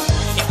mom.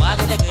 You walk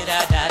it a good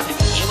dad.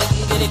 You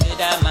get a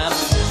good mom.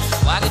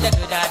 Walk it a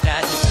good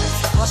dad.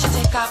 Well, she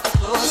take off the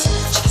clothes.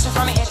 She kiss me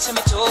from my head to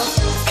my toe.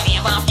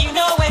 And you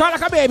know it. Cry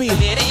like a baby. I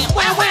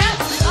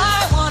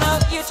wanna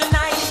hook you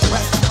tonight.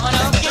 Wanna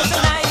hook you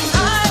tonight.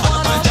 I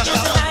wanna hook you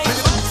tonight.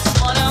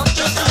 Wanna hook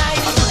you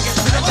tonight.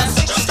 Prime time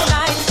 6 to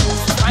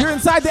 9. You're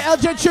inside the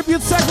LJ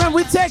Tribute segment.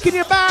 We're taking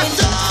you back.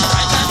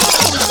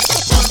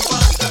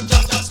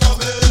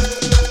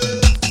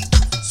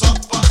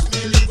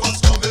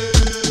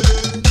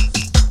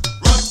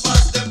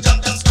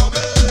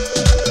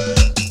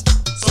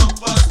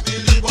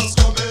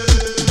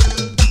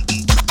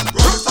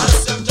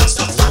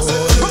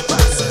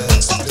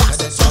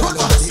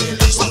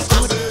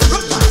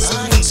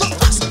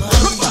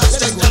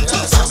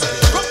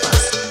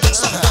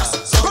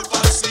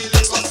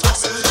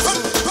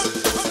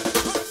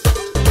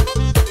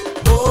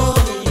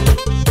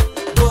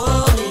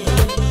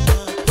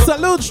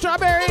 Salute,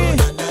 Strawberry.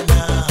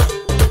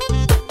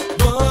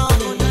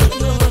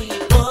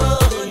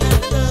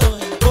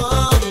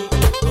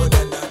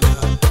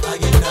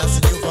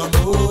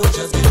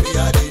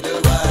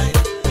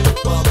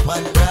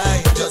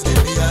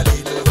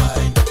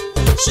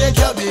 Shake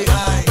your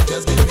behind,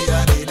 just give me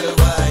a little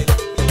wine.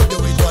 Do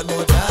it one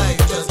more time,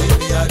 just give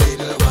me a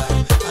little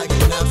wine. I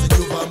can ask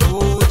you for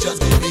more, just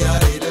give me a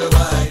little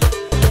wine.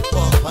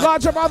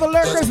 Large up all the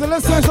lurkers, the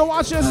listeners, the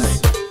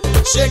watchers,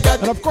 Shake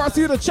and of course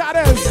you, the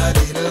chatters. a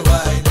little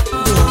wine. Do it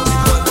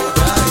one more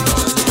time,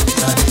 just give me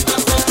a little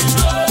wine.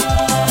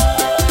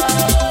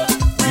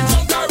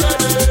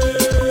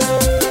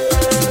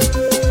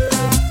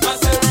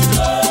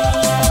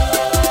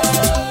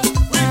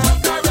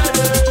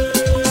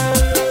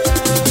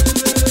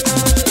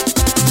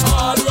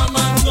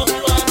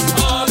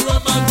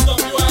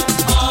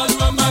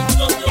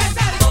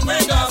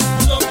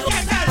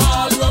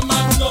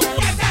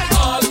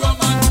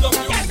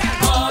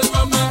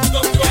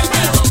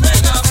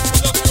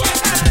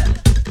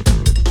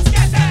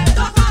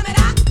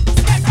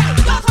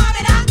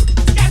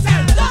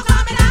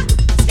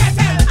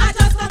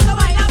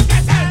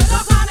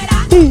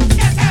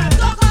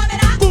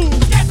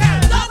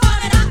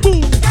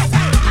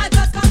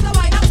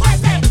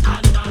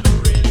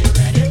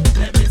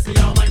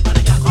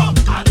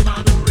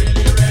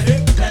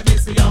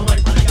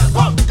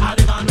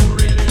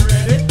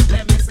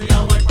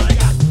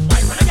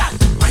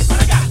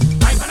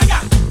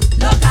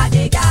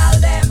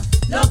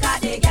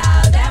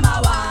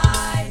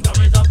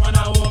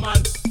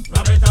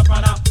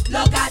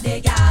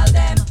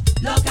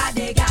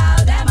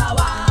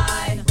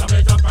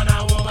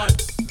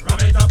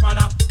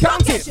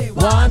 Count it.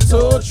 1,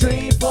 2,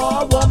 3,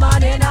 4,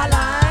 woman in a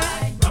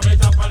line.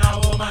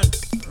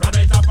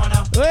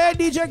 Hey,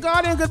 DJ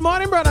Guardian, good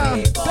morning,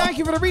 brother. Thank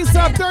you for the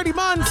resub, 30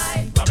 months.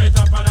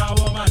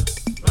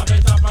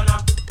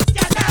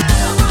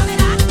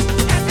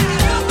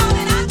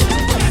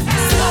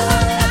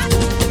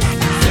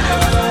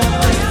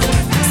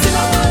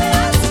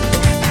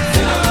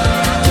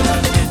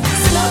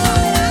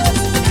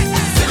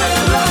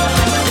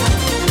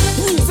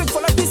 Music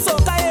full of this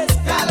soca is.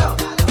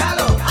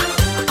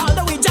 All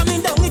the way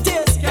jamming down it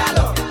is.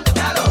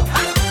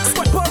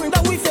 Squad pouring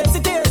down we face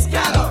it is.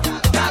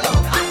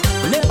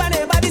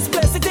 Never this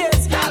place it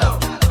is.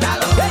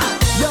 Hey,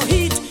 your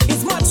heat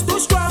is much too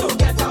strong.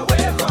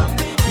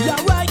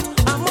 You're right,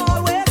 I'm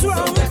always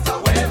wrong.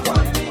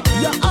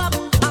 You're up,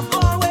 I'm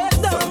always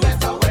down.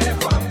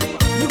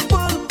 You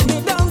pull me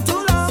down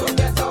too long.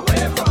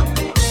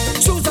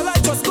 Choose a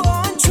light, just go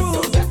on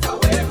through.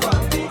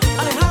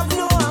 I have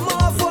no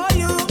amor for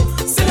you.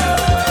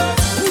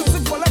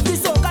 Music full of this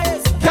soca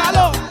is.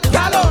 Gallo.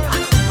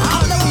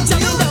 All the way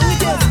jamming down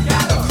it is.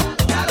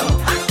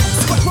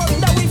 Squad pouring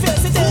down we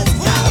face it is.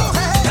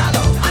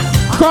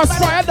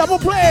 Crossfire double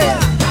play.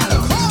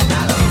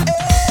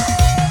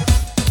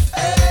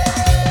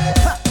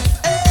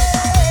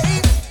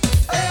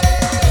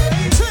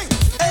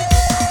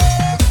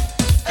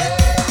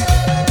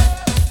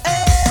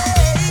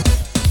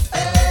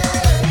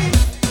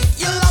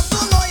 You love to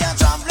know you're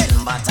traveling,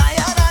 but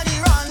tired of the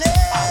running.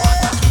 I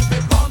wanna keep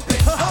it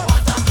bumping. I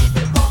wanna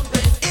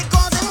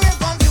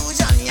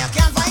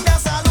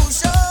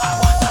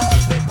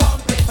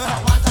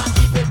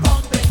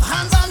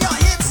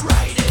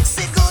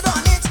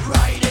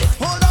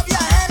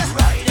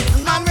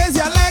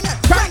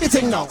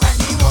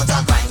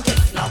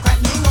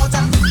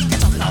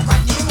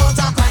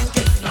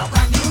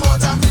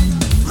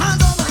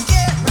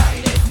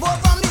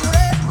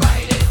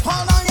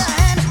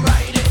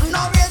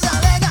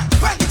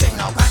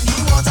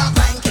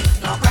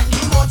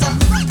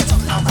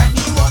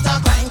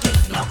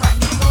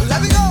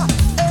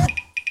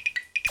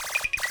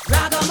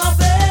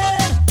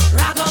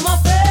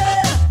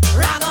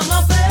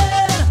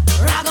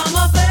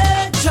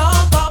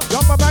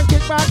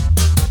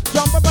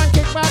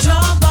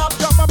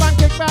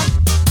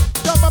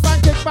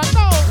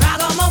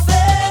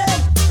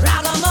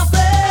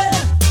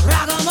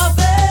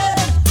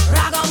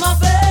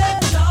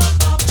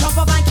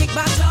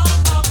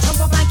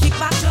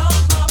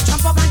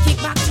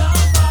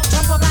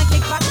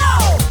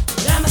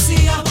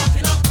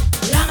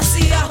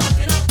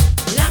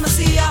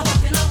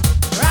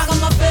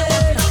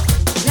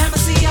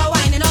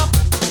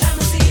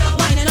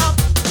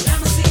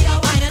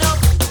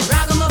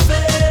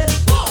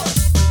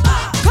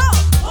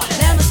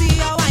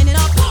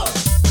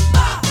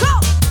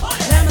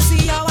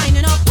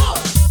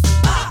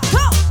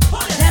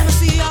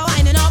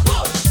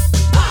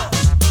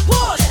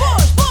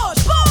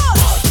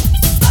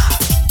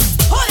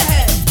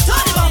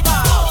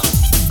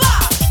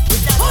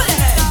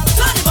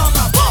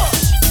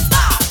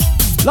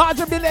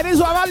Large of the ladies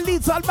who have a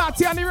little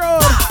batty on the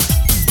road.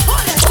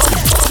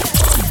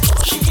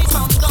 She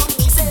from down,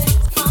 me say,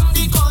 from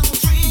the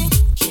country.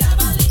 She have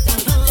a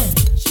little body,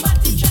 she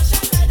body trash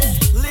and ready.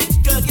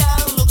 Little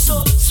girl look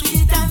so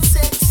sweet and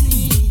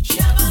sexy. She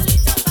have a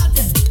little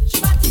body, she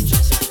body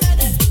trash and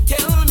ready.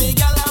 Tell me,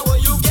 girl, where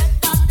you get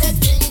that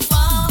thing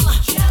from?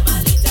 She have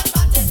a little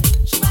body,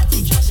 she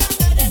body trash and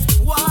ready.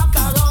 Walk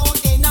around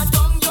in a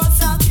tongue just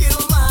a kill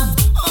man.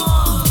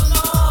 Oh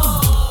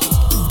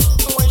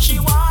no, when she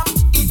walk,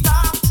 it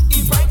up,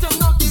 it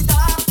brighten up the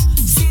dark.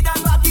 See that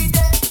body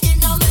there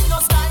in a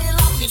little style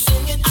of me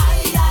singing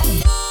aye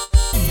aye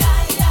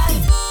aye aye.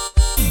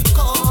 She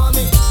call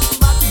me,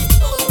 body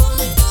hold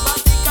me,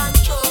 body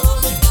control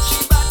me. She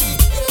body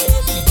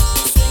heavy,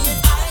 singing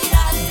aye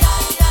aye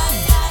aye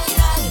aye aye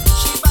aye.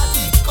 She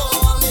body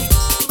call me,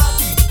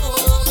 body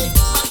hold me,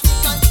 body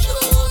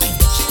control me.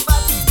 She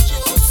body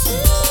juicy.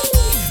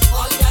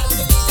 All the girl with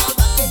the little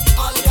body,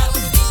 all the girl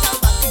with the little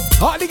body.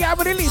 All the guy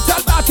with the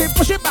little batty,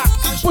 push it back,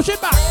 push it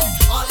back.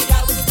 All the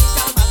girl with the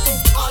little body,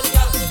 all the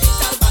girl with the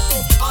little body,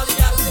 all the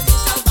girl with the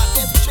little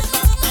body, push it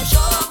back and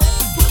show me.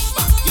 Push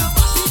back your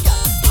body, girl.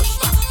 Push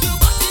back your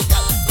body,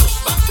 girl. Push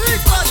back your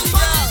body,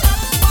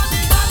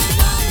 girl.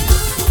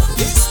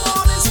 This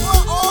one is for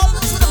all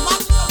those with a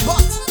manual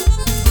butt.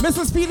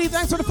 Mrs. Peely,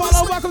 thanks for the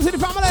follow. Welcome to the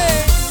family.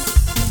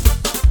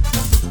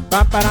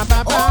 Bam, bam,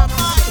 bam, Oh bam.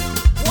 my,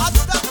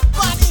 what's that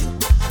body?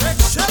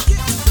 Let's shake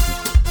it.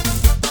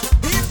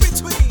 In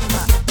between.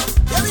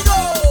 Here we go.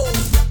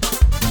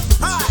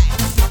 Hi.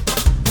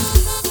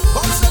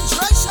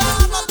 Concentration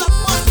on the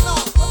one now.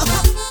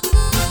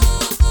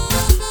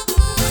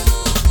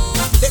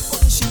 They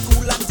couldn't she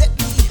cool and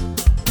deadly.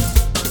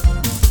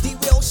 The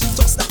way how she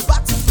toss that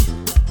body.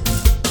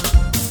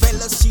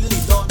 Fellas, she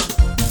lay done.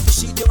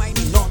 She the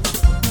whining none.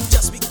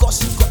 Just because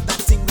she got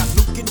that thing that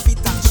looking fit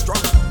and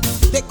strong.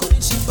 They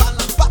couldn't she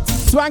balance body.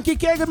 Swanky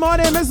K, good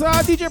morning. Mr.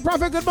 DJ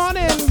Prophet, good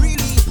morning.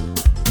 Really,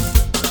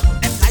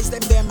 and nice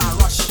them a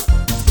rush.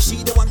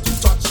 She the one to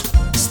touch,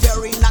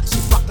 staring at she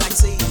back like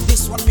saying,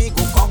 this one me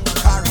go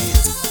conquer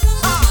it.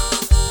 Ha!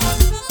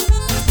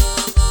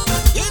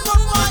 In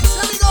one voice,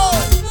 here we go.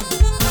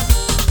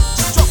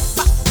 Struck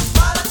back,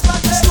 balance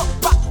back, struck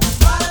back,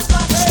 balance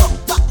back, struck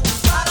back,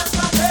 balance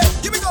back.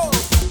 Here we go,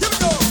 here we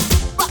go.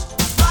 Back,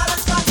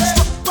 balance back,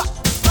 struck back,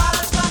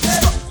 balance back,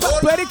 struck back.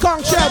 Play the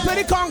conch shell, play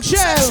the conch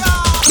shell.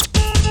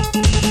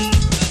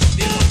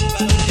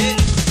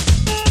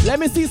 Let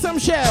me see some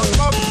shell.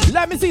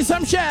 Let me see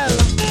some shell.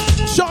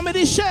 Show me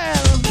the shell.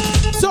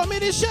 Show me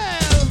the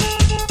shell.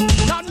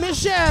 Not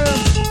Michelle,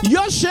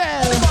 your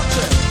shell.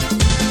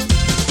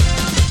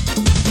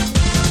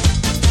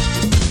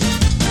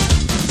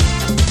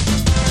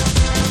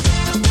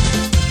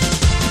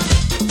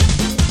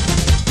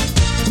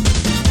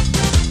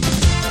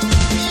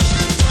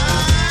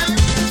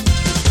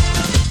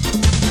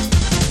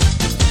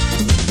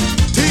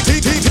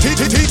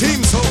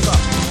 Team Soca.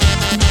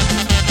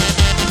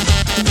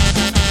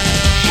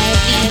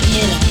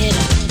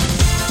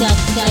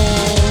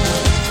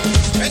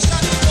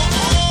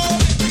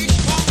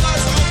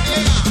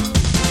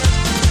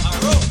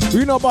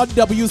 You know about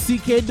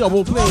WCK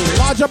double play.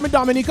 Large up in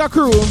Dominica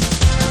crew.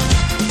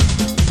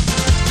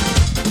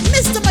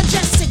 Mr.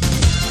 Mejustik.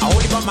 I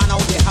only one man out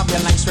there have their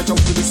line stretch out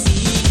to the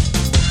sea.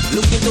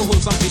 Looking to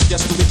hold some fish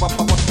just to whip up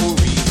a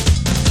potpourri.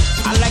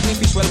 I like me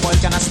fish well boiled,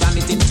 can I stand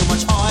it in too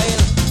much oil?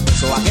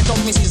 So I get up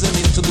me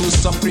seasoning to do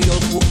some Creole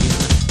cooking.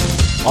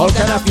 All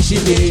kind of fish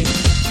in there.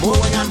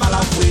 More and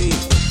malafwe.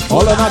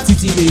 All on that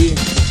titty there.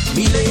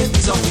 Me lay a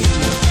piece of meat.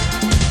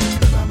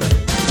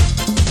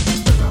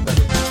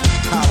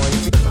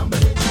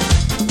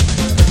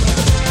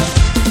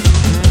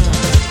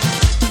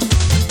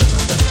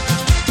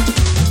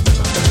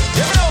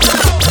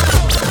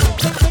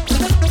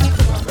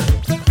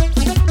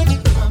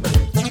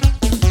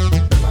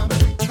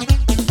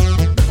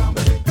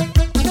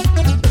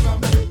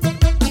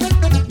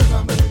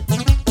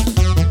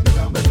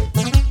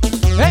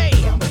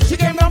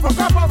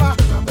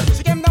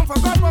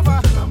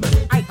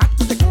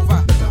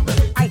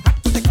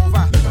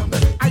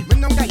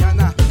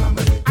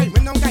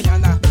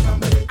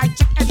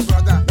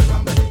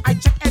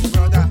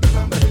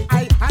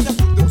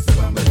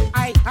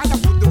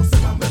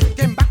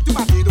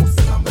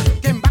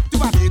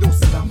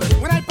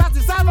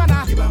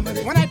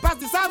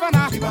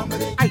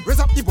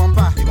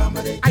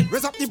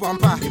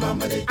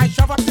 I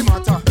shove up the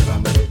motor.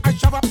 I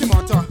shove up the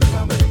motor.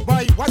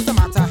 Boy, what's the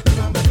matter?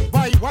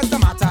 Boy, what's the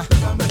matter?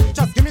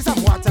 Just give me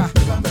some water.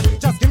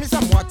 Just give me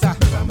some water.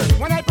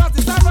 When I pass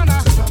the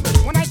savannah,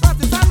 when I pass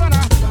the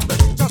savannah,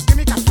 just give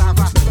me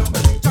cassava.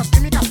 Just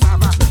give me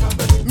cassava.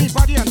 Me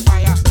body on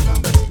fire.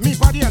 Me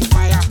body on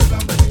fire.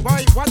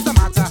 Boy, what's the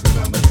matter?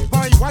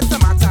 Boy, what's the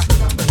matter?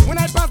 When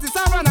I pass the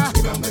savannah,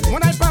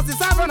 when I pass the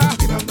savannah,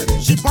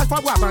 she passe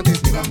for bois bandit.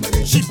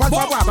 She passe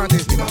for bois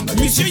bandit.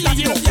 Monsieur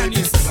Yagi le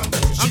pianiste,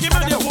 j'ai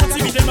demandé au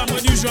intimité maman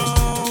du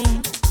genre.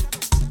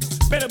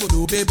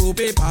 Peleboudou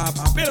bébé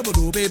papa,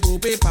 peleboudou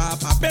bébé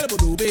papa,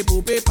 peleboudou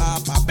bébé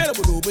papa,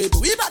 peleboudou bébé.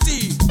 Oui,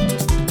 bâti.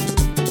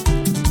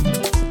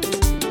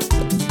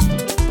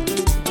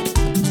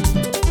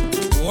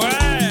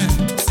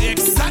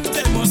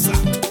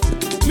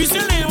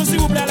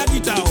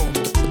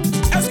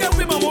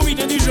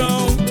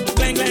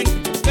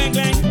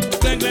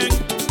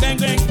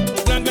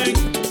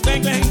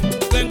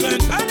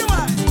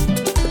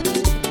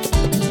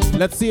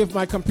 Let's see if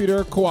my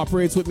computer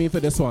cooperates with me for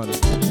this one.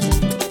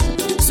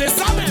 C'est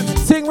ça même.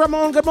 Sing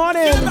Ramon, good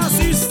morning.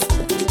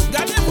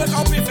 Gardez votre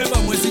MP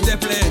moi s'il te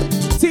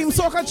plaît. Team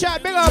Soca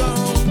chat, big up.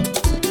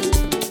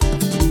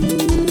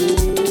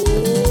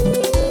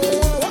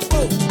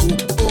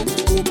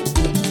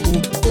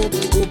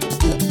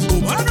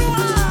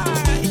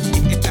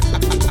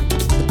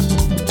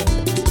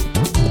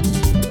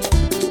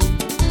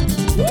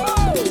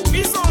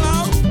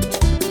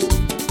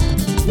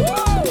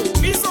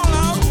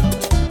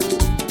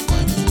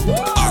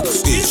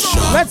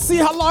 Let's see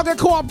how long it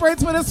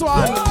cooperates with this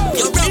one.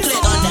 You're Brooklyn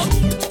on them.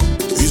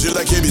 Easy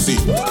like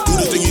ABC. Do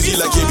the thing easy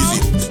like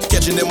ABC.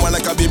 Catching them one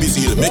like a baby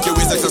seal. Make your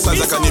waist exercise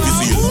like a Navy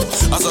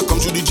SEAL. As I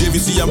come through the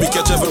JVC and we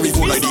catch every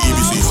phone like the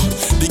ABC.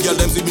 The girl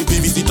them see me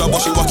PVC top,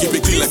 but she walk keep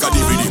it clean like a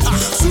DVD.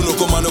 Soon no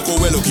come and no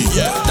go well okay.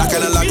 That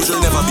kind of language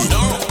you'll never be.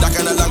 That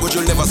kind of language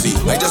you'll never see.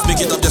 I just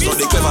make it up just so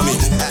they clever me.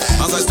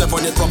 As I step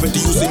on your property,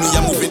 you see me,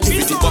 I'm moving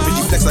TVT,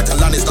 bumpity, flex like a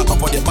Lannister.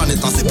 Up on the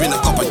banister, sipping a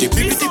cup of tea.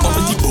 PVT,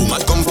 bumpity, boom.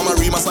 I come from a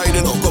Rima side,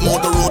 you know. Come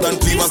out the road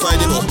and cleave a side,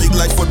 you know. Big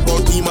like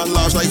football team and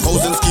large like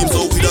housing scheme,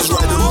 so we just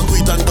ride, you know.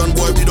 Sweet and done,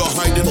 boy, we don't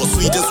hide, you know.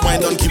 Sweetest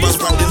wine done, keep us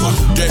riding, you know.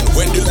 Then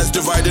when the let's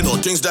divide, you know.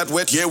 Things that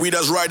wet, yeah, we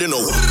just ride, you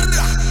know.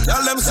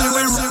 Tell them see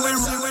we.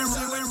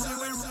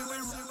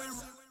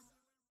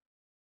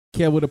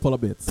 Care with the pull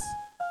up bits.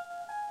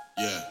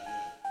 Yeah.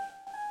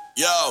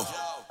 Yo.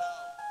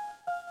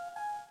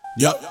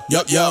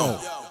 Yo.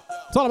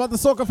 It's all about the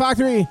Soca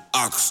Factory.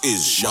 Ox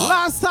is shot.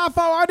 Last half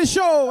hour of the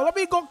show. Let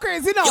me go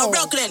crazy now. You're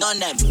Brooklyn on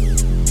them.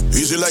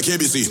 Easy like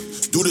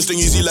ABC. Do this thing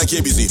easy like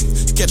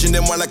ABC. Catching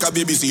them one like a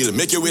baby seal.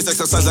 Make your waist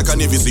exercise like a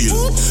Navy SEAL.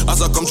 As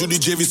I come to the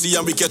JVC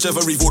and we catch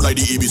every vote like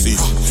the ABC.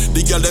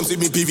 The girl them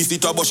see me PVC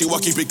top, but she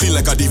walk keep it clean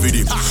like a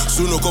DVD.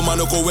 Soon no come and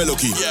no go well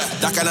okay.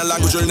 That kind of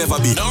language you'll never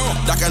be.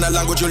 That kind of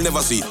language you'll never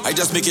see. I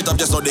just make it up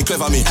just so they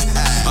clever me.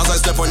 As I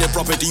step on your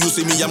property, you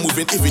see me, I'm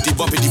moving EVT,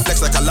 bumpity,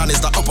 flex like a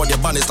Lannister. Up on your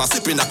banister,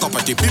 sipping a cup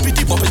of tea.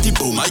 PVT, bumpity,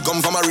 boom. I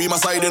come from a Rima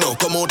side, you know.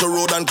 Come out the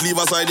road and cleave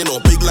a side, you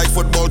know. Big like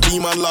football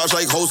team and large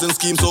like housing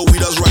scheme, so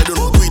we just ride, you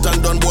know. Sweet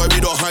and done, boy,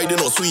 we don't hide, you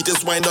know.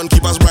 Sweetest wine done,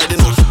 keep us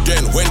riding, you know.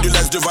 Then when the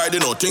let's divide,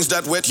 you know. Things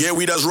that wet, yeah,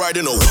 we just ride,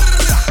 you know.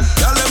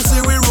 Tell them see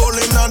we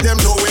rolling and them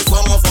know it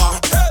from afar.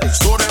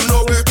 Show them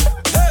know it.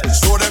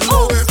 Show them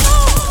know it.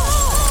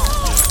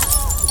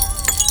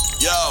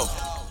 Yo.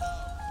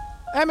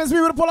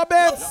 MSB with the pull up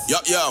bits.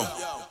 Yo.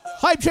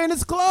 Hype train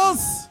is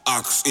close.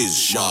 Ox is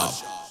sharp.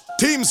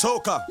 Team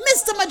Soca.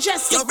 Mr.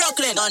 Mejustik. You're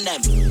Brooklyn on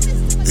them.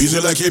 Easy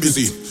like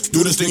ABC.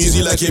 Do this thing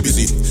easy like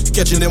ABC.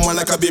 Catching them one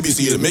like a baby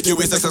seal. Make your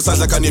waist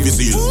exercise like a Navy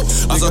SEAL.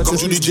 As I come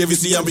to the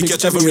JVC and we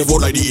catch every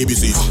vote like the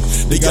ABC.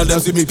 The girl them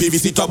see me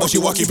PVC top, but she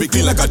walk keep it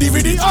clean like a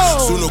DVD.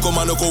 Soon no come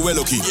and no go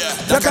well okay.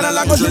 That kind of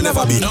language you'll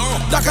never be.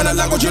 That kind of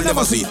language you'll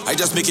never see. I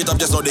just make it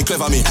up just so they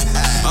clever me.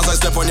 As I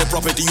step on your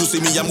property, you see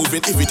me, I'm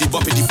moving EVT,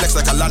 bumpity, flex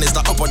like a Lannister.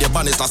 Up on your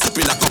banister,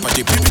 sipping a cup of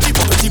tea. PVT,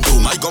 bumpity,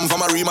 boom. I come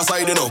from a Rima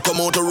side, you know. Come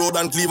out the road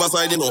and cleave a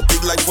side, you know.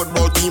 Big like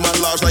football team and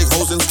large like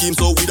housing scheme,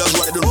 so we just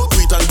ride, you know.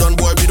 Sweet and done,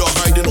 boy, we don't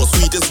hide, you know.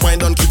 Sweetest wine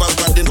done, keep us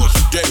riding, you know.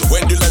 Then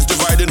when the let's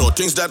divide, you know.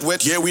 Things that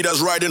wet, yeah, we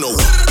just ride, you know.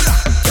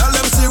 Tell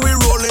them see we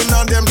rolling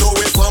and them know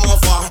it from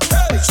afar.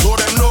 Show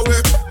them know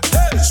it.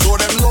 Show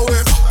them know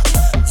it.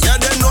 Yeah,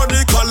 they know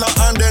the color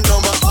and they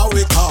know how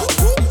we are.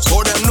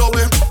 Show them know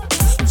it.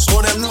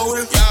 Show them know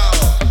it.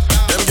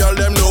 Them girl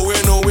them know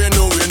it, know it,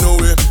 know it, know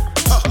it.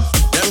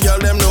 Them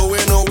girl them know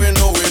it, know it,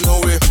 know it,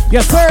 know it.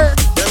 Yes, sir.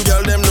 Them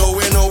girl them know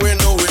it, know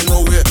it, know it,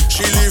 know it.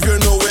 She leave you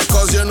know it,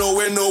 cause you know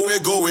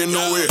it, going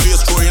nowhere.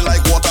 Face throwing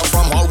like water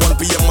from all 1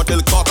 p.m.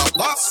 until quarter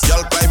past.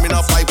 Girl climbing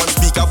a pipe and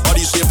speaker,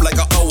 body shape like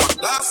a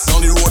hourglass.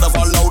 Down the road of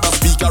a louder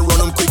speaker, run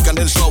them quick and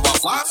then shower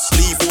fast.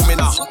 Leave home in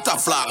a hotter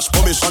flash,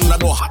 permission I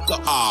know hot to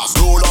ask.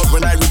 Roll out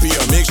when I repair,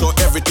 make sure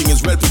everything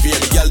is well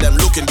prepared. The girl them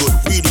looking good,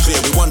 really clear.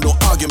 We want no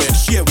argument,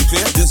 here we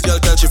clear. This girl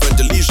tell she friend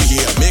to leave she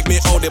here. Make me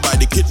out there by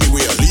the kidney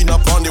wear. Lean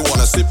up on the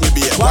wanna sip me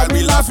beer. While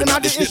we laughing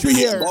at the issue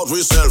here. About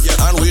we self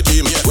and we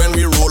team. When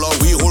we roll out,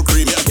 we hold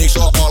cream. Make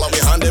sure all of we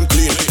hand them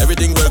clean.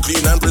 Everything well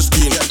clean and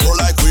pristine. No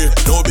like we,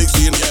 no big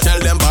scene. Tell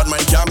them bad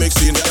mind can't mix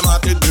in. Them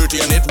heart it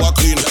dirty and it walk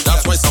clean.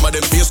 That's why some of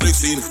them face like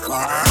scene.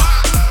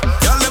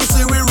 Tell them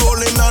see we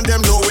rolling and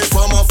them know it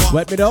from afar.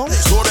 Wet me down.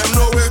 Show them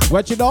know it.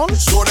 Wet you down.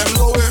 Show them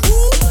know it.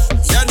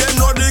 Yeah, they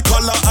know the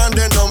color and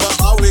they know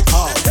how we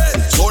are.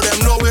 Show them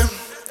know it.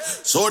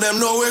 Show them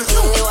know it.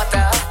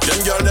 Them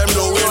girl them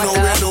know it, know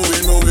it, know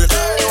it, know it.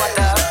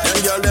 Them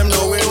girl them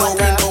know it, know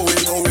it, know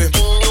it, know it.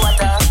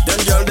 Them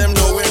girl them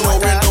know it, know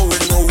it, know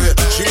it, know it.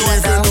 She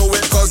leave you know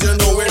it, cause you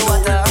know it, know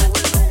it.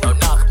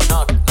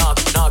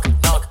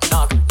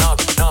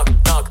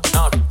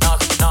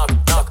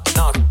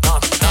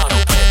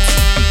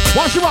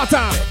 Wash your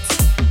water.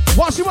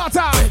 Wash your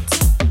water.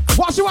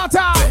 Wash your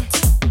water.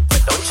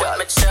 Don't try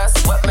me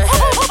chest, wet my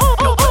head.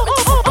 Don't wet me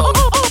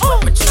too,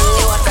 wet me chest,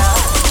 water.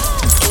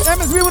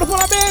 MSB with a pull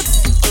up bits.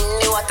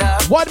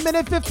 1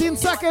 minute 15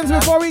 seconds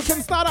before we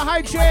can start a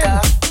high train.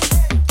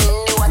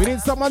 We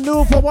need someone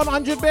new for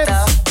 100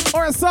 bits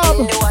or a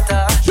sub.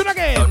 Shoot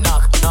again.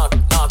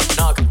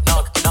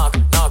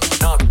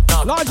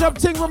 Large up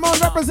ting Ramon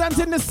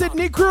representing the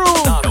Sydney crew.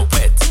 No, no,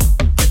 wet.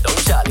 Don't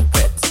Charlie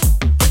wet.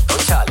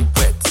 Don't Charlie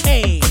wet.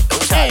 Hey,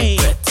 Don't Charlie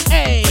wet.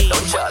 hey.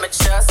 Don't Charlie. Wet my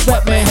chest,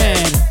 Wet my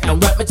head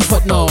and wet my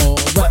foot no.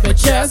 Wet my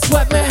chest,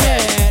 wet my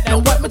head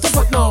and wet my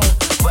foot no.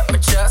 Wet my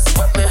chest,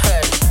 wet my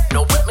head.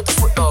 No, wet me to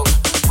foot dog.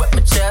 Wet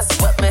my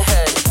chest, wet my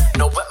head.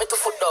 No, wet me to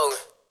foot dog.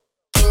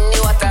 In the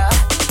water,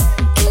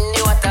 in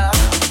the water,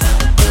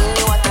 in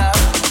the water,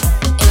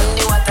 in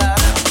the water,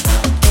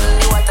 in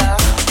the water,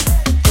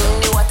 in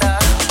the water,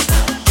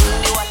 in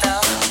the water,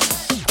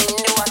 in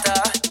the water.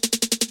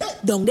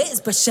 Down there is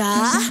pressure,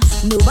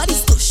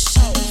 nobody's push.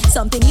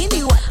 Something in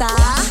the water,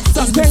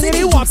 Something in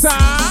the water.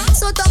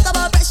 So talk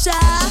about pressure,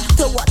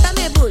 to water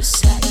me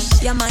bush.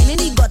 Your mind in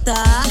the gutter,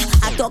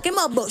 I talk in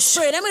my bush.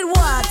 Spray them with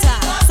water,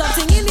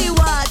 something in the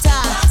water,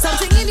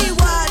 something in the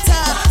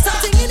water,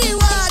 something in the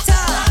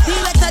water. The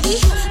wetter the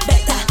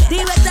better, the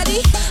wetter the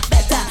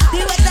better,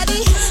 the wetter the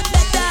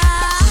better.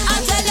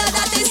 I tell you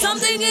that there's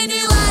something in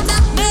the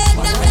water, make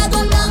them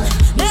go down,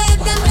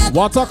 make them go.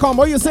 Water come,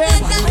 what you say?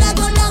 Make them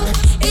go down.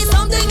 It's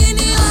something in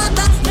the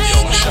water,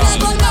 make them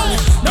go down,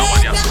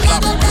 make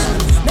them go down,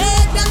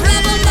 make them go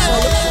down.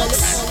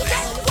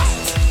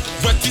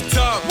 Wet it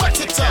up, wet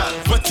it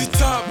up, wet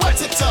it up,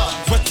 wet it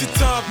up, wet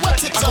it up,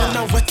 wet it up. I'm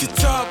gonna wet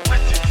it up,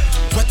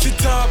 wet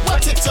it up,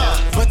 wet it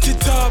up, wet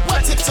it up,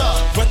 wet it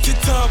up, wet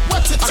it up,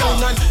 wet it up. I'm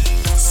gonna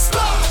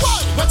splash,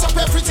 wet up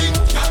everything.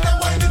 Girl, them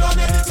whining on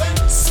anything.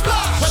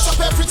 Splash, wet up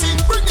everything.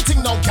 Bring the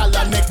thing now, girl,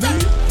 and make me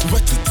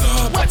wet it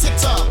up, wet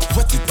it up,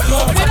 wet it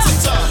up, wet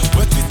it up,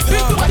 wet it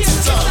up, wet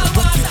it up,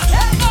 wet it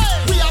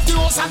up. We have the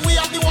hose and we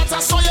have the water,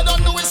 so you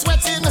don't know it's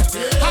wetting.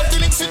 Have the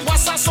links with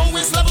water, so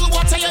it's level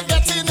water you're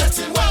getting.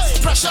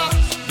 Pressure,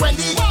 when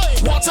the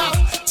water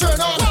turn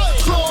on,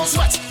 clothes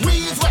wet,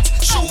 weave wet,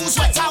 shoes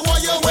wet, how are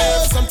you wear?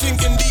 Something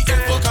in the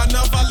air for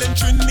carnival and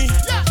Trini.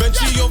 Bend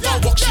she over,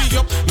 walk she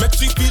up, make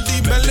she feel the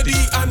melody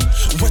and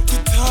wet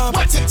it up,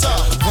 Wet it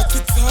up, wet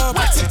it up,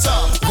 wet it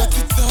up, wet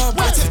it up,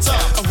 wet it up.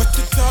 wet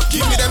it up.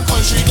 Give me them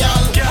country gal,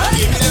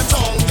 give me them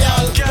tongue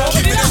gal,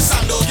 give me them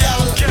sandal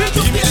gal,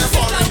 give me them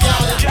foreign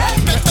gal.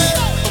 Make me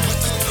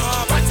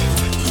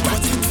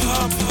Wet it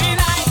up.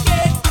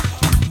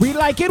 We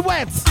like it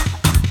wet.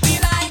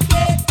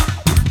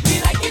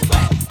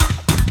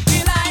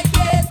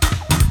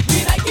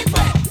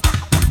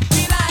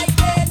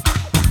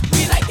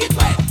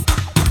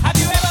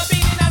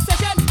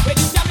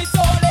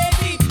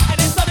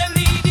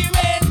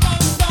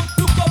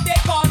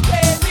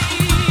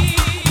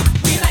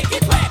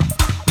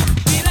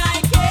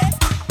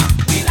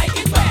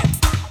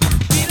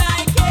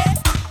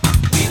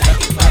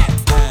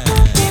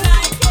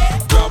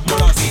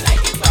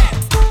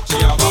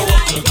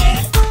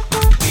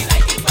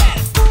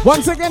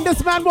 Once again,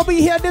 this man will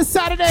be here this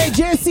Saturday,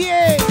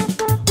 JCA.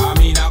 I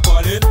mean, I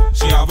call it,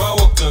 she have a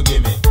work to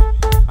give me.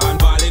 And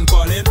Balin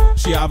calling,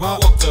 she have a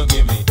work to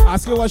give me.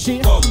 Ask her what she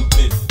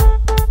complete.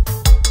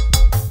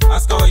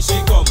 Ask her why she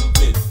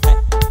complete.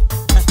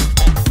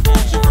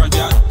 She front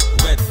yard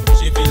wet,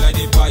 she feel like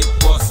the pipe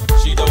bust.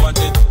 She don't want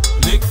it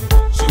lick,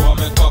 she want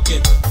me cock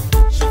it.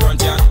 She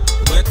front yard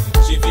wet,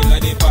 she feel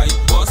like the pipe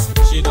bust.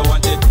 She don't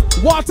want it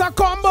water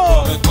combo.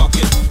 Want me cock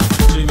it.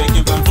 She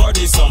making plan for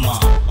the summer.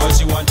 All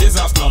she want is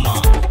a plumber.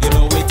 You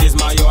know it is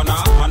my honor,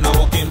 and I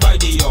walking by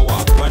the hour.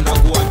 When I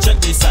go and check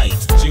the site,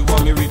 she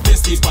want me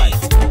replace the pipe.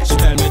 She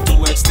tell me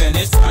to extend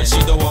it, and she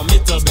don't want me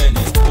to bend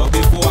it. But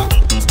before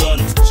it's done,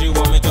 she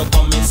want me to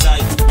come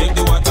inside, make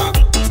the water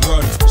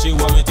run. She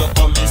want me to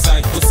come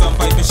inside, put some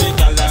pipe and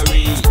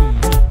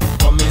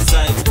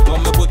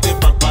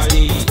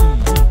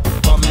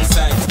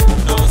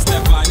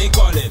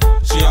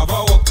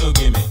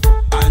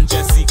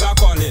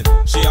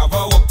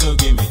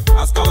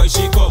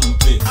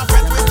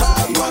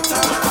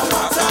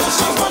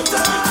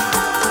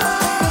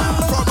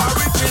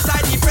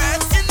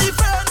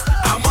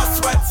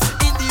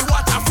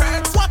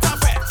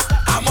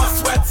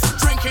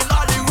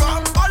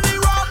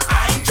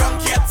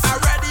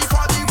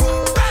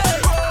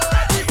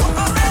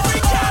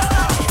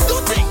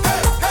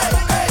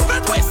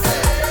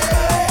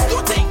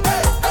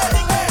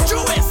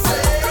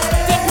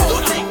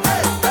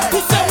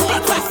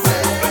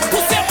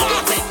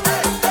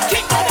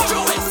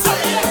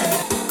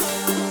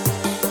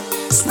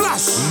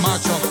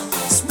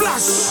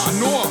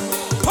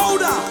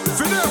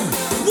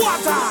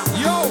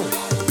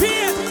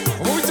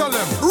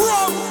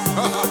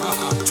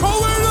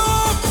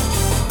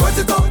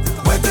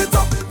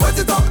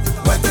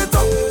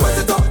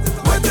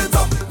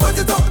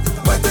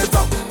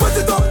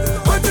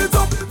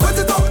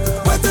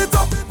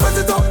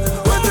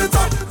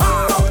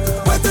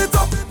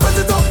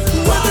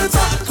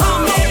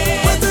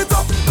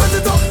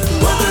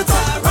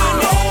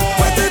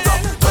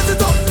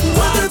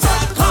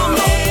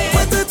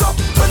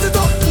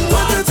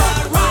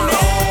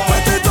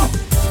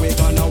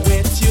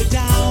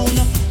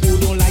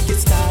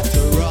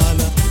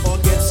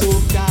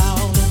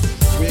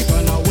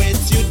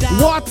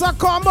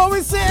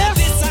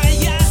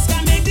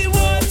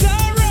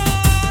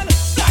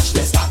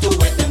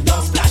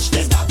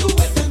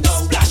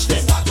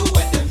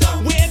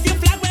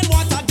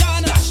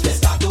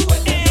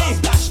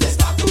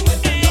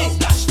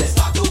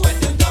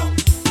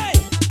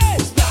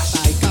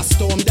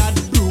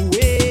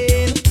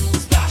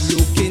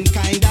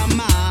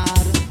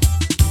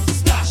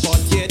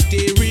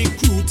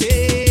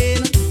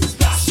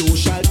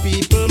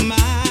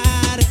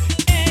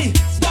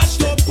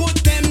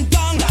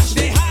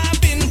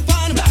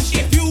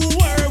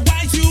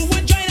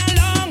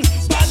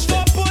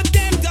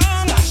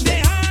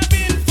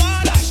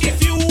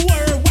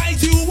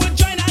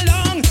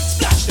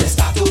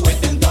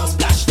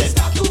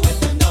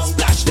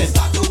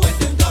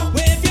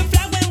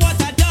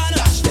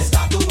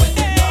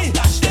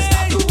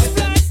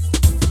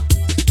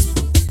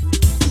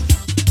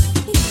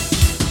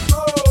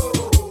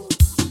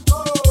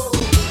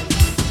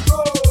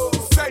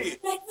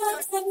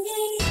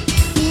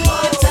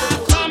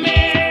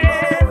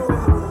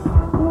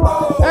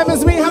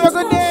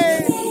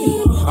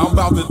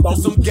throw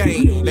some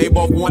game. They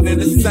both one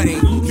and the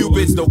same.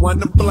 Cupid's the one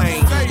to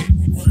blame.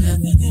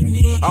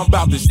 I'm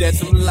about to shed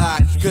some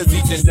light, cause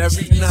each and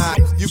every night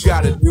you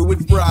gotta do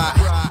it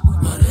right.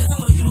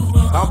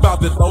 I'm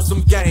about to throw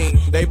some game.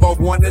 They both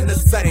one and the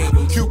same.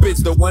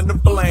 Cupid's the one to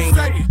blame.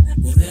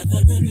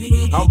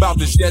 I'm about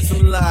to shed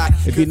some light.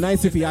 It'd be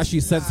nice if he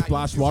actually said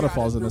splash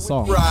waterfalls in the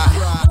song.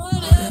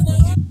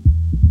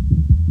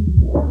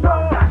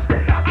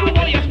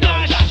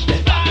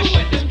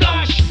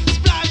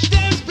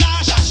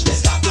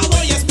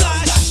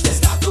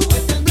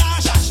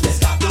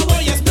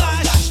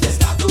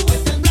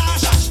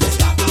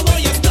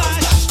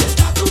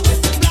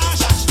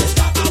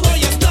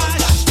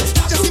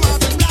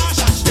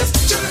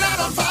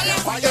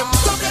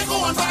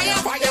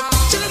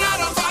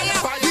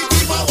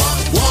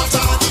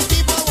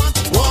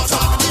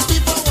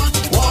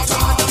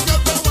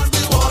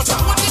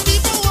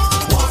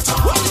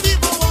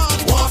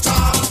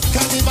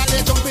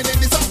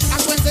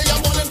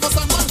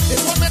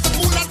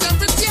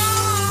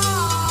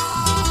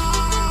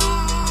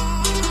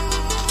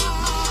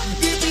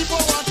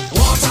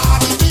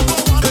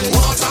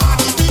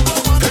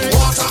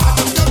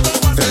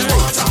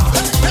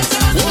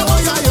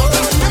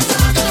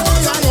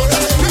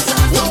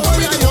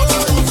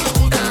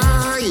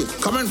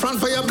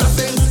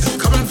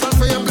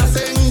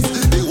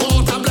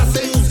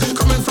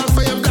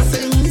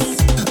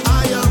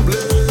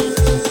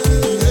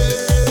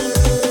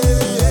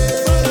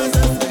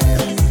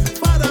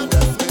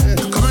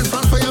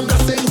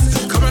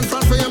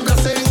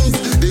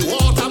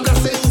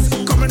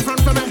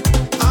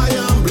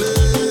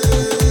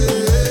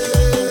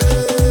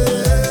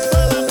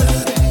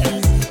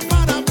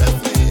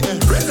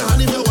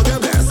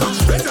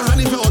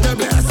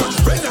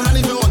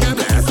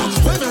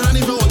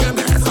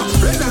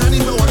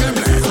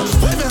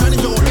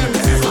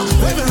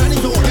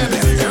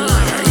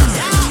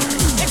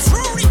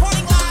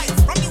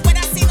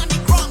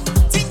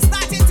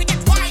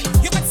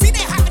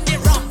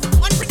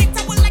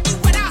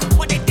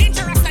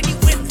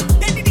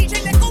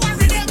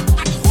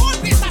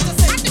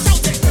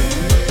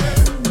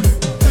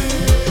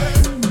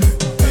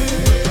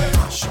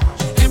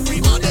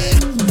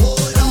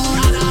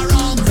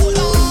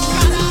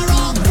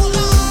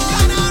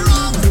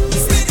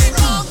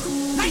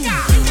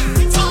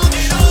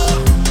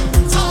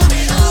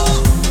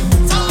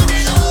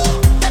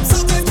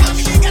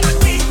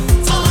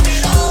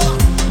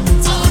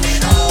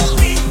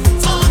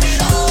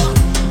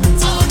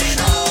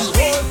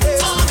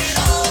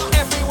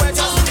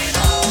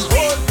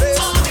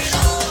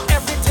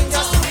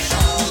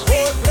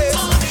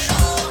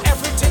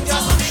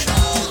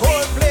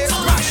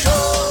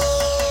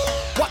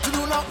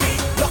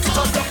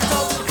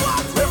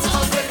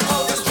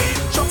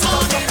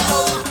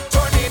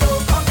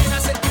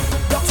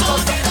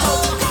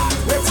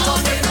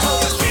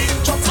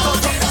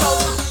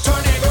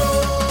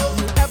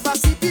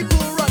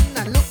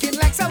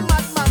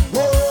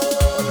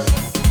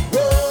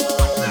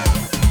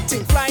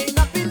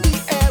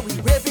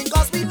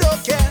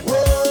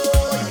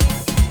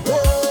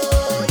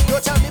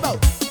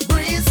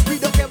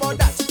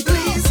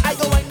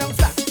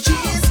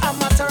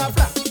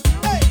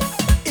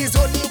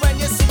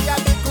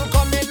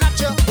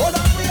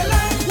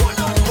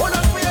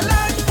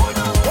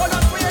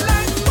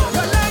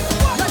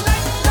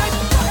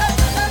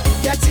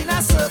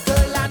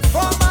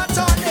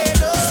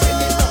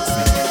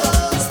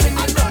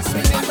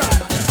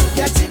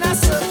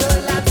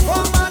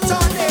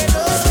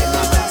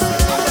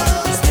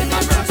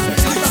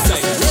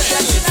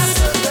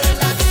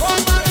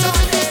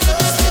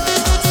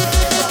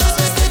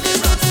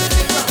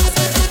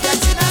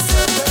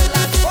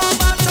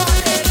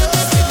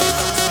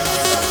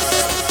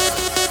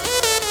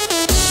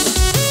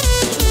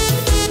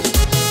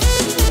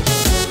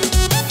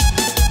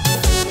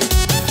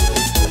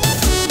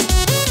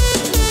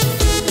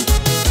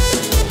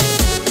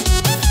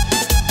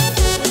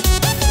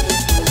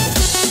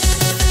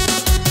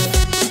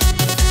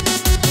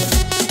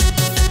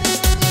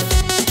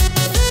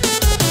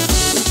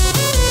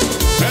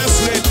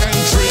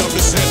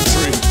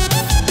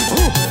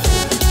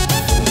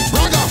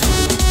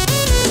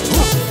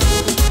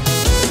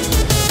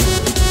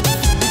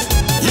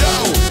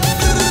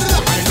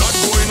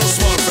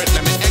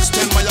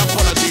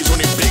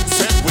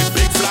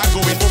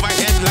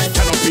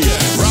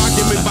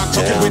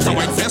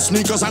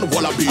 Sneakers and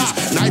wallabies,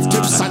 knife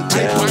tips and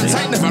tight pants.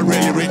 I never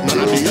really rate none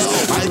of these.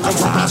 I come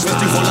from past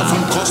festival and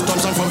from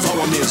customs and from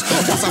flower mills.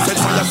 What's a fed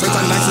fire, fed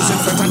and license in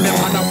fed and them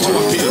had a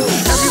power pill.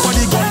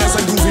 Everybody got this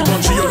and goofy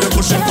bunchy, you're the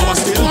pushing power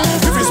still.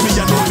 If it's me,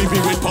 you know me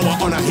with power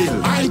on a hill.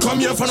 I come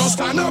here for no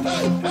stand up.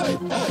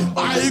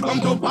 I come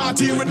to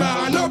party with my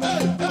hand up.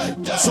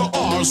 So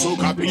all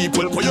soca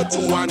people, put your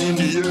 2-1 in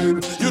the air.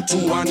 You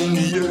 2-1 in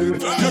the air.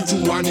 You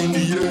 2-1 in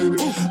the air.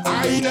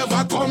 I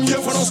never come here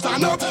for no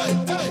stand up.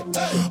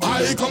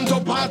 I come to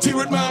party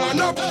with my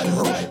hand up.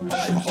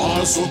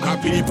 All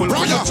soca people,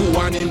 put your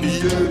 2-1 in the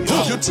air.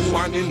 You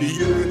 2-1 in the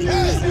air.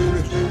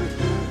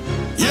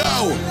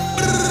 Yo,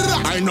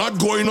 I not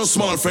going no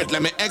small fret.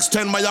 Let me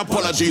extend my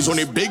apologies.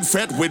 Only big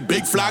fret with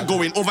big flag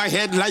going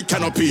overhead like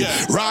canopy.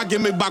 Rag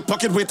in me back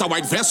pocket with a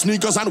white vest,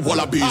 sneakers and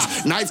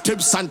wallabies. Knife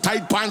tips and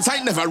tight pants.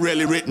 I never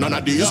really rate none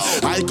of these.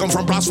 I come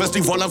from brass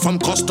festival and from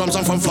customs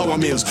and from flour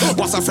mills.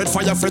 Was a fed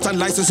fire fret and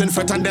licensing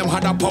fret and them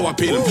had a power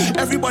pill.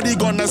 Everybody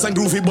gone nice and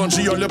groovy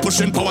bunchy, all you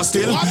pushing power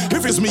still.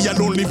 If it's me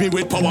alone, leave me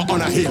with power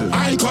on a hill.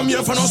 I ain't come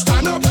here for no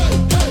stand up.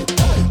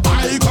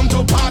 I come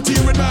to party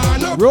with my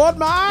hand up. Road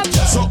march.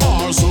 So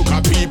all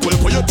soca people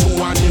put your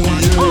 2-1 in the air.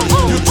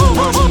 You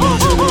 2-1 in the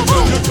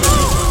air.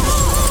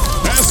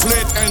 Best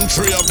late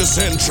entry of the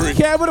century.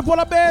 Care with the pull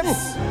up bins.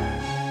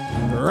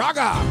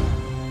 Raga.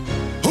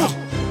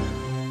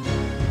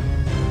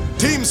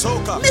 Team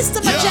Soca.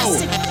 Mr.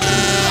 Mejustik.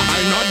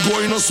 I'm not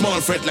going no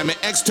small fret. Let me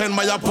extend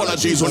my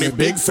apologies. Only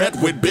big fret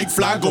with big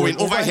flag going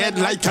overhead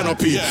like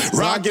canopy.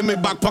 Rag in me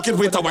back pocket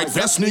with a white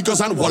vest, sneakers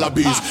and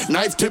wallabies.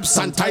 Knife tips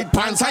and tight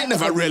pants. I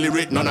never really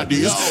rate none of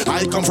these.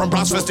 I come from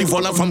brass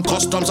festival and from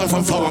customs and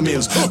from flour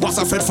mills. Was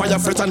a fed fire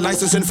fret and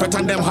licensing fret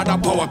and them had a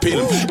power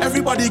pill.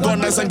 Everybody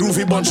gone nice and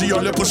groovy bunchy,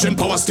 all you pushing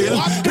power still.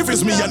 If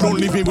it's me alone,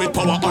 leave me with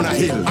power on a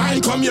hill. I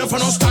ain't come here for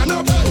no stand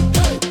up.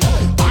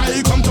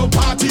 I come to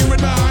party with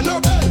my hand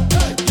up.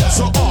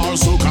 So all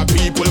soca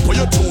people put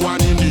your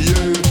 2-1 in the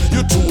air.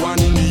 You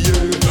 2-1 in the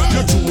air.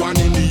 You 2-1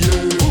 in the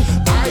air.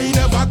 I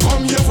never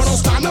come here for no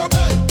stand up.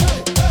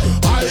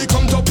 I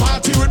come to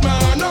party with my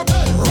hand up.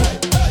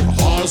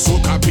 All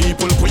soca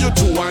people put your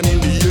 2-1 in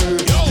the air.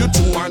 You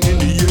 2-1 in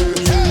the air.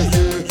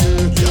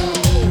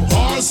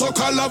 All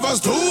soca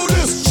lovers do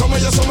this. Show me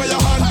your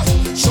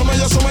hand. Show me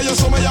your hand.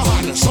 Show me your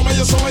hand. Show me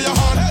your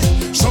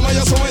hand. Show me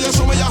your hand. Show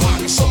me your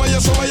hand. Show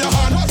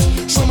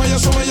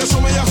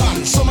me your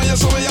hand. Show me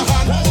your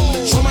hand.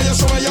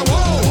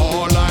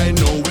 All I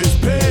know is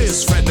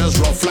pace. Feathers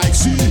rough like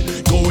sea.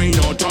 Going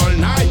out all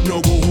night.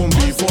 No go home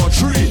before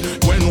 3.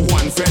 When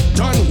one fed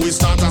done, we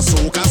start a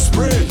soca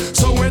spray.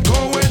 So we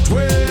go with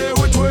way.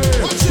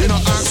 You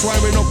know, ask why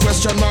we no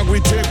question mark. We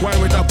take why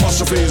with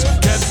apostrophes.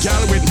 Get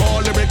gal with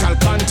more lyrical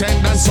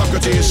content than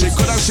Socrates. She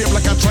could have shaped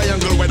like a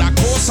triangle with a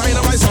cosine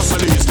of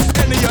isosceles.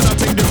 Any other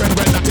thing different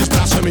when that is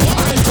blasphemy.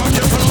 I come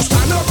here for no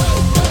stand up.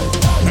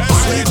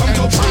 I come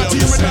to party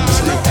with the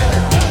hand up.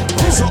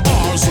 So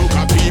all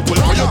soca people,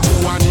 put your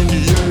 2-1 in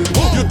the air.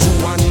 You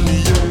 2-1 in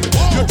the air.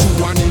 You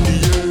 2-1 in the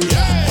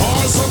air.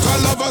 All soca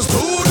lovers do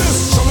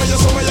this. Show me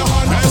your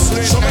hand.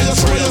 Show me your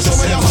hand. Show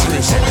me your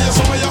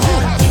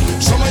hand.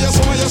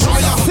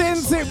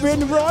 Since it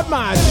been road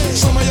march,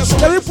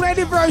 let me play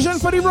the version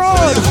for the road.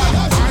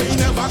 I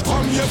never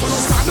come here for no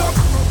stand up.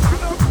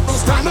 No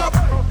stand up.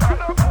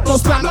 No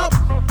stand up.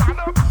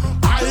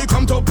 I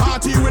come to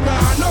party with my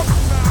hand up.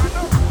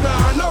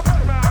 Man up.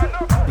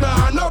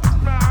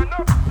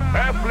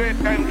 Fret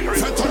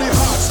on the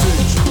hard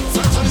stage.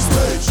 Fret on the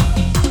stage.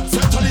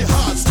 Fret on the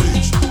hard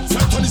stage.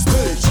 Fret on the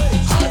stage.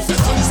 Hard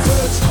fret on the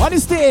stage. On the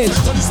stage.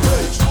 Fret on the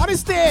stage. On the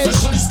stage.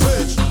 Fret on the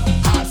stage.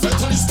 Hard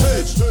fret on the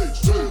stage.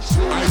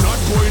 I'm not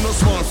going no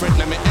small fret.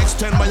 Let me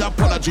extend my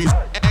apologies.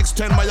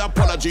 Extend my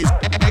apologies.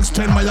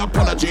 Extend my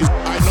apologies.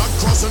 I'm not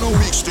crossing a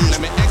weak stage.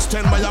 Let me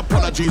extend my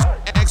apologies.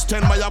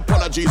 Extend my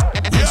apologies.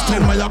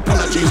 Extend my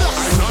apologies.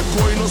 I'm not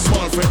going no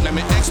small fret. Let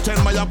me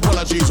extend my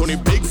apologies. Only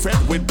big fret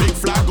with big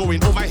flag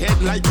going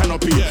overhead like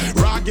canopy.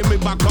 Rag in me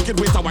back pocket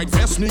with a white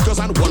vest, sneakers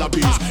and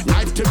wallabies.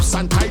 Knife tips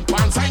and tight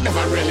pants. I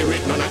never really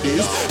rate none of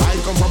these. I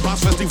come from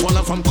brass festival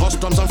and from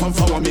customs and from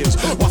flour mills.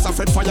 Was a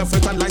fed fire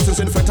fret and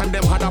licensing fret and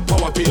them had a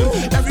power pill.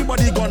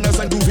 Everybody gone nice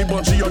and groovy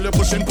bunchy, all you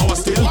pushing power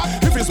still.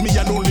 If it's me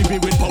alone, leave me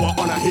with power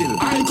on a hill.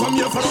 I ain't come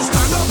here for no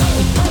stand up.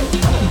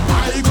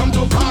 I come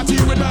to party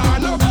with my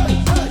hand up.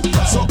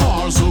 So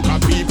all soca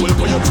people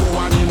put your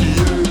 2-1 in the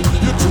air.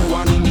 You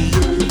 2-1 in the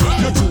air.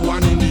 You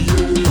 2-1 in the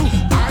air.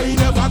 I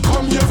never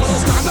come here for no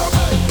stand up.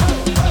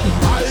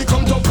 I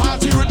come to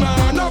party with my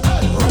hand up.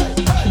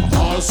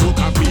 All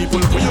soca people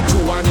put your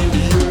 2-1 in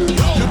the air.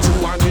 You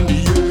 2-1 in the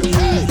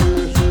air.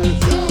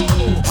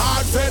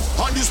 Hard fed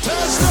on the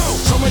stage now.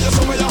 Show me your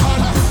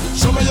hand.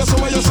 Show me your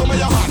hand. Show me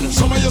your hand.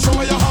 Show me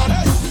your hand.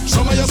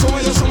 Show me your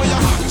hand. Show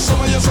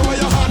me your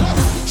hand.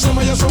 Show me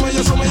your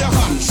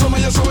hand. Show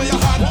me your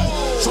hand.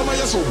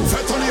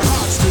 Fret on the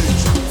hard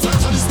stage.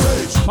 Fret on the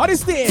stage. On the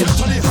stage.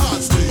 Fret on the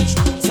hard stage.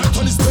 Fret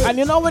on the stage. And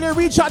you know when you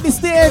reach out the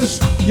stage,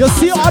 you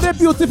see all the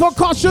beautiful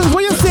costumes.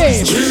 What you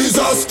say?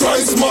 Jesus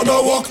Christ, mother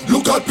walk.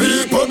 Look at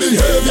people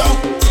behavior.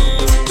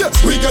 Yeah,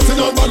 we getting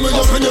on bad, we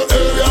up in your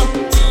area.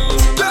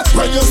 Yeah,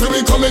 when you see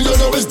we coming, you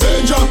know it's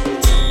danger.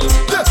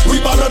 Yeah,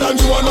 we better than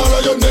you and all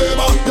of your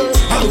neighbor.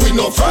 And we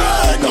no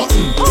afraid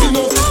nothing. We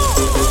no.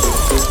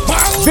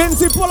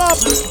 Vincy, pull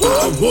up.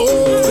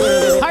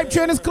 Hype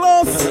train is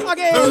close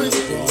again.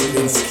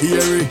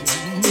 Scary.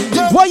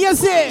 What you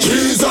say?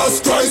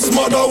 Jesus Christ,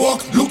 mother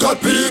walk. Look at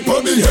people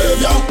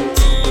behavior.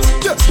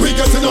 Yeah, we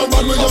getting on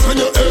bad, we up in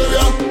your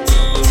area.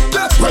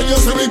 Yeah, when you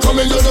see we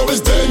coming, you know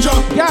it's danger.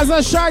 Guys,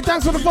 that's shy.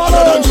 Thanks for the follow.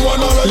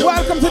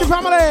 Welcome to the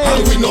family.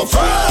 And we no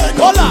afraid.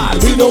 Hold on.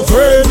 We no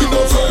afraid. We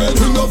no afraid.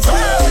 We no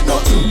afraid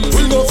nothing.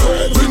 We no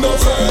afraid. We no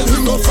afraid. We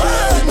no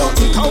afraid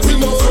nothing. We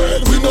no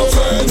afraid. We no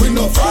afraid. We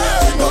no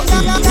afraid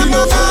nothing. We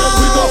no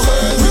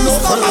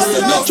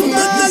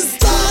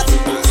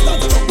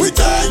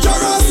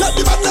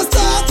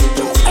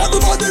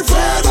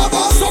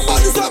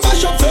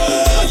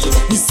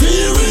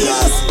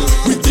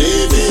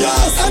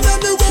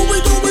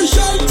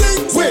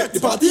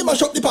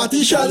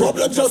shell.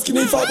 Problem just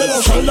skinny for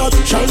better. Shall not,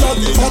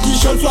 party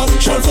shell flat,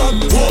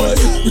 boy.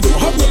 We don't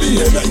have no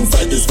behavior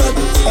inside this fed.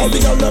 All the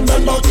girls them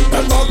bend back,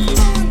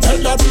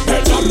 head up.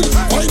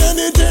 Find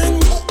anything,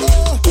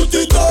 put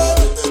it on.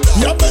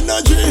 You have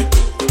energy.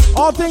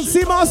 All things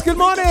CMOS, good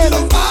morning.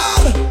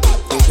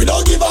 We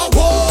don't give a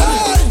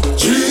one.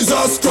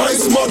 Jesus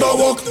Christ, mother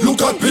walk.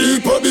 Look at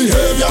people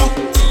behavior.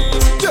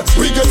 Yeah,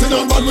 we getting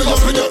on bad, we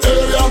up in your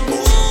area.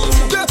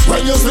 Yeah,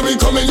 when you see me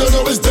coming, you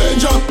know it's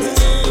danger.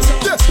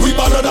 Yeah, we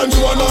better than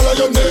you and all of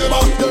your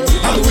neighbor.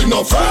 And we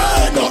no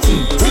afraid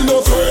nothing. We no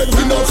afraid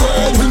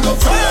nothing. We no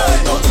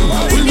afraid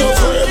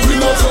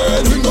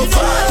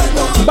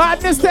nothing.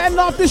 Badness to end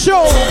off the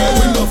show.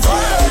 We no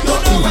afraid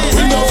nothing.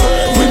 We no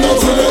afraid.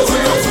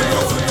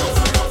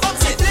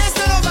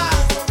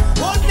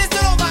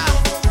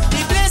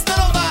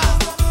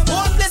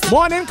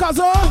 Morning,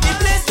 Kazo.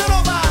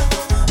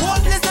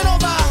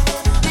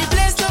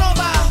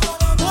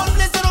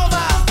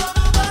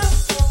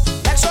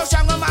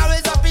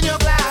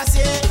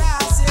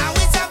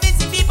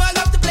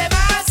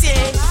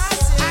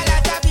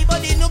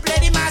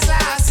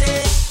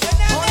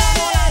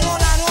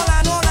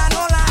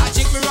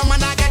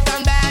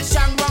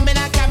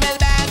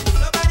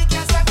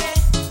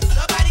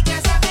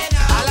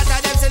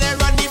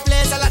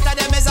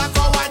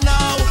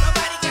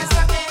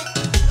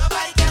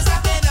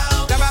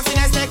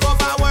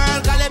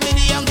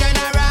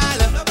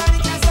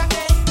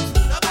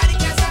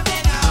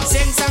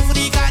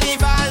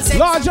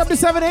 Large up to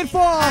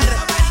 784.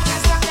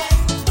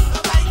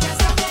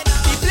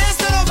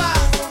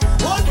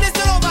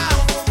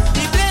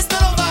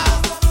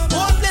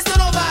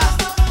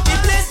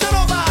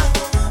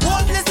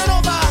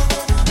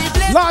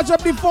 Large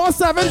up the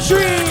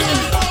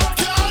 473.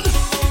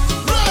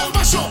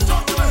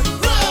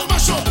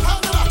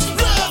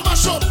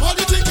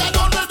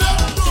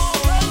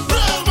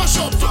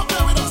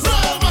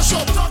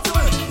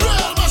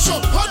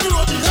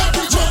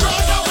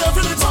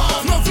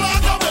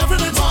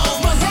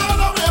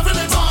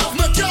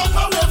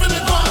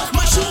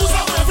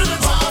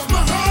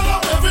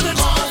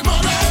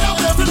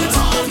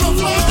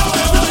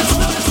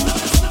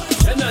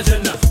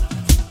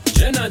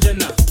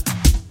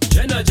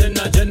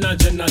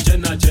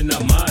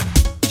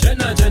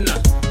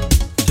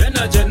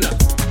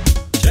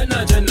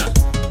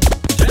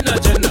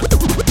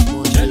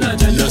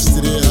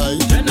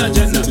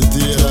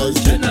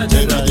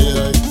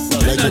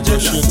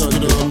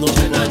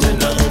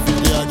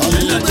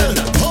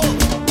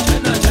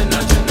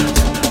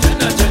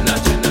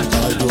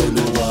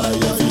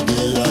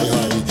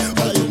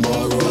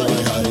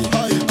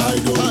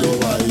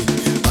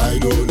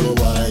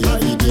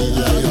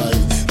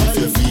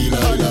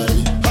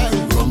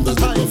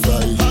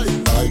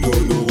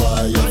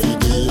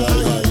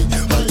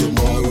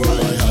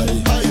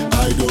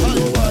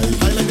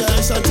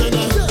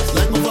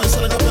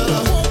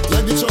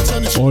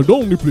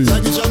 Don't me please.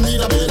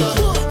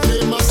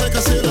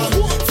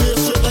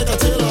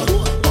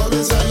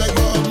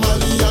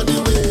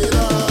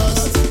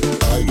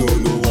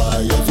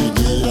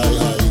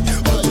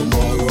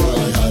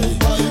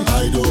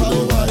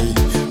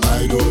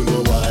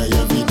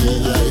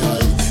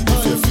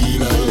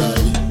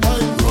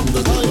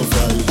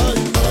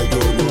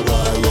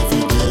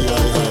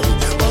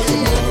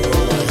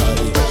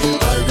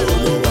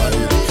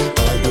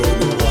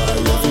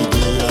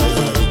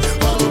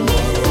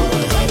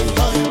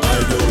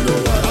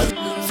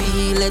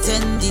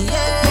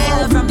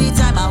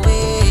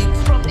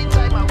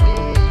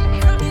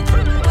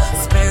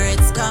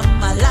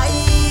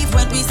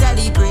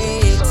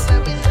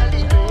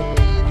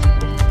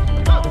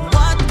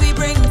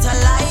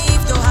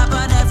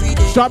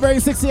 Strawberry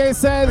 68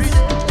 says,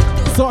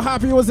 so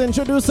happy he was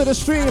introduced to the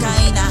stream.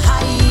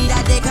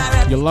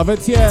 You love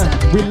it here.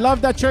 We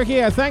love that you're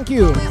here. Thank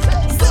you.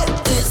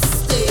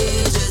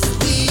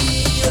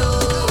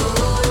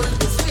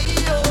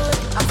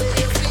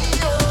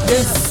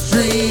 This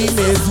stream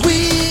is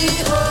we.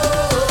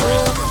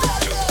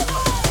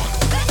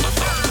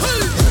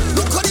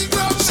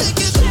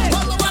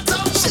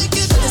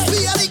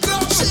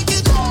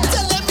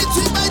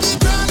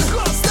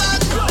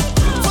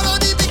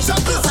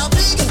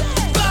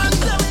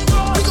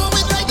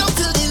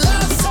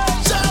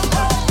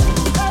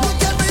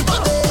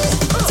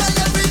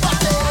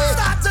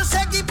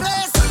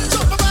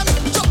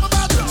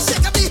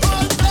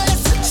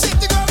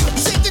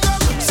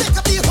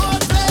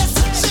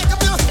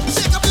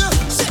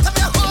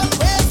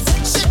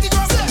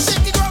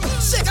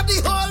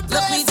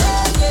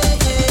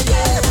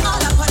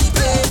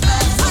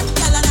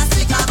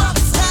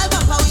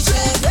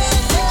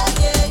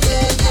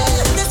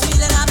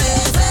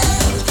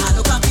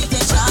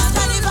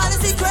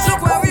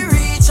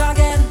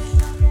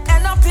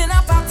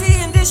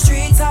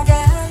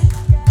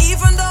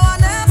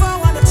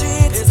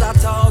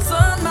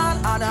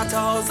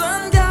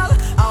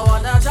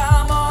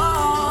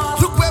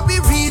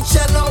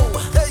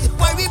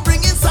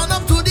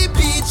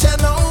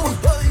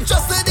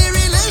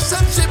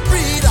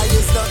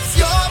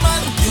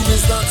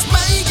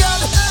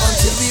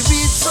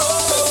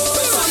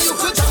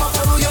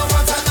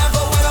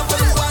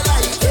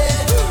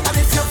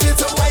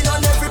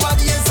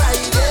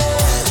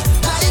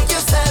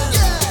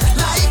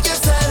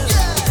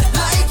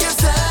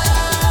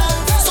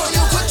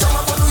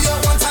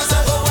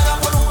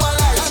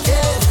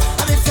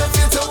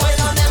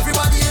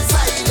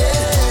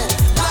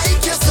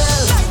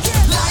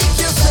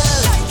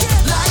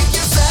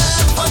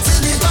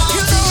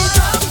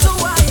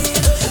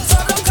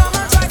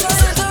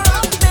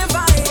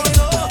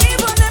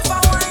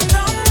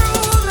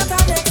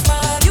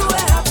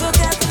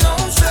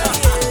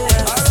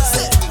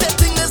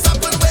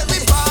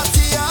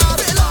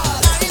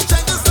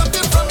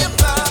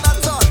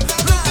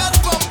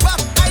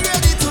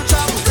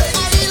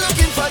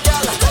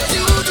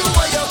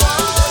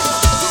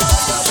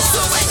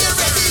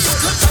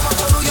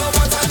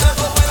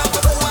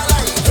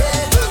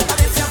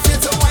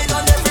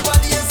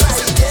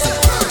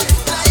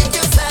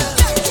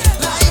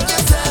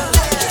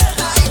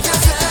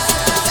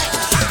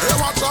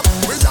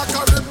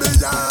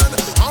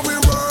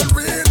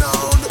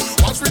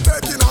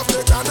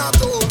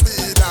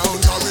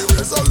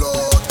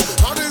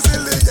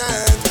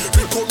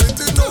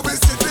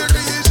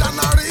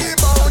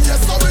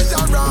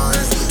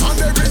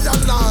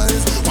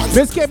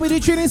 Chris K with the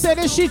tune said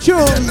this shit tune.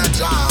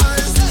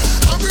 Energized,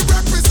 and we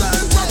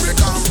represent where we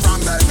come from.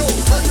 They know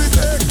when we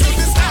take to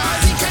the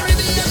sky. The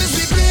Caribbean is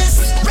the place.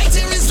 Right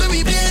here is where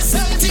we base.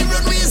 Team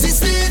runway is the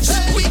stage.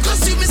 We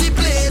costume is the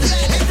plane.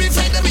 Every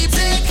flight that we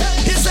take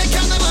is like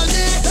carnival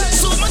day.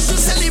 So much to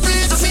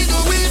celebrate. We go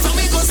wave and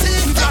we go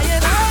sing.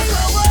 Flying high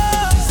over.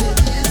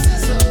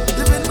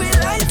 Living we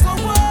life for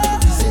war.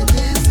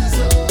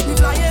 We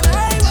flying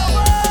high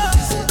over.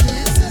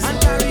 And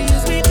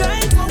Caribbeans we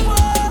drive for war.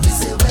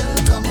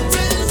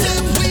 Tell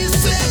them we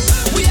say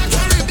we are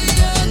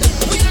Caribbean.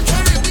 We are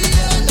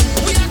Caribbean.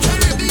 We are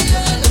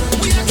Caribbean.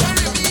 We are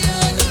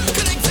Caribbean.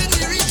 Connecting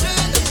the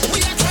region. We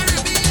are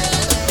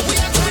Caribbean. We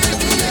are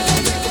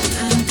Caribbean.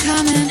 I'm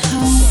coming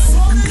home,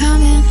 I'm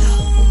coming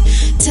home.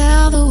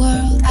 Tell the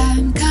world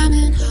I'm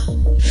coming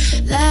home.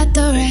 Let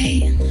the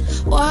rain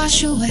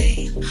wash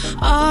away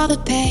all the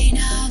pain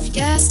of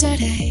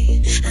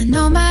yesterday. I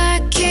know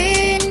my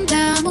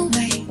kingdom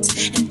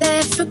awaits, and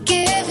they've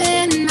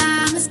forgiven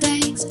my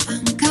mistakes.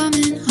 I'm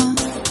coming home,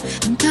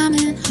 I'm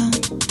coming home.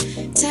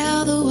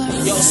 Tell the world I'm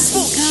coming.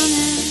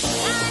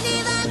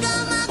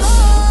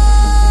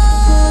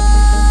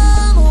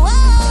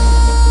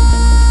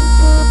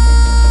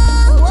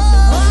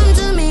 Home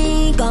to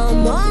me,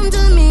 come home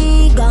to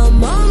me,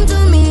 come home to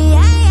me.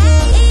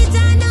 It's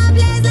no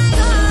place like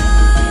home.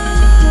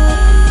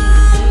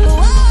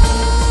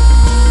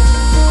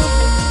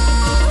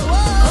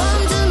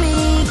 Home to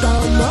me,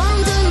 come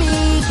home to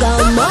me,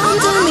 come home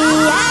to me.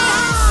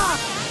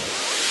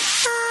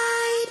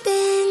 I've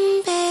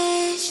been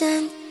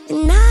patient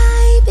and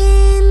I've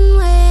been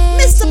waiting.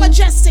 Mr.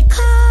 Mejustik.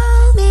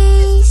 Call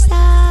me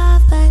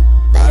stubborn,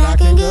 but I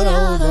can get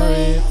over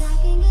it.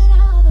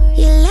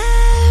 You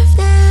left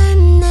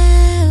and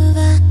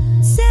never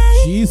say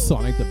Jeez,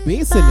 Sonic, the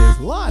bass in this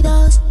lot.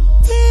 those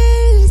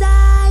tears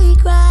I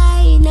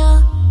cry.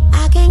 No,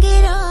 I can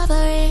get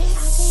over it.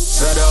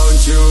 So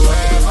don't you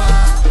ever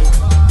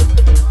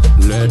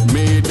let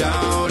me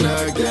down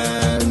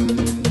again.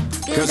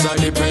 Cause I'm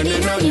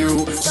depending on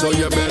you, so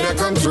you better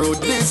come through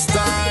this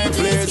time.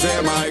 Please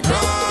hear my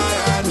cry,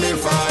 and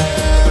if I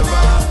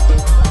ever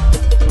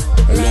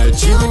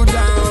let you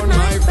down,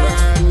 my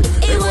friend,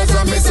 it was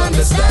a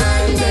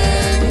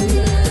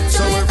misunderstanding.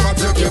 So if I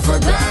took you for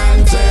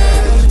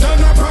granted,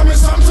 then I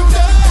promise I'm today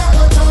I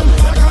go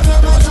jump like I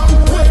never jump,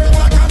 wait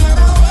like I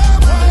never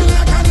went, wine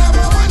like I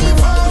never went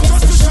before,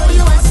 just to show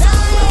you I'm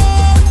sorry,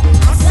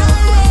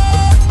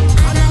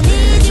 and I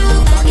need you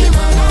back in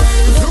my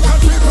life. Look at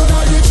people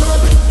like you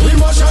trip,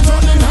 emotions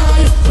running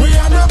high, we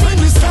end up in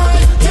the sky,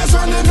 tears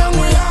running down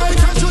we high.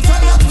 Can't you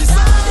tell us we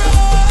sorry,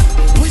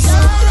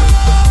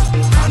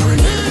 and we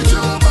need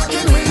you back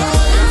in my life.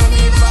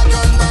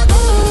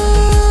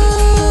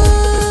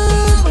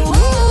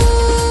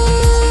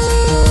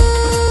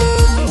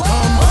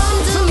 Come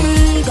home to me,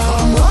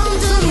 come home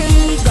to me,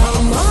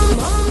 come home.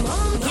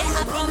 Yeah,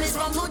 I promise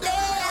from today I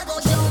go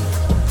show.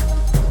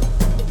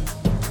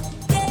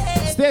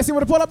 Stacy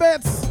with the pull-up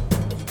bits.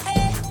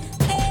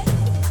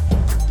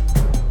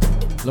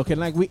 Looking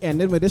like we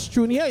ended with this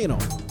tune here, you know.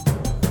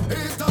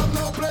 It's no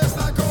place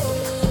like home.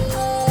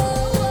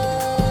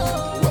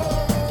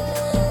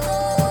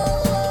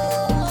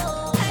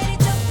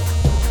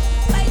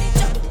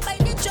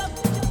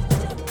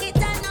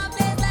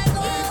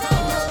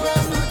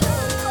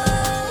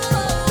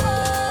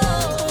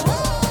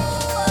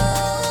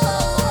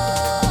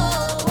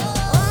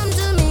 Home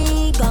to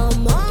me,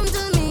 come home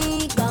to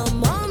me,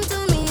 come home to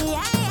me.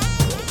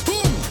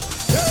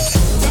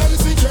 Tell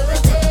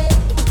security,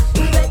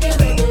 we ready.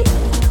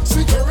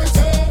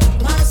 Security,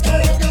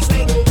 masquerade is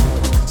ready.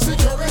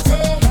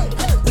 Security,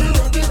 we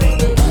ready.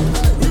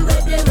 We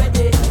ready.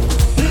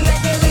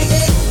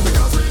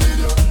 Because we need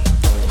you,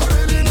 I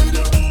really need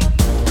you.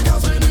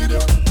 Because we need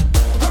you,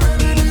 I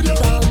really need you.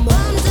 Come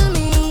home to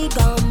me,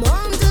 come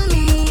home to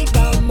me,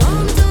 come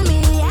home to me.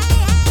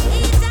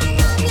 It's a no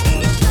place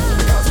like home.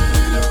 Because we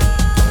need you,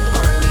 I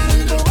really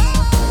need you.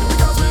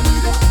 Because we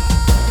need you,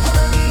 I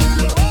really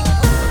need you.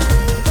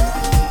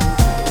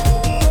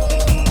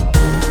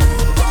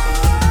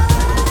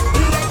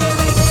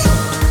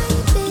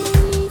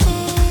 Been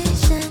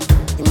patient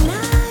and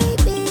I've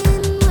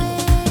been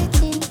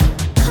waiting.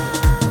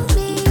 Call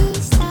me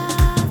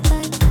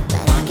stubborn,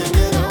 but I can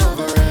get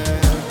over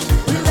it.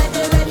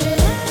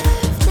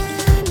 Left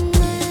and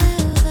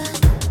never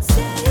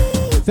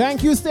say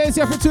Thank you,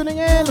 Stacy, for tuning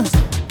in.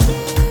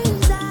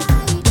 tears I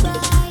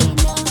cry.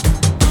 No,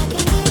 I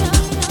can get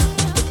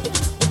over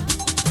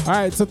it. All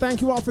right, so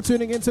thank you all for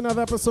tuning in to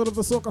another episode of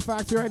the Soca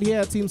Factory right here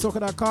at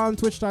TeamSoca.com,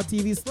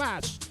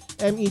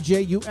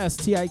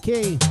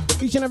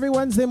 twitch.tv/MEJUSTIK. Each and every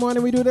Wednesday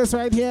morning we do this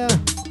right here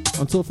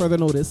until further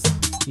notice.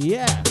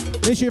 Yeah.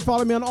 Make sure you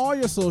follow me on all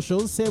your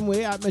socials, same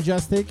way at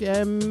Mejustik,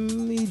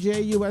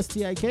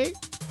 MEJUSTIK.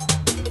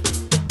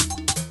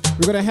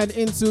 We're going to head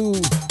into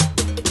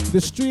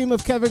the stream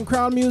of Kevin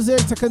Crown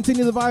music to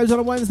continue the vibes on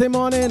a Wednesday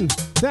morning.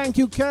 Thank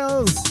you,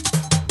 Kels.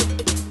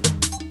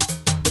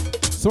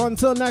 So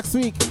until next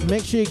week,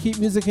 make sure you keep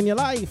music in your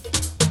life,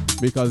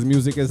 because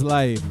music is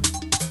life.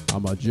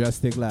 I'm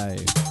Mejustik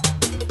Live.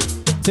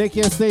 Take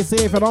care, stay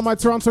safe, and all my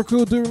Toronto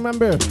crew, do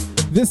remember,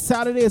 this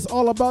Saturday is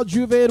all about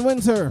Juve in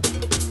winter.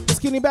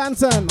 Skinny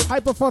Banton,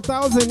 Hyper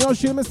 4000, yo,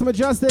 shoot Mr.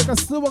 Mejustik, a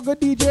slew of good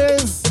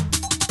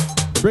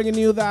DJs. Bringing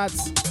you that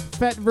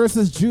Fete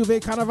versus Juve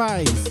kind of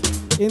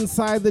vibes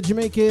inside the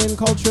Jamaican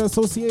Culture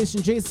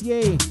Association,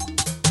 JCA.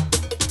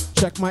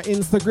 Check my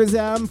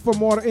Instagram for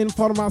more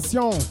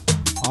information.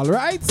 All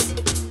right?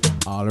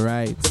 All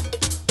right.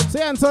 So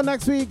yeah, until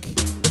next week,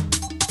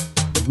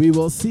 we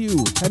will see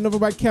you. Heading over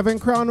by Kevin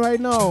Crown right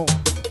now.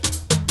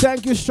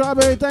 Thank you,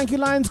 Strawberry. Thank you,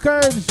 Lions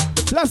Courage.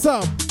 Bless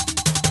up.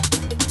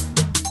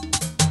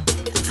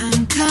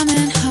 I'm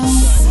coming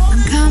home.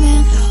 I'm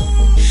coming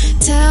home.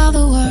 Tell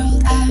the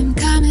world I'm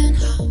coming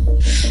home.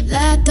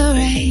 Let the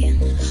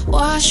rain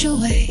wash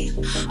away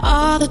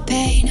all the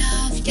pain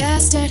of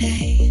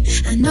yesterday.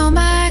 I know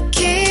my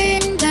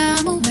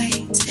kingdom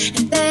awaits,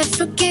 and they've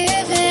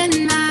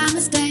forgiven my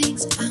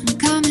mistakes. I'm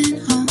coming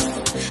home.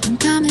 I'm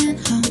coming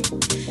home.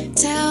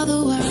 Tell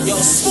the world I'm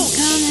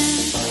coming.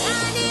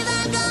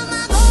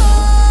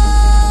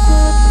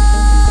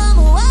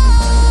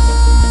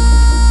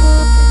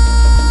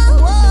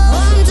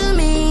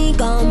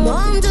 Come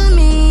home to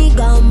me,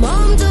 come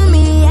home to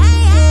me, yeah,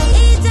 yeah.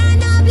 It's an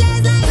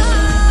place like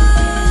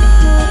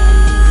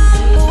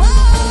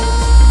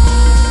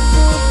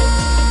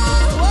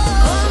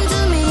home to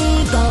me,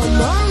 come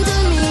home to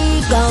me,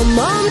 come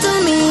home to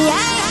me,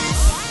 yeah, yeah.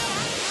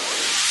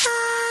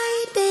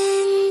 I've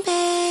been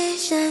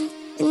patient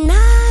and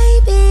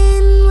I've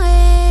been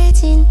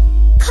waiting.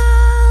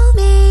 Call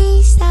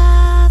me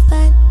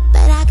stubborn,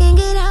 but I can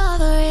get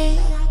over it.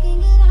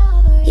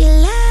 You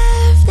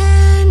left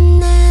and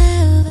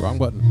never Wrong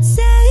button.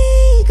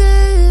 say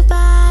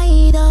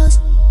goodbye. Those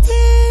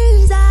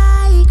tears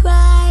I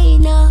cry,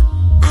 no,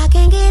 I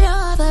can't get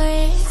over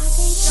it.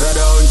 So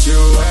don't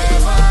you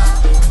ever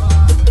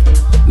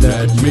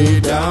let me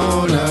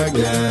down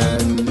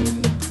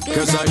again,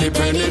 'cause I'm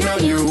depending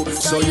on you,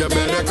 so you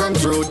better come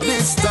through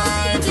this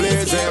time.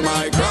 Please hear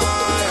my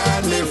cry,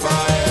 and if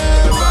I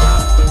ever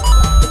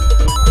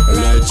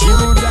let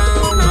you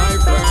down, my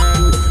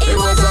friend, it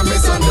was a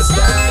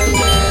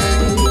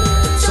misunderstanding.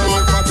 So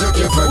if I took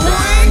you for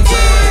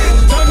granted,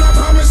 then I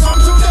promise from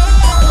today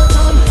I go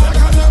turn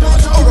like I never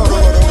told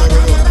you. Like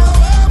I never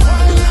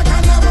went, like I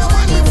never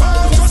went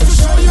before, just to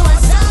show you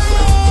I'm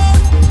sorry,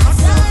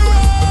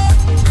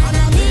 and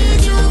I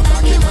need you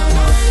back in my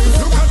life.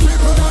 Look at me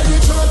put on the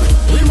truck,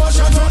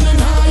 emotions running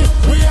high,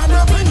 we end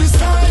up in the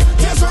sky,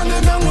 tears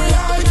running down we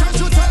high. Can't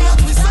you tell that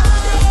we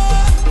sorry,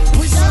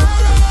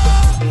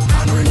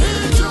 and we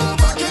need you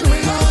back in my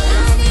life.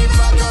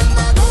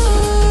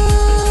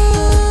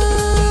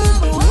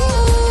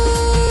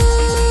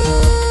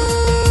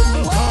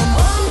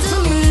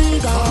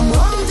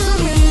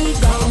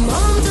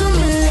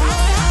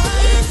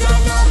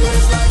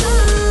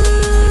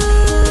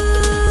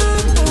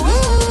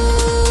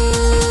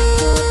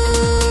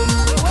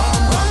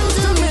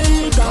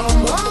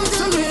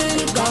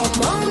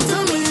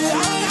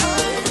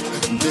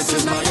 This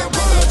is my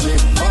apology,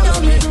 follow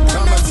me,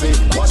 come and see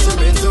what's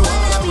into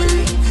all of we.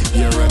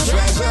 You're a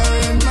treasure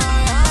in my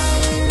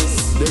eyes,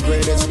 the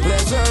greatest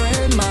pleasure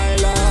in my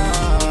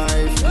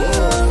life.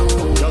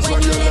 Whoa. Just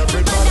when you left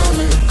it, follow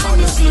me,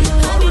 honestly,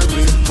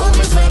 horribly, home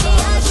is where the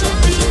heart should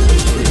be.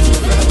 We're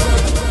together.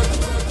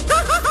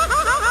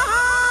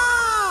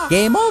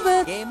 Game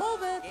over. Game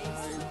over.